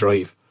learning to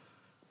drive?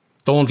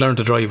 Don't learn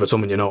to drive with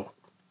someone you know.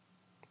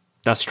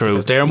 That's true.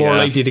 Because they're more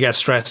likely to get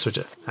stressed with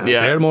you. And if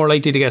they're more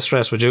likely to get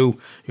stressed with you,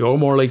 you're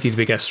more likely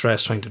to get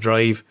stressed trying to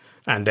drive,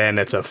 and then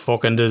it's a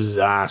fucking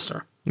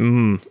disaster.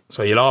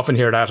 So you'll often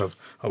hear that of,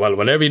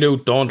 whatever you do,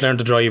 don't learn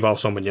to drive off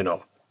someone you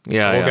know.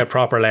 Go get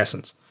proper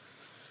lessons.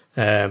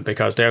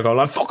 Because they're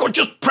going, fucking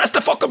just press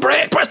the fucking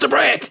brake, press the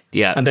brake.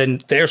 Yeah. And then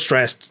they're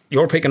stressed,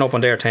 you're picking up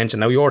on their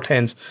tension, now you're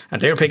tense,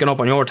 and they're picking up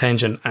on your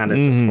tension, and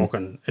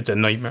it's a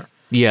nightmare.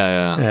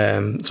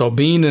 So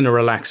being in a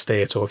relaxed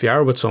state, so if you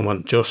are with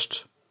someone,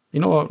 just,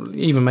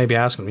 even maybe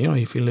ask them,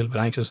 you feel a little bit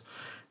anxious,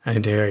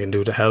 anything you can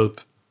do to help.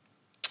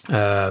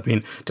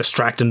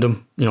 Distracting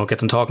them, get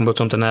them talking about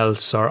something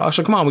else, or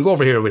actually, come on, we'll go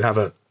over here, we'll have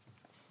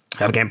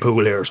have a game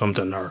pool here or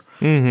something, or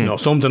you know,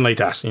 something like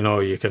that. You know,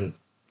 you can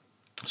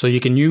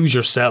use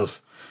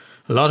yourself.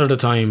 A lot of the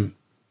time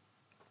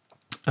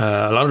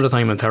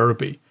in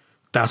therapy,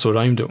 that's what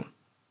I'm doing.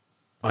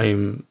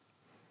 I'm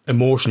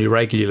emotionally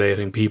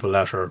regulating people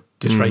that are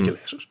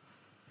dysregulated,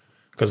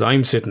 because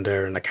I'm sitting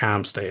there in a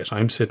calm state.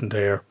 I'm sitting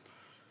there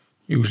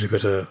usually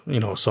with a, you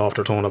know,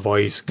 softer tone of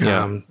voice,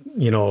 calm,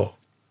 you know,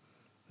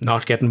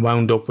 not getting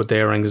wound up with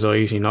their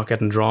anxiety, not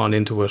getting drawn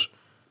into it,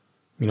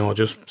 you know,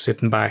 just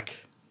sitting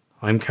back.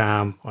 I'm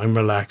calm, I'm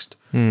relaxed,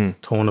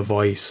 tone of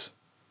voice,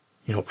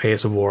 you know,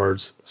 pace of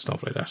words,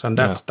 stuff like that. And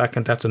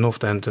that's enough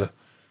then to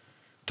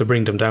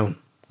bring them down.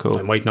 Cool.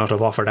 I might not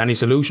have offered any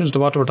solutions to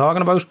what we're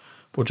talking about,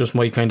 but just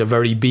my kind of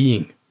very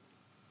being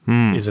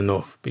is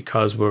enough,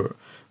 because we're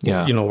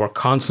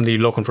constantly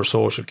looking for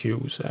social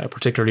cues,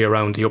 particularly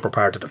around the upper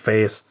part of the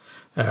face,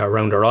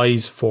 around our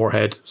eyes,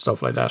 forehead,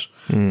 stuff like that.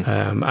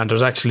 And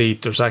there's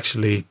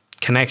actually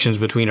connections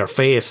between our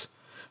face,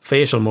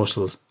 facial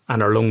muscles,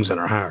 and our lungs and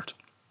our heart.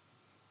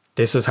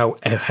 This is how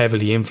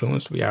heavily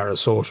influenced we are as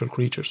social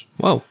creatures.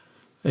 Wow.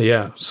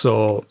 Yeah.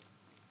 So,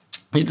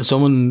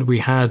 someone we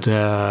had.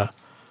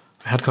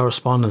 I had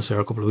correspondence there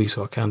a couple of weeks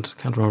ago. I can't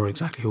remember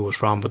exactly who it was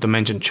from, but they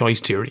mentioned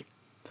choice theory.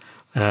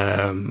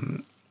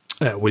 William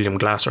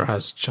Glasser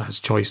has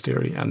choice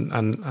theory,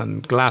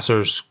 and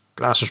Glasser's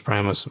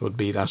premise would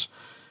be that,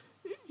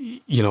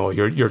 you know,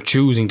 you're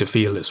choosing to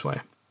feel this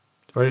way.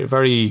 Very,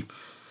 very.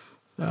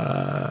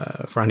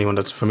 For anyone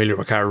that's familiar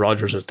with Carl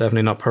Rogers, it's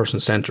definitely not person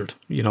centered,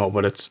 you know.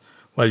 But it's,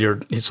 well,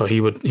 so he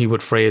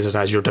would phrase it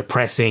as, you're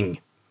depressing.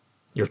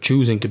 You're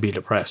choosing to be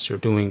depressed. You're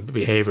doing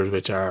behaviors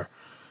which are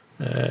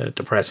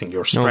depressing.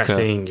 You're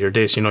stressing. You're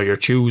this. You know, you're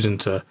choosing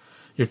to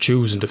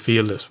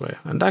feel this way,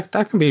 and that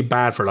can be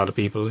bad for a lot of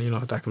people. You know,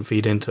 that can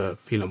feed into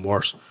feeling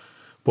worse.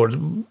 But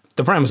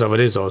the premise of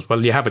it is, though,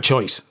 well, you have a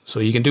choice, so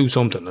you can do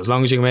something. As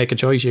long as you can make a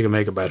choice, you can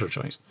make a better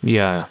choice.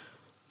 Yeah.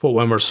 But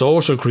when we're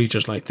social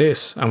creatures like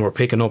this, and we're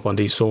picking up on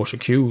these social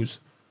cues,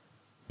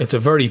 it's a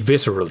very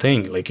visceral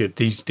thing. Like,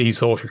 these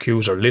social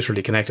cues are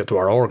literally connected to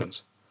our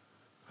organs.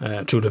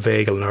 Through the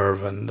vagal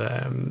nerve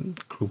and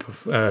group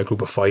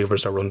of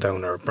fibers that run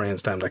down our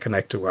brainstem that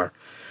connect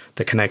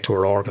to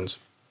our organs.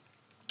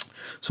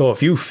 So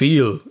if you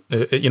feel,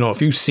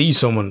 if you see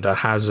someone that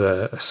has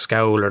a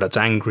scowl, or that's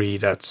angry,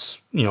 that's,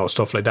 you know,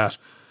 stuff like that,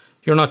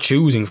 you're not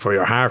choosing for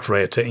your heart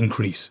rate to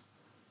increase.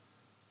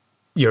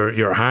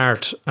 Your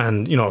heart,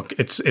 and, you know,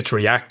 it's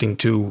reacting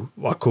to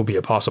what could be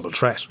a possible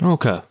threat.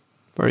 Okay,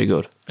 very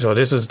good. So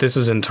this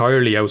is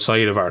entirely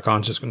outside of our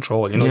conscious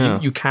control. You know,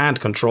 you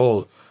can't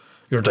control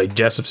your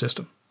digestive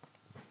system.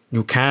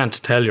 You can't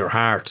tell your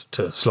heart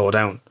to slow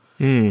down.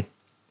 You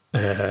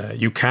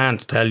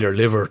can't tell your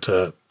liver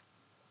to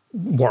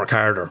work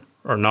harder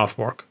or not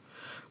work.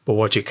 But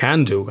what you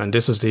can do, and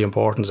this is the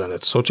importance, and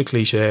it's such a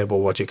cliche, but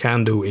what you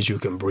can do is you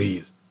can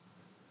breathe.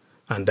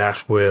 And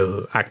that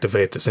will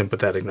activate the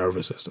sympathetic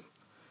nervous system.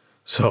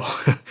 So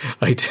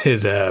I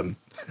did an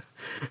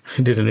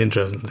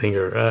interesting thing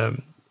here.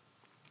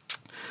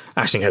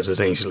 Aisling has this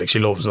thing, she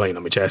loves lying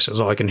on my chest. She says,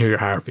 "Oh, I can hear your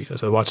heartbeat." I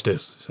said, "Watch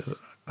this."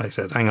 I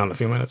said, "Hang on a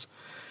few minutes."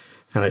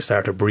 And I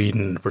started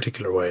breathing in a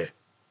particular way.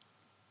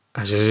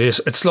 And she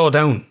said, "It slowed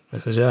down." I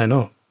said, "Yeah, I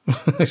know."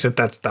 I said,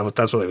 that's what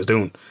I was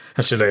doing.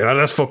 And she's like, "Oh,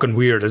 that's fucking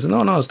weird." I said,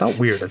 No, it's not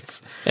weird.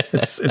 It's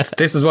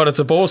this is what it's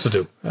supposed to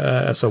do.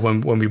 So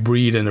when we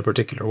breathe in a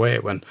particular way,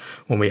 when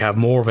we have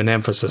more of an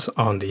emphasis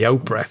on the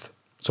out breath,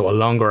 so a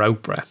longer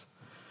out breath.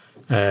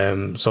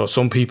 So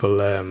some people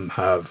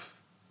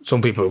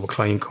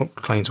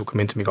clients will come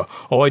into me and go,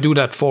 "Oh, I do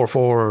that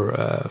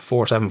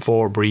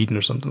 4-4-7-4 breathing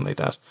or something like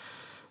that."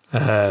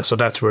 So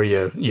that's where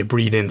you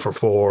breathe in for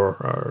 4,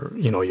 or,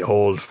 you know, you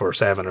hold for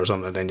 7 or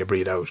something, and then you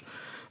breathe out.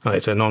 And I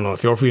said, no,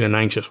 if you're feeling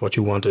anxious, what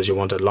you want is a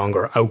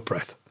longer out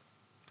breath.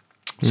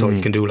 So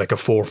you can do like a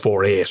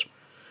 4-4-8.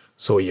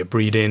 So you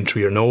breathe in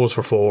through your nose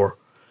for 4,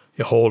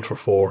 you hold for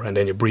 4, and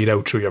then you breathe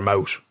out through your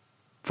mouth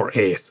for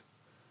 8.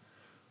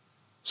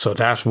 So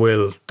that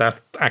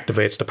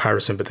activates the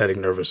parasympathetic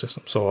nervous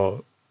system.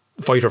 So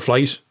fight or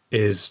flight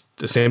is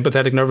the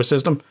sympathetic nervous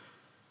system.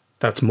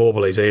 That's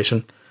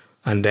mobilization.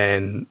 And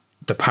then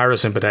the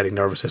parasympathetic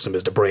nervous system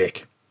is the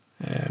brake.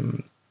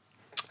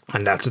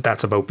 And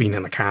that's about being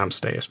in a calm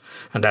state.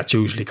 And that's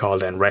usually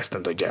called then rest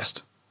and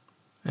digest.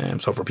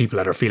 So for people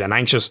that are feeling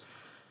anxious,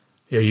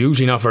 you're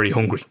usually not very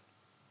hungry.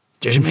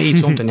 Just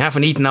eat something. You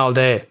haven't eaten all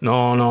day.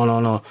 No,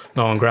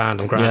 I'm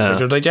grand. Yeah. But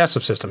your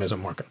digestive system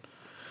isn't working.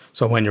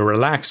 So when you're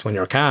relaxed, when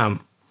you're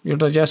calm, your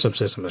digestive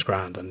system is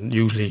grand. And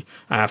usually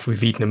after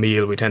we've eaten a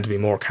meal, we tend to be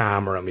more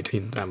calmer, and we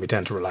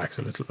tend to relax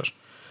a little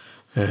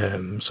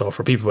bit. So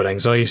for people with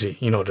anxiety,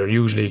 you know, they're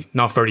usually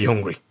not very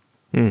hungry.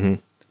 Mm-hmm.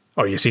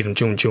 Or you see them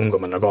chewing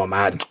gum and they're going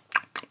mad,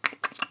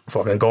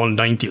 fucking going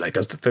 90, like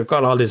they've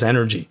got all this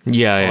energy.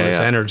 This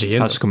energy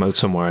in has to come out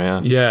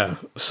somewhere. Yeah.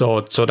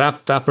 So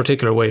that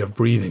particular way of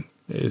breathing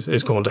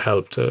is going to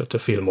help to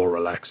feel more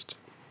relaxed.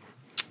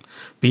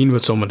 Being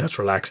with someone that's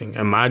relaxing,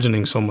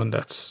 imagining someone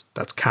that's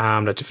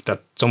calm,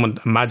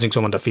 imagining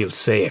someone that feels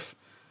safe.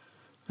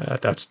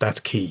 That's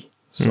key.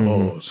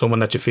 So someone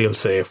that you feel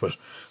safe with,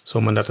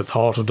 someone that the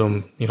thought of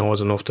them, you know,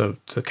 is enough to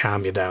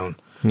calm you down.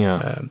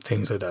 Yeah.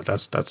 Things like that.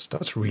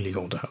 That's really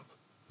going to help.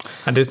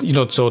 And this, you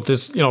know, so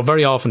this, you know,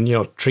 very often, you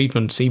know,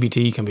 treatment,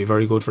 CBT can be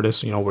very good for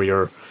this, you know,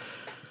 where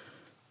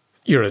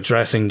you're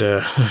addressing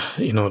the,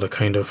 you know, the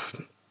kind of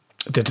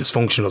the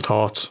dysfunctional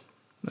thoughts.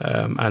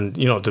 And,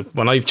 you know,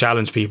 when I've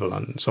challenged people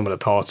on some of the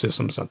thought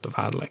systems that they've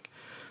had, like,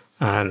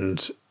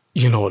 and,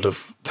 you know,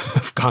 they've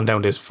gone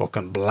down this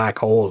fucking black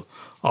hole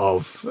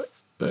of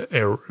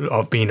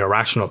being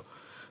irrational.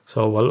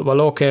 So,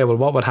 well, okay, well,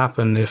 what would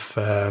happen if,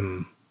 I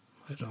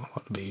don't know,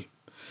 what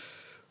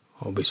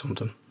would be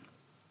something?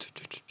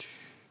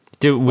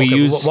 Do we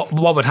use...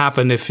 What would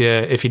happen if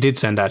you did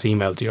send that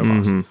email to your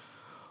boss?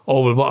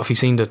 Oh, well, what if you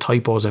seen the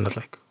typos in it?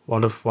 Like,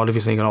 what if you're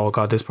thinking, oh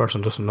God, this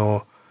person doesn't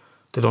know,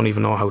 they don't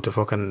even know how to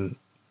fucking,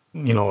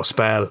 you know,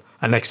 spell,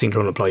 and next thing they're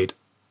unemployed.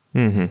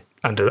 Mm-hmm.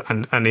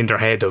 And in their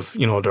head of,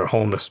 you know, they're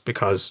homeless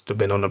because they've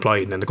been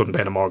unemployed and then they couldn't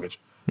pay the mortgage.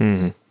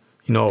 Mm-hmm.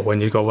 You know,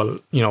 when you go, well,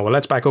 you know, well,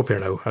 let's back up here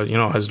now. You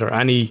know, has there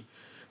any...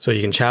 So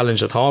you can challenge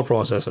the thought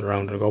process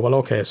around it and go, well,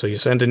 okay, so you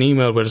send an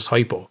email with a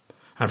typo.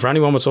 And for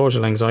anyone with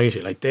social anxiety,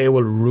 like, they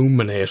will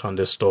ruminate on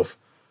this stuff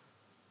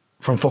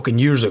from fucking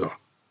years ago.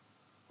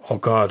 Oh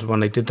God,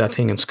 when I did that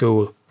thing in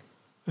school,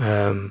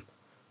 everyone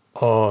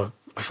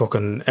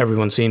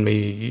seen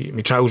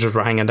me trousers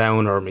were hanging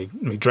down, or me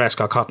dress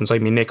got caught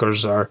inside me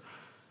knickers, or,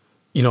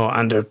 you know,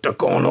 and they're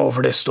going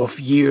over this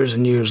stuff years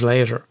and years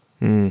later.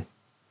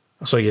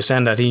 So you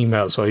send that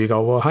email, so you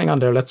go, well, hang on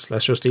there, let's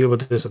just deal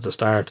with this at the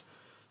start.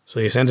 So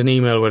you send an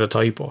email with a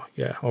typo.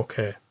 Yeah,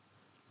 okay.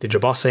 Did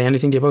your boss say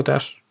anything to you about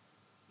that?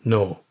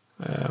 No.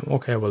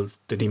 Okay, well,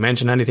 did he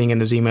mention anything in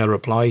his email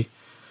reply?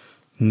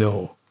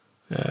 No.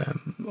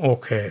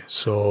 Okay,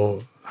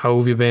 so how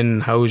have you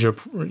been? How's your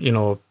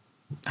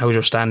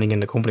standing in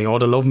the company? Oh,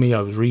 they love me.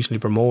 I was recently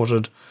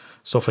promoted,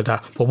 stuff like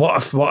that. But what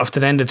if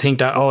they then they think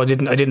that, oh, I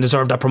didn't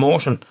deserve that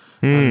promotion,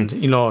 and,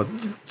 you know,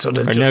 so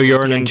or now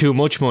you're earning too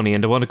much money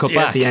and they want to cut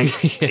back. The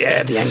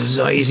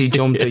anxiety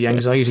the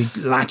anxiety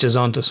latches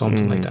onto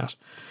something like that.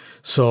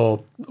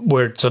 So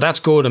that's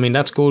good. I mean,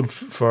 that's good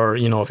for,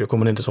 you know, if you're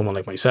coming into someone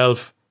like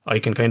myself, I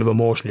can kind of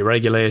emotionally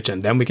regulate you,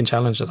 and then we can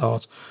challenge the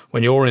thoughts.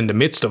 When you're in the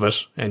midst of it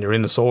and you're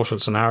in a social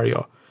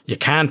scenario, you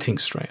can't think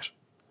straight.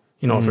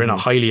 You know, if you're in a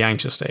highly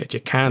anxious state, you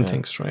can't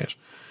think straight.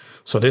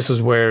 So this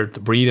is where the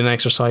breathing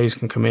exercise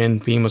can come in.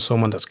 Being with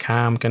someone that's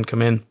calm can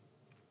come in.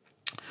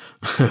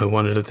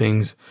 One of the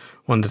things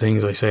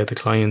I say to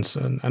clients,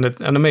 and it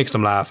makes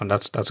them laugh, and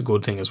that's a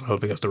good thing as well,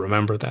 because they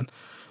remember it then.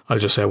 I'll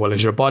just say, well,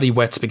 is your body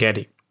wet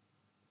spaghetti?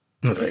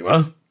 And they're like,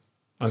 well,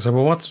 I said,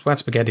 well, what's wet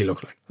spaghetti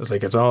look like? It's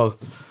like, it's all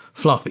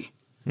floppy.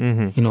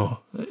 You know,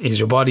 is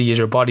your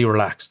body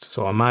relaxed?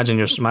 So imagine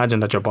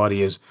that your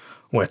body is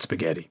wet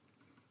spaghetti.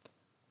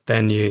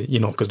 Then you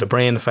know, because the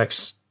body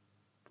affects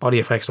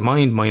the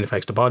mind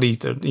affects the body.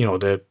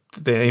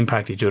 They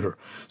impact each other.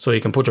 So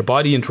you can put your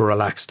body into a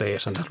relaxed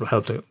state, and that will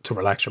help to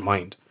relax your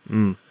mind.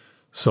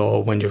 So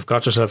when you've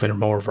got yourself in a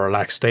more of a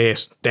relaxed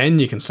state, then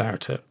you can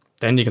start to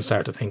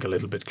think a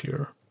little bit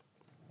clearer.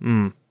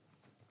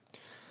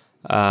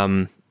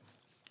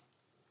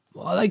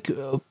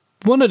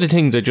 One of the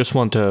things I just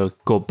want to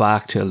go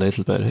back to a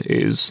little bit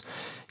is,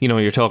 you know,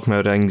 you're talking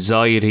about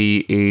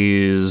anxiety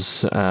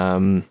is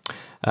a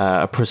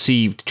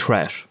perceived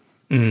threat.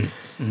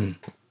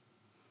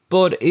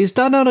 But is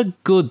that not a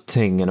good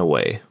thing in a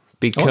way?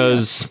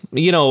 Because,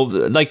 you know,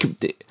 like,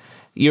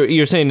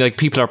 you're saying, like,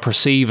 people are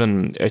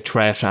perceiving a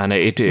threat, and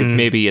it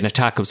may be an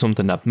attack of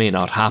something that may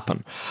not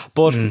happen.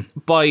 But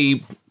by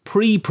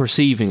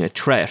pre-perceiving a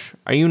threat,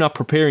 are you not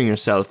preparing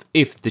yourself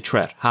if the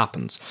threat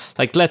happens?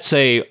 Like, let's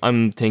say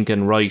I'm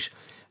thinking, right,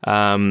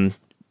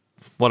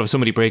 what if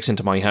somebody breaks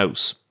into my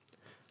house?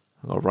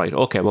 Oh, right,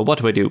 okay, well, what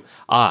do?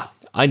 I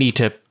need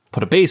to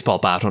put a baseball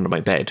bat under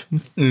my bed.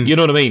 You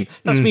know what I mean?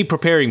 That's me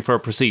preparing for a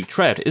perceived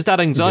threat. Is that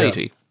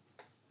anxiety?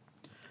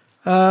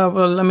 Yeah.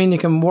 Well, I mean, you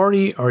can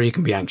worry or you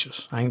can be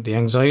anxious.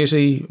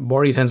 The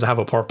worry tends to have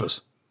a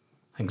purpose.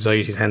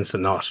 Anxiety tends to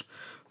not.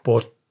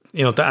 But,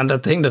 you know, and the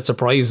thing that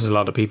surprises a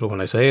lot of people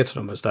when I say it to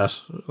them is that,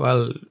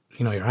 well,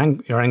 you know,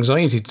 your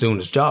anxiety is doing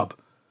its job.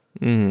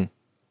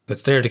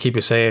 It's there to keep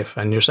you safe,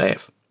 and you're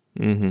safe.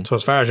 So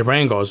as far as your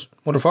brain goes,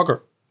 motherfucker,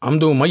 I'm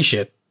doing my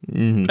shit.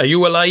 Are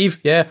you alive?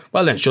 Yeah.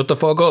 Well then, shut the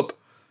fuck up,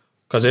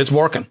 because it's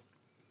working.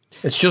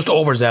 It's just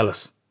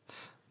overzealous.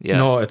 Yeah. You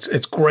know,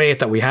 it's great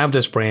that we have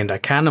this brain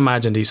that can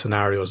imagine these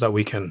scenarios, that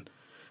we can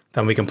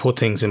put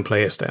things in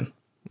place then.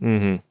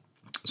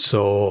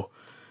 So,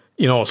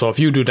 you know, so if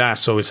you do that,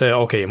 so we say,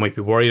 okay, you might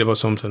be worried about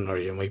something, or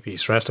you might be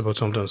stressed about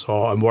something.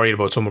 So I'm worried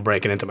about someone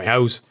breaking into my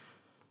house.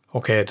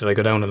 Okay, did I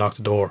go down and lock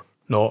the door?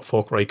 No,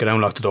 fuck, right, go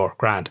down, lock the door.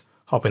 Grand.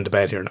 Hop into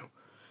bed here now.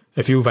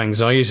 If you have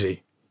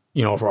anxiety,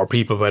 you know, for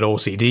people with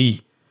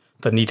OCD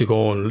that need to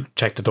go and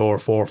check the door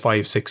 4,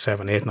 5, 6,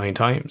 7, 8, 9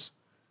 times,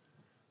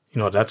 you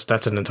know, that's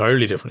an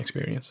entirely different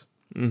experience.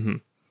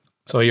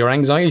 So your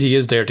anxiety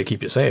is there to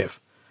keep you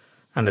safe,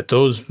 and it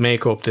does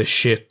make up this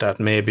shit that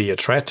may be a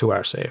threat to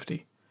our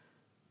safety.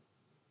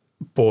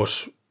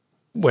 But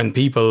when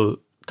people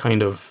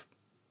kind of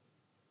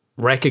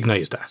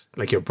recognize that.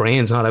 Like, your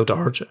brain's not out to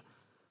hurt you.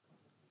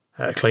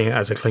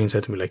 As a client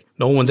said to me, like,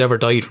 no one's ever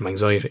died from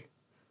anxiety.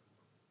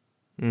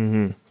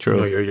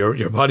 True. You know,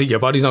 your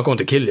body's not going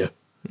to kill you.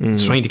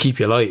 It's trying to keep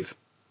you alive.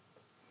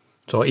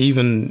 So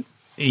even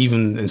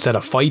instead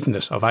of fighting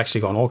it, I've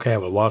actually gone, okay,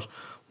 well,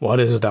 what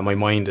is it that my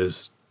mind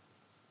is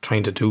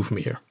trying to do for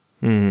me here?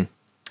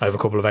 I have a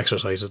couple of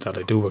exercises that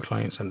I do with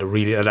clients, and that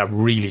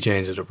really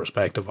changes their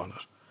perspective on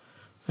it.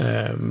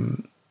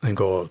 And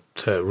go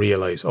to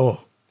realise,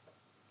 oh,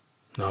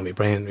 no, my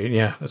brain,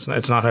 it's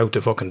not out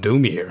to fucking do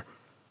me here.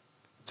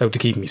 It's out to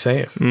keep me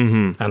safe.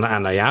 And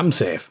I am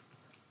safe.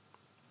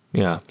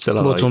 Yeah, still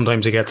alive. But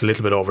sometimes it gets a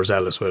little bit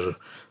overzealous with it.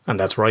 And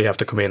that's where I have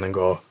to come in and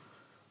go,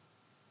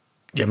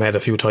 you made a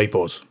few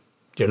typos.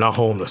 You're not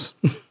homeless.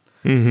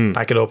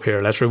 Back it up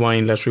here. Let's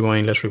rewind. You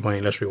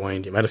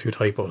made a few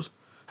typos.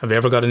 Have you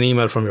ever got an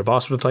email from your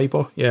boss with a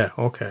typo? Yeah,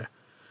 okay.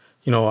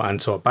 You know,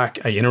 and so back,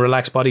 are you in a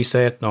relaxed body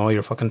state? No,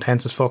 you're fucking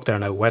tense as fuck there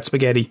now. Wet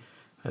spaghetti.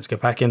 Let's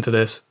get back into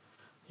this.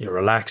 You're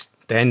relaxed.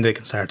 Then they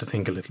can start to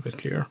think a little bit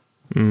clearer.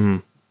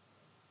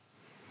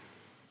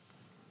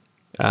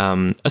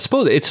 I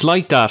suppose it's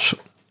like that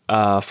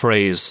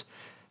phrase,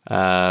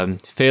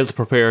 fail to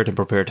prepare and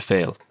prepare to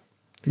fail.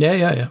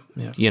 Yeah.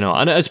 You know,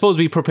 and I suppose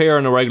we prepare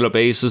on a regular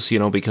basis, you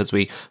know, because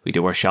we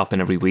do our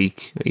shopping every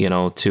week, you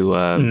know,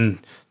 to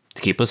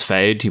keep us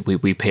fed.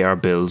 We pay our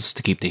bills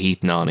to keep the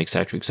heating on,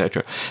 etc.,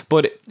 etc.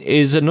 But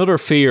is another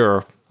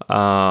fear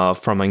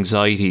from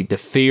anxiety the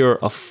fear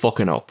of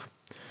fucking up,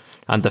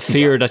 and the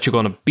fear that you're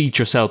going to beat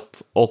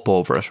yourself up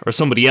over it, or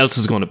somebody else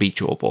is going to beat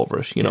you up over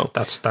it? You know,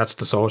 that's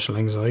the social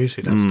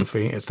anxiety. That's the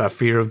fear. It's that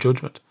fear of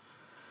judgment.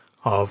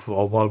 Of,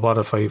 oh, well, what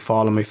if I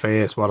fall on my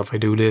face? What if I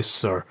do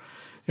this? Or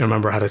you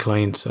remember I had a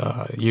client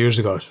years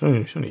ago. She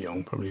was only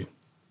young, probably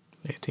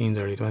late teens,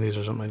 early 20s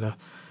or something like that.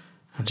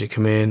 And she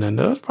came in, and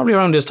it was probably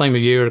around this time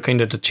of year,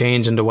 kind of the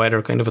change in the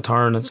weather, kind of a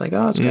turn. It's like,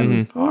 oh, it's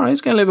getting all right.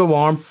 It's getting a little bit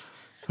warm.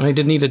 And I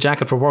didn't need a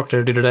jacket for work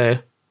there the other day.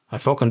 I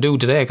fucking do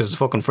today because it's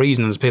fucking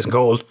freezing and it's pissing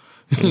cold.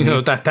 You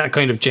know, that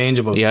kind of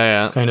changeable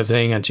kind of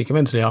thing. And she came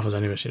into the office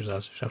anyway. She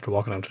was after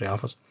walking out to the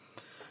office.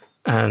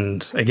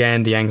 And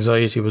again, the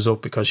anxiety was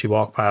up because she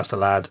walked past a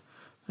lad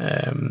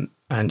and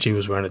she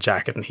was wearing a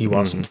jacket and he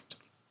wasn't.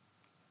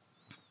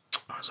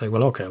 I was like,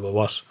 well, okay, well,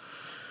 what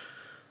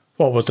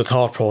was the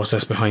thought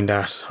process behind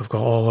that? I've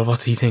got, oh, well, what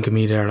did he think of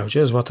me there now?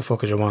 Jeez, what the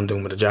fuck is your one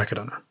doing with a jacket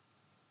on her?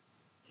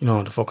 You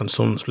know, the fucking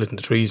sun splitting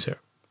the trees here.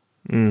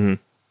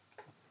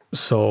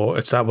 So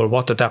it's that, well,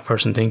 what did that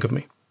person think of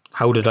me?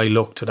 How did I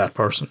look to that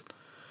person?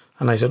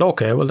 And I said,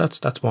 okay, well,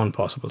 that's one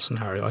possible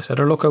scenario. I said,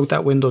 or look out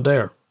that window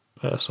there.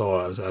 So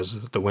as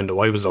the window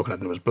I was looking at,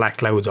 and there was black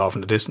clouds off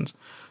in the distance.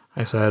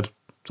 I said,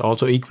 it's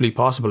also equally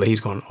possible that he's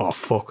gone, oh,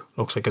 fuck,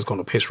 looks like it's going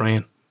to piss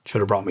rain.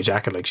 Should have brought my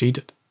jacket like she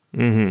did.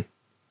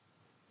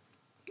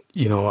 You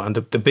know, and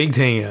the big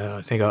thing,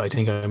 I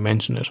think I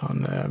mentioned it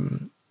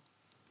on,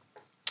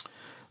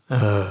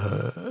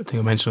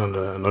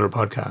 another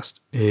podcast,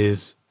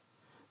 is,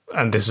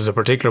 and this is a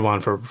particular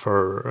one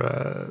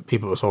for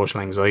people with social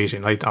anxiety,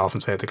 and I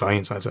often say it to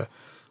clients, I say,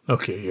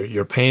 look,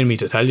 you're paying me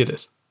to tell you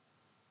this.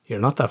 You're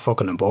not that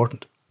fucking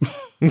important.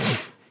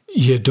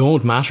 You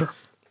don't matter.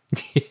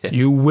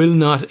 You will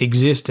not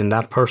exist in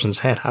that person's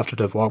head after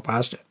they've walked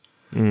past you,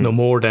 no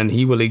more than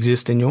he will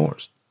exist in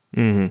yours.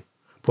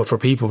 But for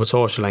people with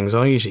social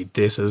anxiety,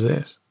 this is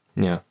it.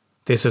 Yeah.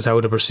 This is how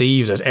they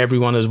perceive that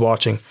everyone is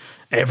watching,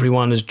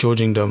 everyone is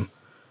judging them,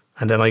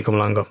 and then I come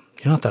along and go,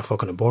 you're not that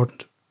fucking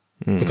important.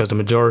 Because the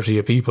majority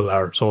of people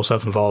are so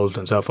self-involved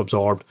and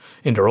self-absorbed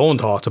in their own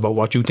thoughts about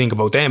what you think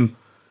about them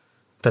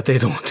that they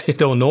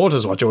don't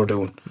notice what you're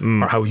doing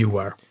or how you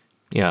are.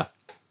 Yeah.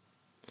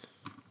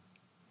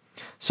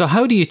 So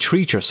how do you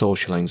treat your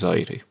social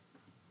anxiety?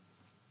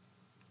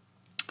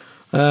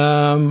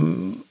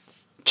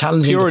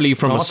 Challenging purely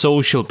from a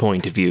social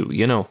point of view,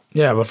 you know.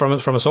 Yeah, but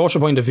from a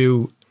social point of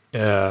view,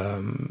 well,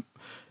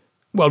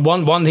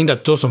 one thing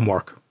that doesn't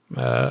work,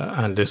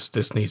 and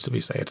this needs to be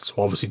said, so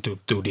obviously to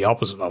do the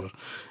opposite of it,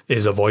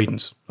 is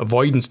avoidance.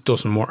 Avoidance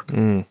doesn't work.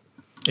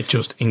 It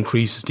just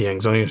increases the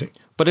anxiety.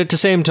 But at the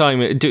same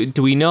time,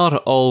 do we not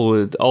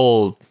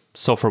all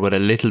suffer with a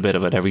little bit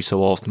of it every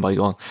so often by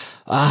going,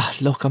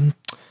 look, I'm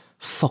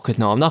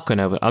not going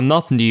out. I'm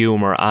not in the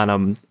humour,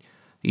 and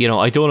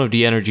I don't have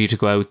the energy to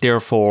go out.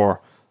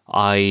 Therefore,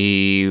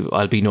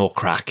 I'll be no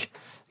crack,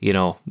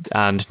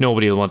 and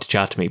nobody will want to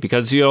chat to me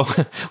because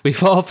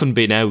we've often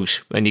been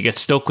out and you get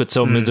stuck with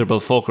some miserable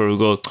fucker who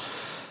goes,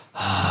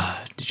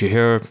 did you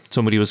hear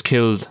somebody was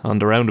killed on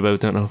the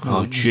roundabout? And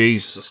oh,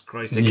 Jesus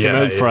Christ, they came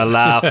out for a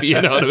laugh,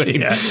 you know what I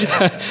mean?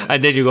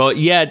 And then you go,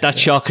 yeah, that's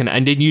shocking.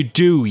 And then you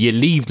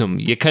leave them.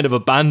 You kind of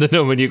abandon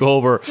them and you go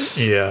over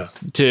to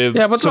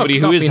somebody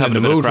who is having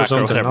a bit of crack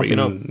or whatever,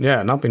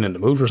 not being in the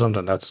mood for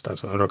something,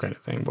 that's another kind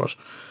of thing. But,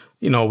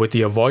 with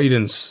the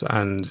avoidance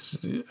and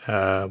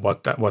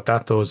what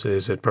that does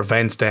is it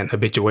prevents then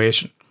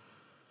habituation.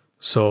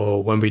 So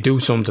when we do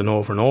something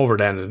over and over,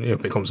 then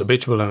it becomes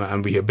habitual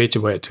and we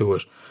habituate to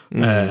it.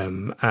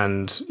 And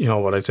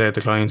what I say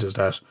to clients is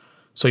that,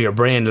 so your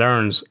brain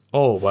learns,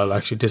 oh, well,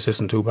 actually, this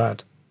isn't too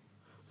bad.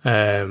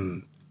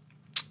 for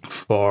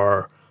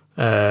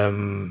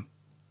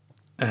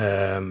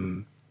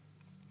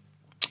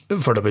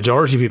the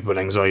majority of people with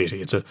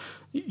anxiety, it's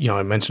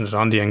I mentioned it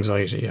on the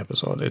anxiety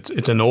episode.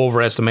 It's an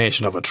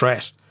overestimation of a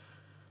threat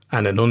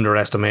and an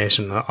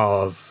underestimation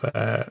of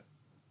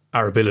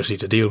our ability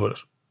to deal with it.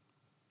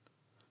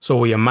 So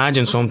we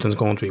imagine something's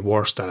going to be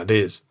worse than it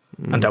is,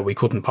 and that we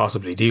couldn't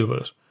possibly deal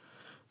with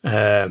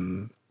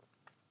it.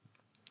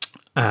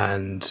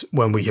 And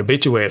when we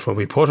habituate, when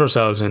we put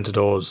ourselves into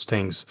those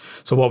things,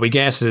 so what we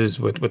get is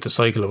with the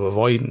cycle of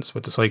avoidance,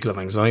 with the cycle of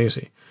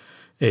anxiety,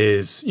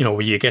 is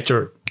you get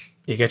your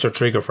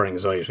trigger for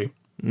anxiety.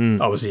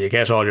 Obviously, you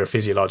get all your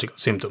physiological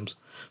symptoms.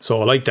 So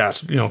like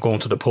that, going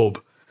to the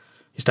pub,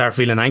 you start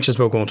feeling anxious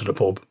about going to the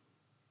pub.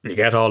 You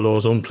get all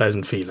those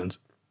unpleasant feelings,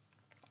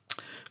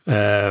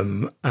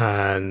 and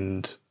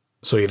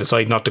so you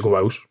decide not to go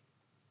out.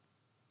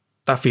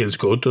 That feels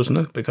good, doesn't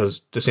it?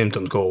 Because the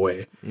symptoms go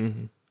away.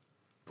 Mm-hmm.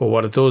 But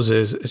what it does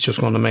is it's just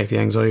going to make the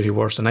anxiety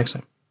worse the next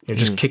time. You're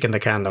just kicking the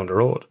can down the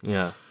road.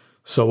 Yeah.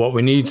 So what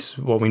we need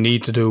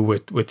to do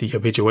with the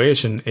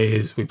habituation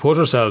is we put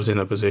ourselves in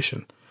a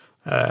position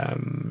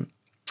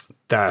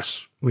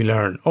that we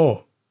learn,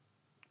 oh,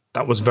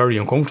 that was very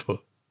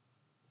uncomfortable,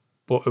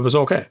 but it was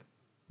okay.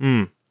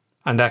 And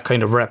that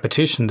kind of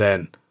repetition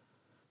then,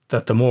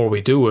 that the more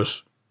we do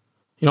it,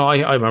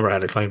 I remember I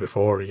had a client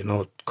before,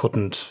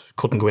 couldn't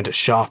go into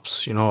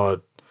shops,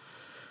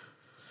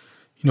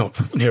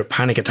 near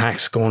panic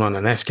attacks going on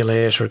an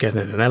escalator,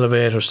 getting in an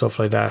elevator, stuff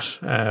like that.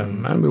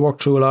 And we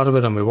worked through a lot of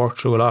it, and we worked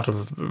through a lot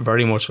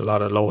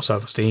of low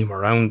self-esteem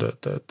around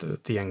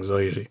the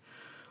anxiety.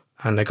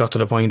 And I got to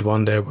the point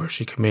one day where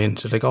she came in,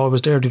 she's like, oh, I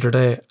was there the other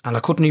day, and I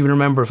couldn't even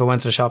remember if I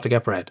went to the shop to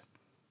get bread.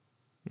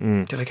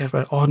 Did I get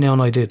bread? Oh,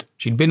 no, I did.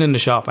 She'd been in the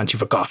shop and she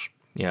forgot.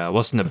 Yeah, it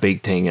wasn't a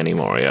big thing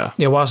anymore, yeah.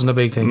 It wasn't a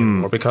big thing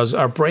anymore, because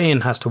our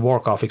brain has to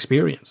work off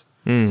experience.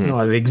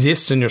 It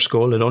exists in your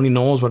skull. It only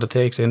knows what it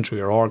takes in through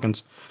your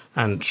organs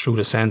and through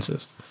the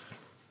senses.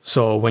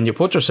 So when you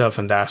put yourself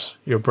in that,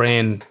 your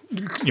brain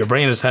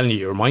is telling you,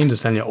 your mind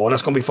is telling you, oh,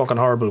 that's going to be fucking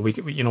horrible. We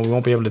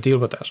won't be able to deal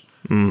with that.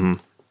 Mm-hmm.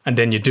 And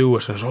then you do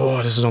it, and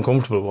oh, this is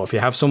uncomfortable. Well, if you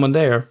have someone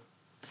there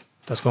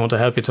that's going to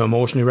help you to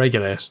emotionally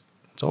regulate,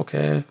 it's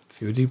okay. A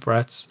few deep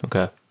breaths.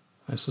 Okay.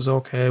 This is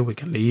okay. We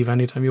can leave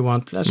anytime you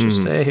want. Let's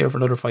just stay here for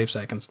another 5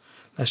 seconds.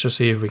 Let's just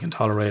see if we can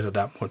tolerate it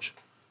that much.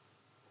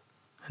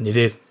 And you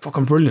did.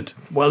 Fucking brilliant.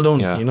 Well done.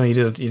 Yeah.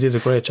 You did a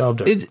great job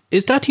there.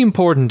 Is that the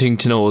important thing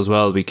to know as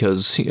well?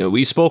 Because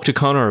we spoke to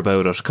Conor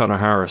about it, Conor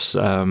Harris,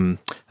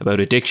 about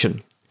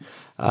addiction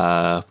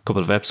a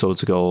couple of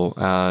episodes ago,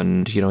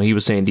 and he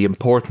was saying the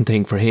important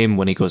thing for him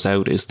when he goes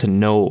out is to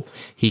know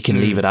he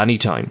can leave at any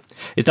time.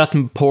 Is that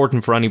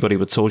important for anybody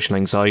with social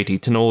anxiety,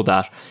 to know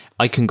that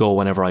I can go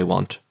whenever I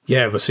want?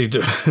 Yeah, but see,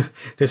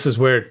 this is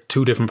where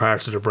two different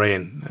parts of the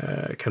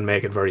brain can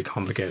make it very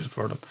complicated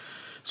for them.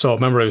 So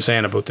remember I was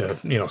saying about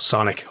the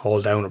sonic,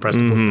 hold down and press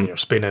the button and you're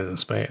spinning in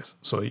space.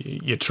 So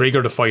you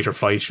trigger the fight or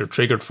flight. You're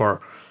triggered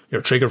for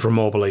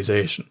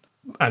mobilization.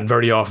 And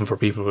very often for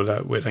people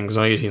with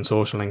anxiety and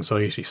social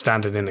anxiety,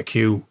 standing in a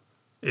queue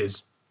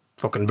is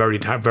fucking very,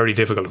 very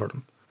difficult for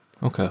them.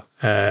 Okay.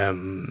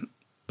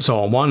 So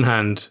on one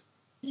hand,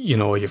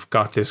 you've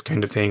got this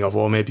kind of thing of,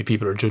 oh, maybe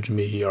people are judging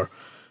me, or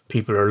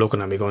people are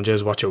looking at me going,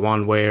 "Jeez, what you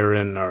want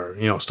wearing,"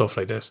 or stuff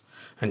like this,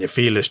 and you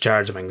feel this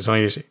charge of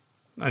anxiety,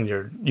 and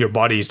your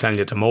body's telling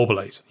you to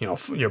mobilize.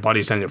 Your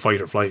body's telling you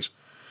fight or flight,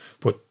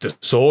 but the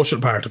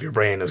social part of your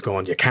brain is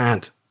going, you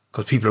can't,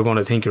 because people are going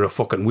to think you're a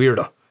fucking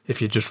weirdo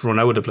if you just run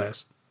out of the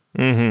place.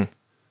 Mm-hmm.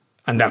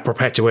 And that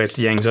perpetuates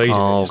the anxiety.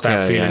 You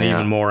start feeling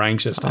even more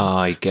anxious. Then.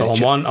 I get so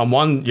you. on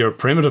one, your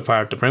primitive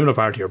part, the primitive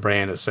part of your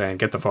brain is saying,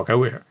 "Get the fuck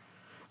out of here,"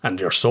 and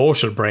your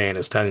social brain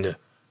is telling you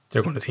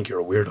they're going to think you're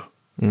a weirdo.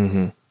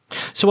 Mm-hmm.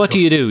 So what do?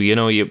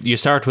 You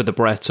start with the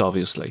breaths,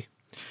 obviously.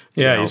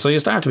 Yeah, so you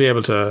start to be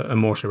able to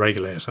emotionally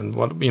regulate, and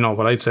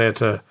what I'd say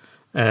to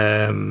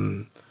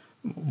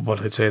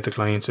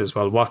clients is,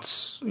 well,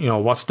 what's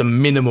the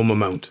minimum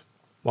amount?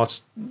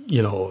 What's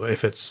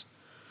if it's,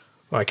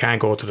 well, I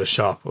can't go to the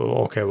shop.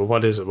 Okay, well,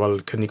 what is it? Well,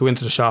 can you go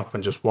into the shop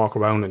and just walk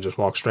around and just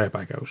walk straight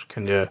back out?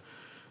 Can you,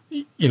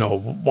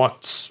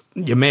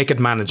 you make it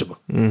manageable.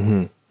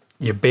 Mm-hmm.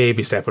 You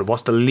baby step it.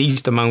 What's the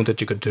least amount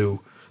that you could do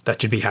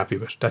that you'd be happy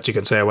with? That you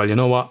can say, well, you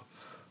know what?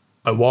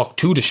 I walked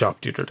to the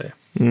shop the other day.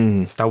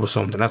 That was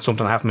something. That's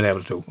something I haven't been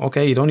able to do.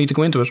 Okay, you don't need to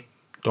go into it.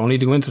 Don't need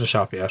to go into the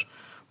shop yet.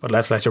 But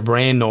let's let your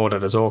brain know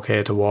that it's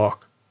okay to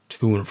walk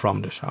to and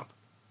from the shop.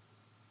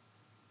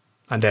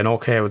 And then,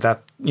 okay, with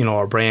that,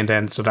 our brain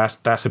then, so that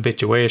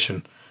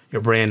habituation,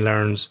 your brain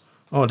learns,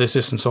 oh, this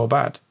isn't so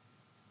bad.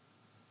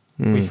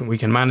 We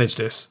can manage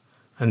this.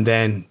 And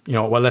then,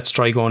 well, let's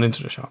try going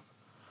into the shop.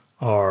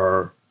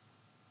 Or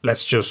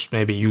let's just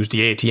maybe use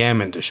the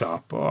ATM in the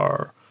shop,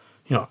 or,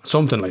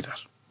 something like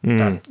that.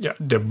 That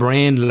the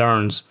brain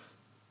learns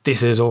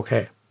this is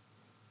okay.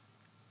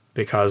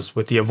 Because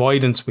with the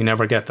avoidance, we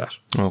never get that.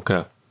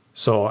 Okay.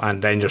 So,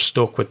 and then you're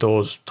stuck with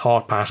those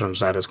thought patterns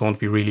that it's going to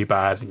be really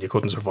bad and you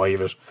couldn't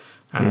survive it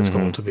and it's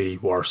going to be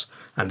worse.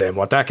 And then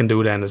what that can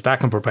do then is that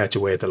can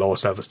perpetuate the low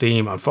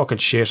self-esteem and fucking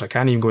shit. I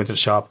can't even go into the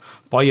shop,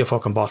 buy a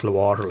fucking bottle of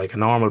water like a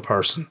normal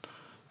person.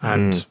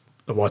 And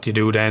what you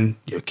do then,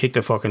 you kick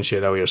the fucking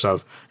shit out of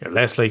yourself. You're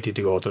less likely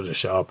to go to the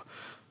shop.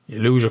 You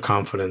lose your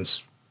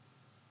confidence.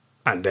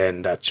 And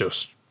then that's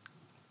just,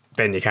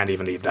 then you can't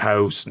even leave the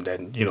house. And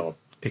then, you know,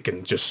 it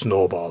can just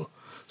snowball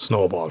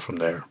from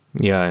there.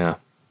 Yeah.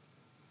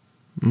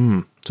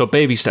 So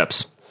baby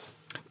steps.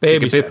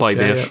 Baby Take it bit by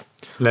bit. Yeah.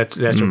 Let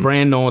your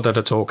brain know that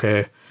it's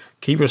okay.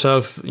 Keep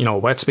yourself, you know,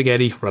 wet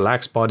spaghetti,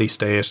 relaxed body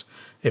state.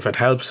 If it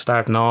helps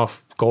starting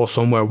off, go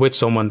somewhere with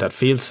someone that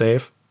feels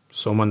safe,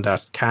 someone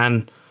that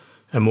can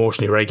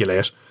emotionally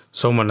regulate,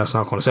 someone that's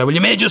not going to say, well, you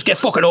may just get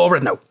fucking over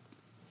it now.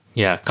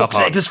 Yeah, Fuck's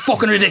sake, this is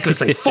fucking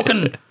ridiculous. Like,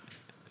 fucking,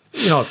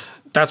 you know,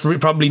 that's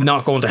probably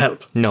not going to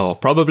help. No,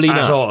 probably at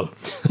not. all.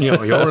 You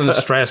know, you're in a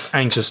stressed,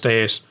 anxious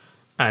state,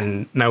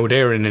 and now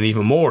they're in an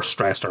even more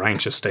stressed or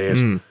anxious state.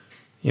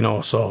 You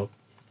know, so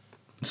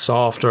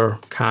softer,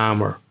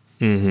 calmer.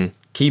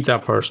 Keep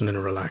that person in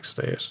a relaxed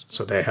state,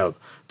 so they help.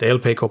 They'll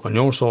pick up on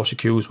your social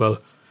cues. Well,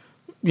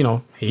 you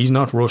know, he's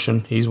not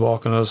rushing. He's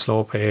walking at a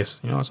slow pace.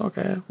 You know, it's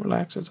okay.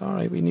 Relax. It's all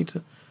right. We need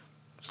to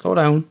slow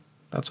down.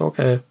 That's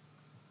okay.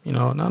 You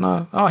know,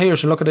 no. Oh, here,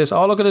 so look at this.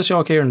 Oh, look at this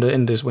yoke here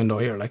in this window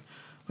here. Like,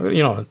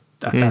 you know,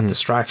 that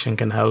distraction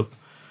can help.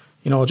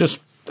 You know,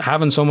 just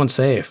having someone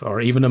safe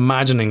or even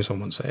imagining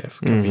someone safe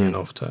can be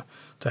enough to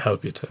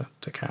help you to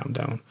calm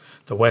down.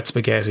 The wet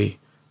spaghetti,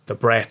 the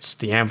breaths,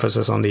 the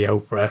emphasis on the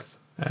out breath,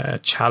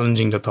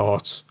 challenging the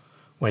thoughts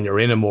when you're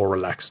in a more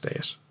relaxed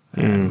state.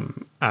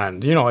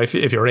 And, you know, if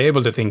you're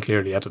able to think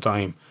clearly at the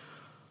time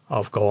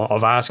of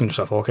asking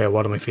yourself, okay,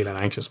 what am I feeling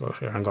anxious about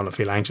here? I'm going to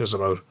feel anxious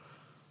about,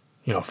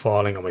 you know,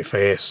 falling on my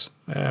face.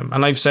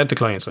 And I've said to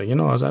clients, like, you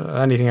know, has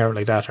anything ever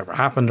like that ever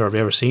happened? Or have you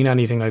ever seen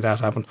anything like that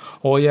happen?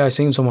 Oh, yeah, I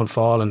seen someone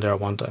fall in there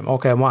one time.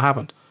 Okay, and what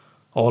happened?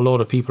 Oh, a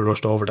load of people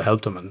rushed over to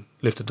help them and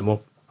lifted them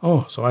up.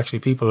 Oh, so actually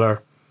people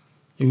are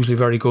usually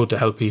very good to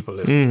help people,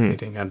 if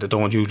anything, and they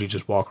don't usually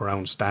just walk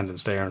around standing,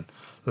 staring,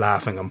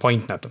 laughing and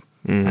pointing at them.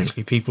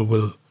 Actually, people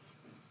will,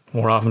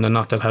 more often than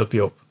not, they'll help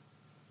you up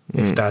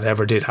if that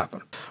ever did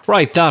happen.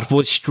 Right, that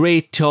was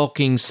Straight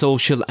Talking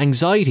Social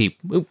Anxiety.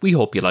 We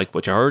hope you like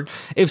what you heard.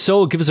 If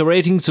so, give us a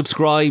rating,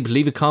 subscribe,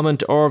 leave a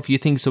comment, or if you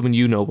think someone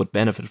you know would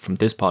benefit from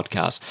this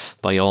podcast,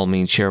 by all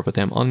means share it with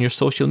them on your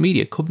social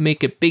media. Could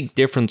make a big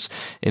difference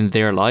in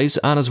their lives.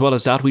 And as well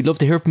as that, we'd love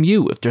to hear from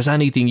you. If there's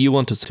anything you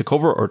want us to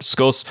cover or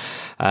discuss,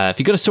 if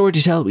you've got a story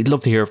to tell, we'd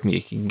love to hear from you.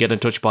 You can get in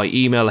touch by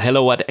email,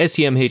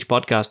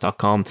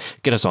 hello@stmhpodcast.com.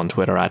 Get us on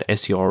Twitter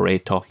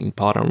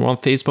 @STR8TalkingPod, and we're on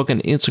Facebook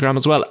and Instagram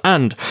as well.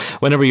 And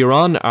whenever you're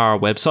on our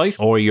website,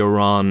 or you're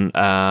on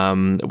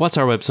what's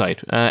our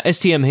website,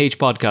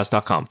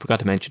 stmhpodcast.com, forgot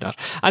to mention that.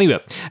 Anyway,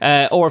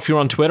 or if you're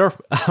on Twitter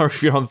or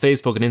if you're on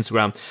Facebook and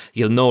Instagram,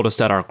 you'll notice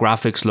that our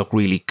graphics look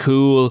really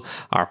cool,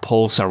 our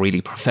posts are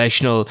really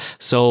professional.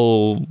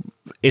 So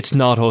it's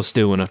not us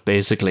doing it,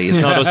 basically. It's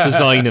not us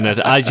designing it,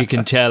 as you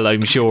can tell,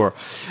 I'm sure.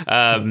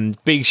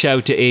 Big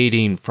shout to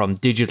Aideen from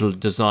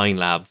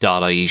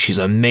digitaldesignlab.ie. She's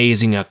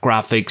amazing at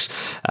graphics,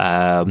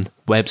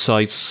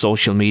 websites,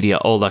 social media,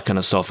 all that kind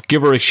of stuff.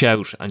 Give her a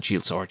shout and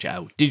she'll sort you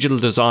out.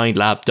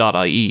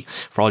 digitaldesignlab.ie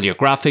for all your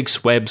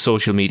graphics, web,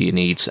 social media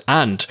needs.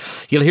 And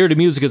you'll hear the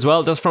music as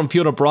well. That's from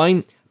Fiona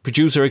Bryan,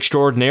 producer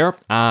extraordinaire,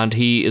 and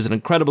he is an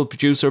incredible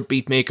producer,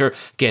 beat maker.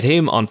 Get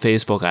him on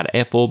Facebook at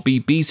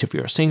FOBBeats. If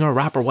you're a singer,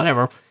 rapper,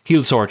 whatever,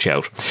 he'll sort you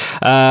out.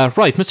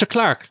 Right, Mr.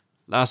 Clark,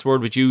 last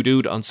word with you,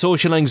 dude, on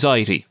social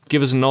anxiety.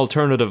 Give us an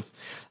alternative.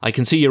 I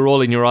can see you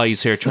rolling your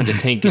eyes here, trying to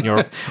think in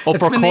your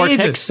upper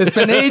cortex. It's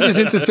been ages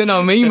since it's been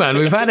on me, man.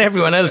 We've had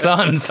everyone else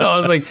on, so I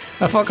was like,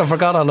 I fucking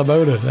forgot all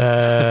about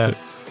it.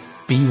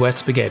 Be wet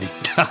spaghetti.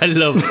 I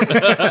love it.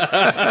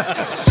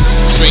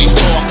 Straight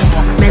talk.